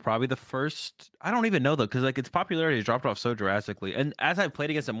like that is probably the first. I don't even know though, because like its popularity has dropped off so drastically. And as I've played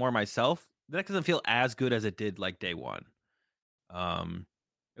against it more myself, the deck doesn't feel as good as it did like day one.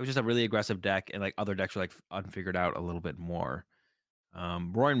 It was just a really aggressive deck, and like other decks were like unfigured out a little bit more.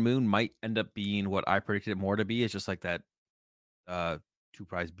 Roaring Moon might end up being what I predicted it more to be. It's just like that two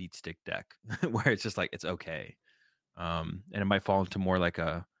prize beat stick deck where it's just like it's okay. And it might fall into more like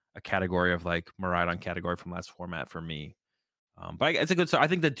a category of like Miraidon category from last format for me. But it's a good start. I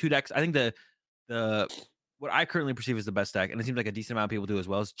think the two decks. I think the what I currently perceive as the best deck, and it seems like a decent amount of people do as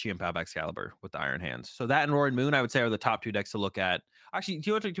well, is Chi and Pab Excalibur with the Iron Hands. So that and Roaring Moon, I would say, are the top two decks to look at. Actually,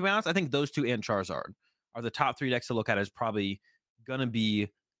 to be honest, I think those two and Charizard are the top three decks to look at as probably gonna be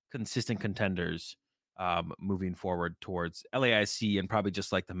consistent contenders moving forward towards LAIC and probably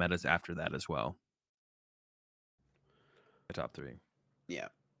just like the metas after that as well. The top three. Yeah.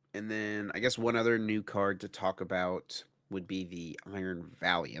 And then I guess one other new card to talk about would be the Iron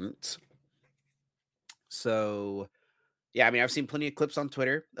Valiant. So, yeah, I mean, I've seen plenty of clips on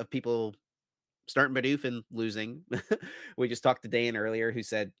Twitter of people starting Bidoof and losing. We just talked to Dan earlier who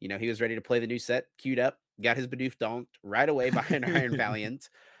said, he was ready to play the new set, queued up, got his Bidoof donked right away by an Iron Valiant.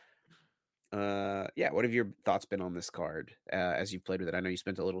 Yeah, what have your thoughts been on this card as you've played with it? I know you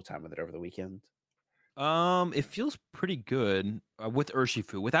spent a little time with it over the weekend. It feels pretty good with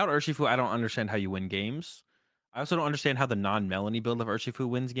Urshifu. Without Urshifu, I don't understand how you win games. I also don't understand how the non-Melanie build of Urshifu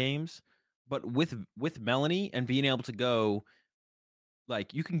wins games. But with Melanie and being able to go,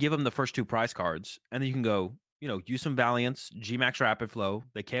 like you can give them the first two prize cards, and then you can go, use some Valiants, G-Max Rapid Flow.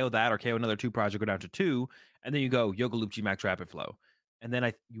 They KO that or KO another two prize or go down to two, and then you go Yoga Loop G-Max Rapid Flow, and then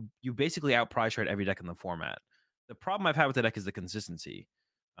you basically out prize trade every deck in the format. The problem I've had with the deck is the consistency.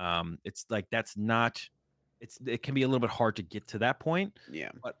 It's like that's not. It can be a little bit hard to get to that point.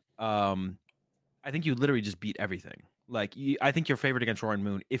 Yeah. But I think you literally just beat everything. Like I think you're favored against Roaring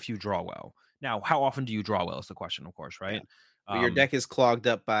Moon if you draw well. Now, how often do you draw well is the question, of course, right? Yeah. But your deck is clogged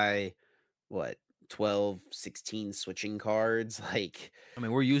up by what, 12, 16 switching cards? Like, I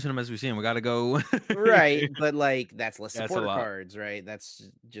mean, we're using them as we see them. We got to go. right, but like that's less That's a supporter lot. cards, right? That's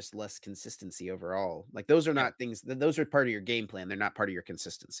just less consistency overall. Like those are not things, those are part of your game plan. They're not part of your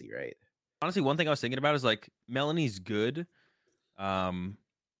consistency, right? Honestly, one thing I was thinking about is like Melanie's good, but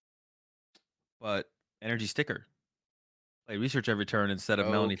energy sticker. Play research every turn instead of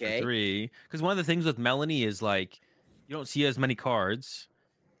Melanie for 3. Because one of the things with Melanie is like you don't see as many cards,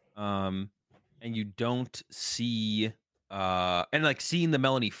 and you don't see and like seeing the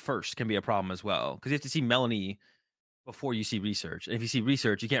Melanie first can be a problem as well. Because you have to see Melanie before you see research. And if you see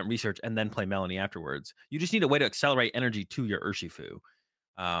research, you can't research and then play Melanie afterwards. You just need a way to accelerate energy to your Urshifu.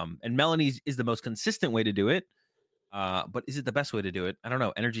 And Melanie is the most consistent way to do it. But is it the best way to do it? I don't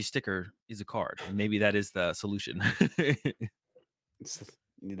know. Energy sticker is a card. And maybe that is the solution.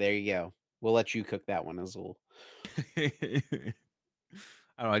 There you go. We'll let you cook that one as well. I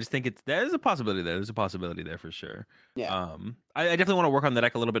don't know. I just think there's a possibility there. There's a possibility there for sure. Yeah. I definitely want to work on the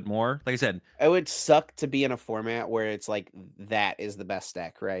deck a little bit more. Like I said, It would suck to be in a format where it's like that is the best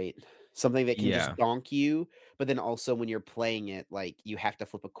deck, right? Something that can just donk you, but then also when you're playing it, like you have to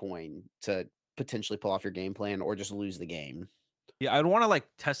flip a coin to potentially pull off your game plan or just lose the game. Yeah, I'd want to like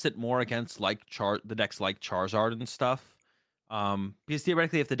test it more against like the decks like Charizard and stuff. Because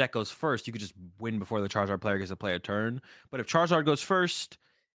theoretically, if the deck goes first, you could just win before the Charizard player gets to play a turn. But if Charizard goes first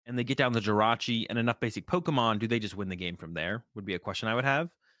and they get down the Jirachi and enough basic Pokemon, do they just win the game from there? Would be a question I would have.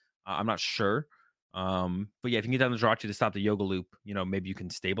 I'm not sure. But yeah, if you can get down the draw to stop the yoga loop, maybe you can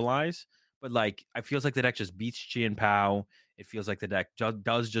stabilize. But like, I feels like the deck just beats Chien Pao. It feels like the deck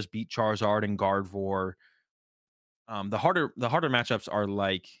does just beat Charizard and Gardevoir. The harder matchups are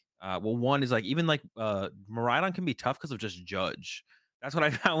like, well, one is like even like Miraidon can be tough because of just Judge. That's what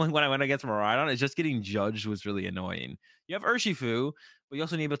I found when I went against Miraidon. Is just getting judged was really annoying. You have Urshifu, but you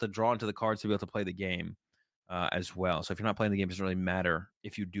also need to be able to draw into the cards to be able to play the game as well. So if you're not playing the game, it doesn't really matter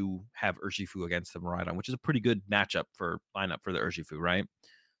if you do have Urshifu against the Miraidon, which is a pretty good matchup for lineup for the Urshifu, right?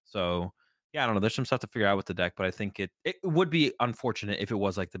 So yeah, I don't know. There's some stuff to figure out with the deck, but I think it would be unfortunate if it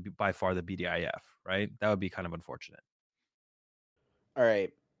was like by far the BDIF, right? That would be kind of unfortunate. All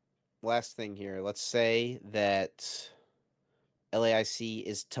right. Last thing here. Let's say that LAIC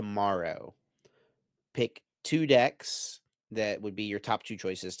is tomorrow. Pick 2 decks that would be your top 2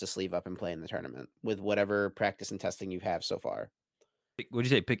 choices to sleeve up and play in the tournament with whatever practice and testing you have so far. What'd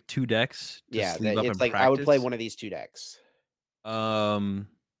you say? Pick 2 decks to sleeve up it's and like I would play practice? one of these 2 decks.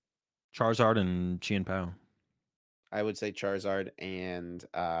 Charizard and Chien Pao. I would say Charizard and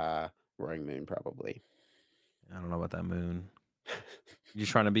Roaring Moon probably. I don't know about that moon. You're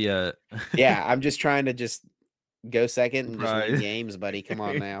trying to be a Yeah, I'm just trying to just go second and just win Surprise. games, buddy. Come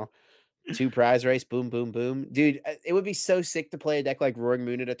on now. 2 prize race, boom, boom, boom. Dude, it would be so sick to play a deck like Roaring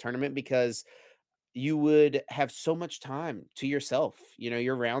Moon at a tournament because you would have so much time to yourself.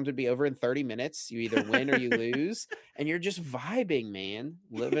 Your round would be over in 30 minutes. You either win or you lose, and you're just vibing, man.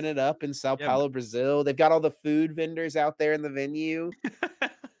 Living it up in Sao Yeah. Paulo, Brazil. They've got all the food vendors out there in the venue.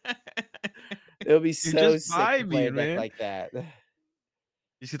 It'll be You're so just sick to play a vibing, deck man. like that. You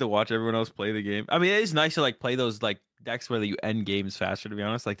just get to watch everyone else play the game. I mean, it is nice to like play those like decks where you end games faster, to be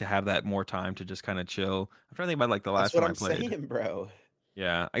honest. Like to have that more time to just kind of chill. I'm trying to think about like the That's last what time I I'm played. saying, bro.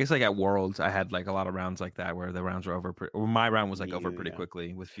 Yeah, I guess like at Worlds, I had like a lot of rounds like that where the rounds were over. Or my round was like over Mew, pretty yeah.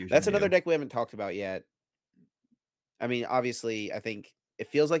 quickly with Fusion. That's another Mew. deck we haven't talked about yet. I mean, obviously, I think it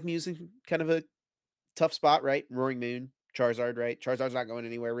feels like Mew's in kind of a tough spot, right? Roaring Moon, Charizard, right? Charizard's not going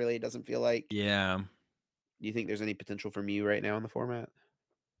anywhere, really. It doesn't feel like. Yeah, Do you think there's any potential for Mew right now in the format?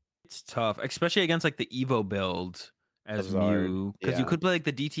 it's tough, especially against like the Evo build Of as Zard. Mew, because you Yeah. could play like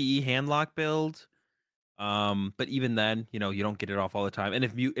the DTE handlock build. But even then, you don't get it off all the time. And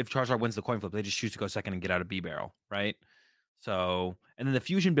if Charizard wins the coin flip, they just choose to go second and get out of B barrel, right? So, and then the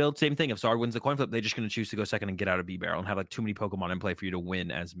fusion build, same thing. If Zard wins the coin flip, they're just going to choose to go second and get out of B barrel and have like too many Pokemon in play for you to win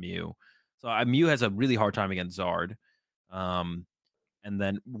as Mew. So Mew has a really hard time against Zard. And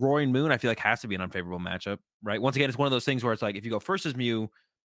then Roaring Moon, I feel like has to be an unfavorable matchup, right? Once again, it's one of those things where it's like if you go first as Mew,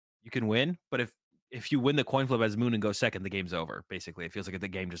 you can win, but if you win the coin flip as Moon and go second, the game's over. Basically, it feels like the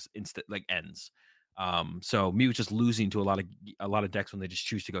game just ends. So Mew's just losing to a lot of decks when they just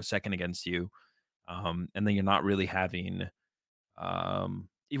choose to go second against you, and then you're not really having.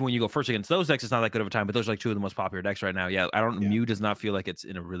 Even when you go first against those decks, it's not that good of a time. But those are like 2 of the most popular decks right now. Yeah, I don't. Yeah. Mew does not feel like it's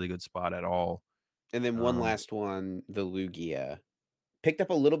in a really good spot at all. And then one last one, the Lugia. Picked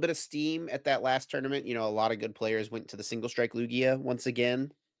up a little bit of steam at that last tournament. A lot of good players went to the single strike Lugia once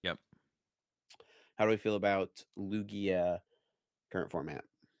again. Yep. How do we feel about Lugia current format?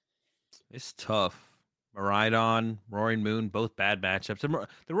 It's tough. Miraidon, Roaring Moon, both bad matchups.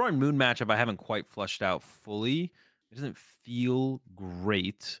 The Roaring Moon matchup I haven't quite flushed out fully. It doesn't feel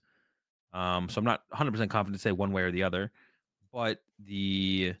great. So I'm not 100% confident to say one way or the other. But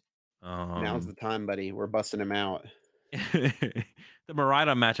the Now's the time, buddy. We're busting him out. the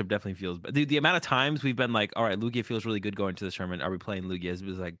Miraidon matchup definitely feels bad. The amount of times we've been like, all right, Lugia feels really good going to this tournament. Are we playing Lugia? It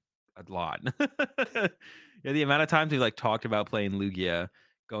was like a lot. Yeah, the amount of times we like talked about playing Lugia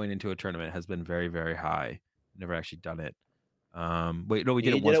going into a tournament has been very, very high. Never actually done it. Wait, no, we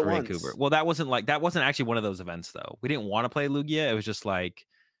did You it once did it for once. Vancouver. Well, that wasn't actually one of those events though. We didn't want to play Lugia. It was just like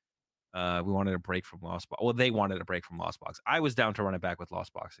we wanted a break from Lost Box. Well, they wanted a break from Lost Box. I was down to run it back with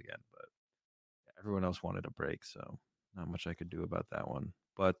Lost Box again, but everyone else wanted a break, so not much I could do about that one.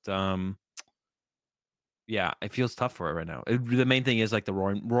 But yeah, it feels tough for it right now. The main thing is like the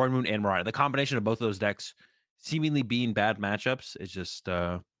Roaring Moon and Mariah. The combination of both of those decks seemingly being bad matchups is just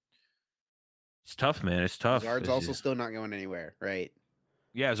it's tough, man. It's tough. Zard's also still not going anywhere, right?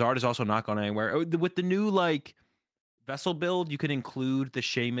 Yeah, Zard is also not going anywhere. With the new like vessel build, you can include the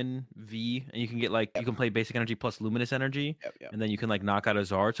Shaman V, and you can get like you can play basic energy plus luminous energy, Yep. and then you can like knock out a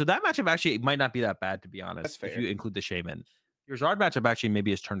Zard. So that matchup actually might not be that bad, to be honest. That's fair. If you include the Shaman, your Zard matchup actually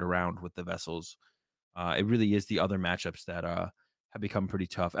maybe is turned around with the vessels. It really is the other matchups that have become pretty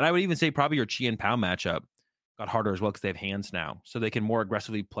tough, and I would even say probably your Chien Pao matchup got harder as well because they have hands now, so they can more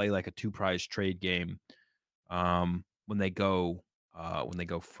aggressively play like a 2-prize trade game when they go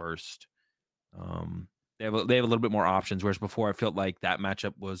first. They have a little bit more options, whereas before I felt like that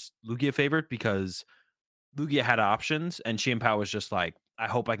matchup was Lugia favored because Lugia had options, and Xianpao was just like, I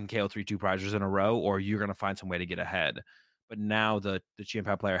hope I can KO 3-2 prizers in a row, or you're gonna find some way to get ahead. But now the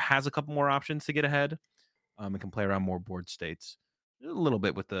Xianpao player has a couple more options to get ahead, and can play around more board states a little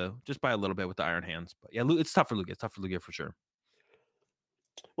bit with the Iron Hands. But yeah, it's tough for Lugia. It's tough for Lugia for sure.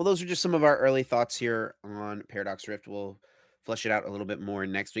 Well, those are just some of our early thoughts here on Paradox Rift. We'll flesh it out a little bit more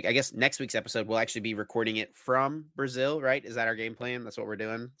next week. I guess next week's episode we'll actually be recording it from Brazil, right? Is that our game plan? That's what we're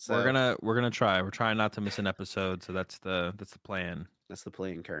doing. So we're gonna try. We're trying not to miss an episode, so that's the plan. That's the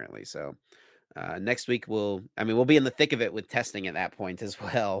plan currently. So next week we'll be in the thick of it with testing at that point as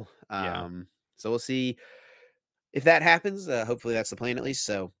well. Yeah. So we'll see if that happens. Hopefully that's the plan at least.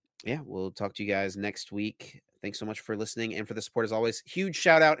 So yeah, we'll talk to you guys next week. Thanks so much for listening and for the support as always. Huge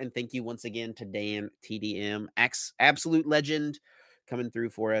shout out and thank you once again to DanTDM, absolute legend, coming through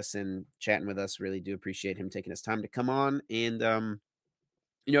for us and chatting with us. Really do appreciate him taking his time to come on. And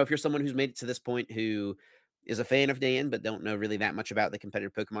if you're someone who's made it to this point who is a fan of Dan but don't know really that much about the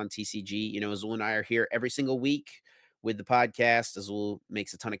competitive Pokemon TCG, Azul and I are here every single week with the podcast. Azul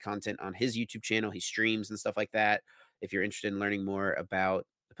makes a ton of content on his YouTube channel. He streams and stuff like that. If you're interested in learning more about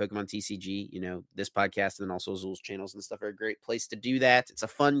the Pokemon TCG, this podcast and then also Azul's channels and stuff are a great place to do that. It's a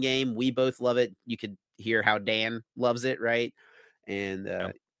fun game. We both love it. You could hear how Dan loves it, right? And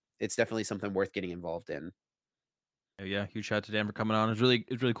it's definitely something worth getting involved in. Yeah, huge shout out to Dan for coming on. It's really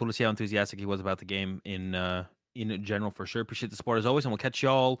cool to see how enthusiastic he was about the game in general for sure. Appreciate the support as always, and we'll catch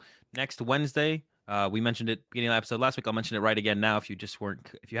y'all next Wednesday. We mentioned it beginning of the episode last week. I'll mention it right again now if you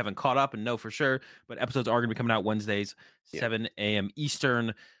haven't caught up and know for sure. But episodes are going to be coming out Wednesdays, 7 a.m.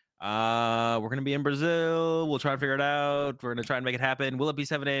 Eastern. We're going to be in Brazil. We'll try and figure it out. We're going to try and make it happen. Will it be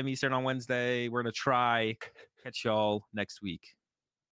 7 a.m. Eastern on Wednesday? We're going to try. Catch y'all next week.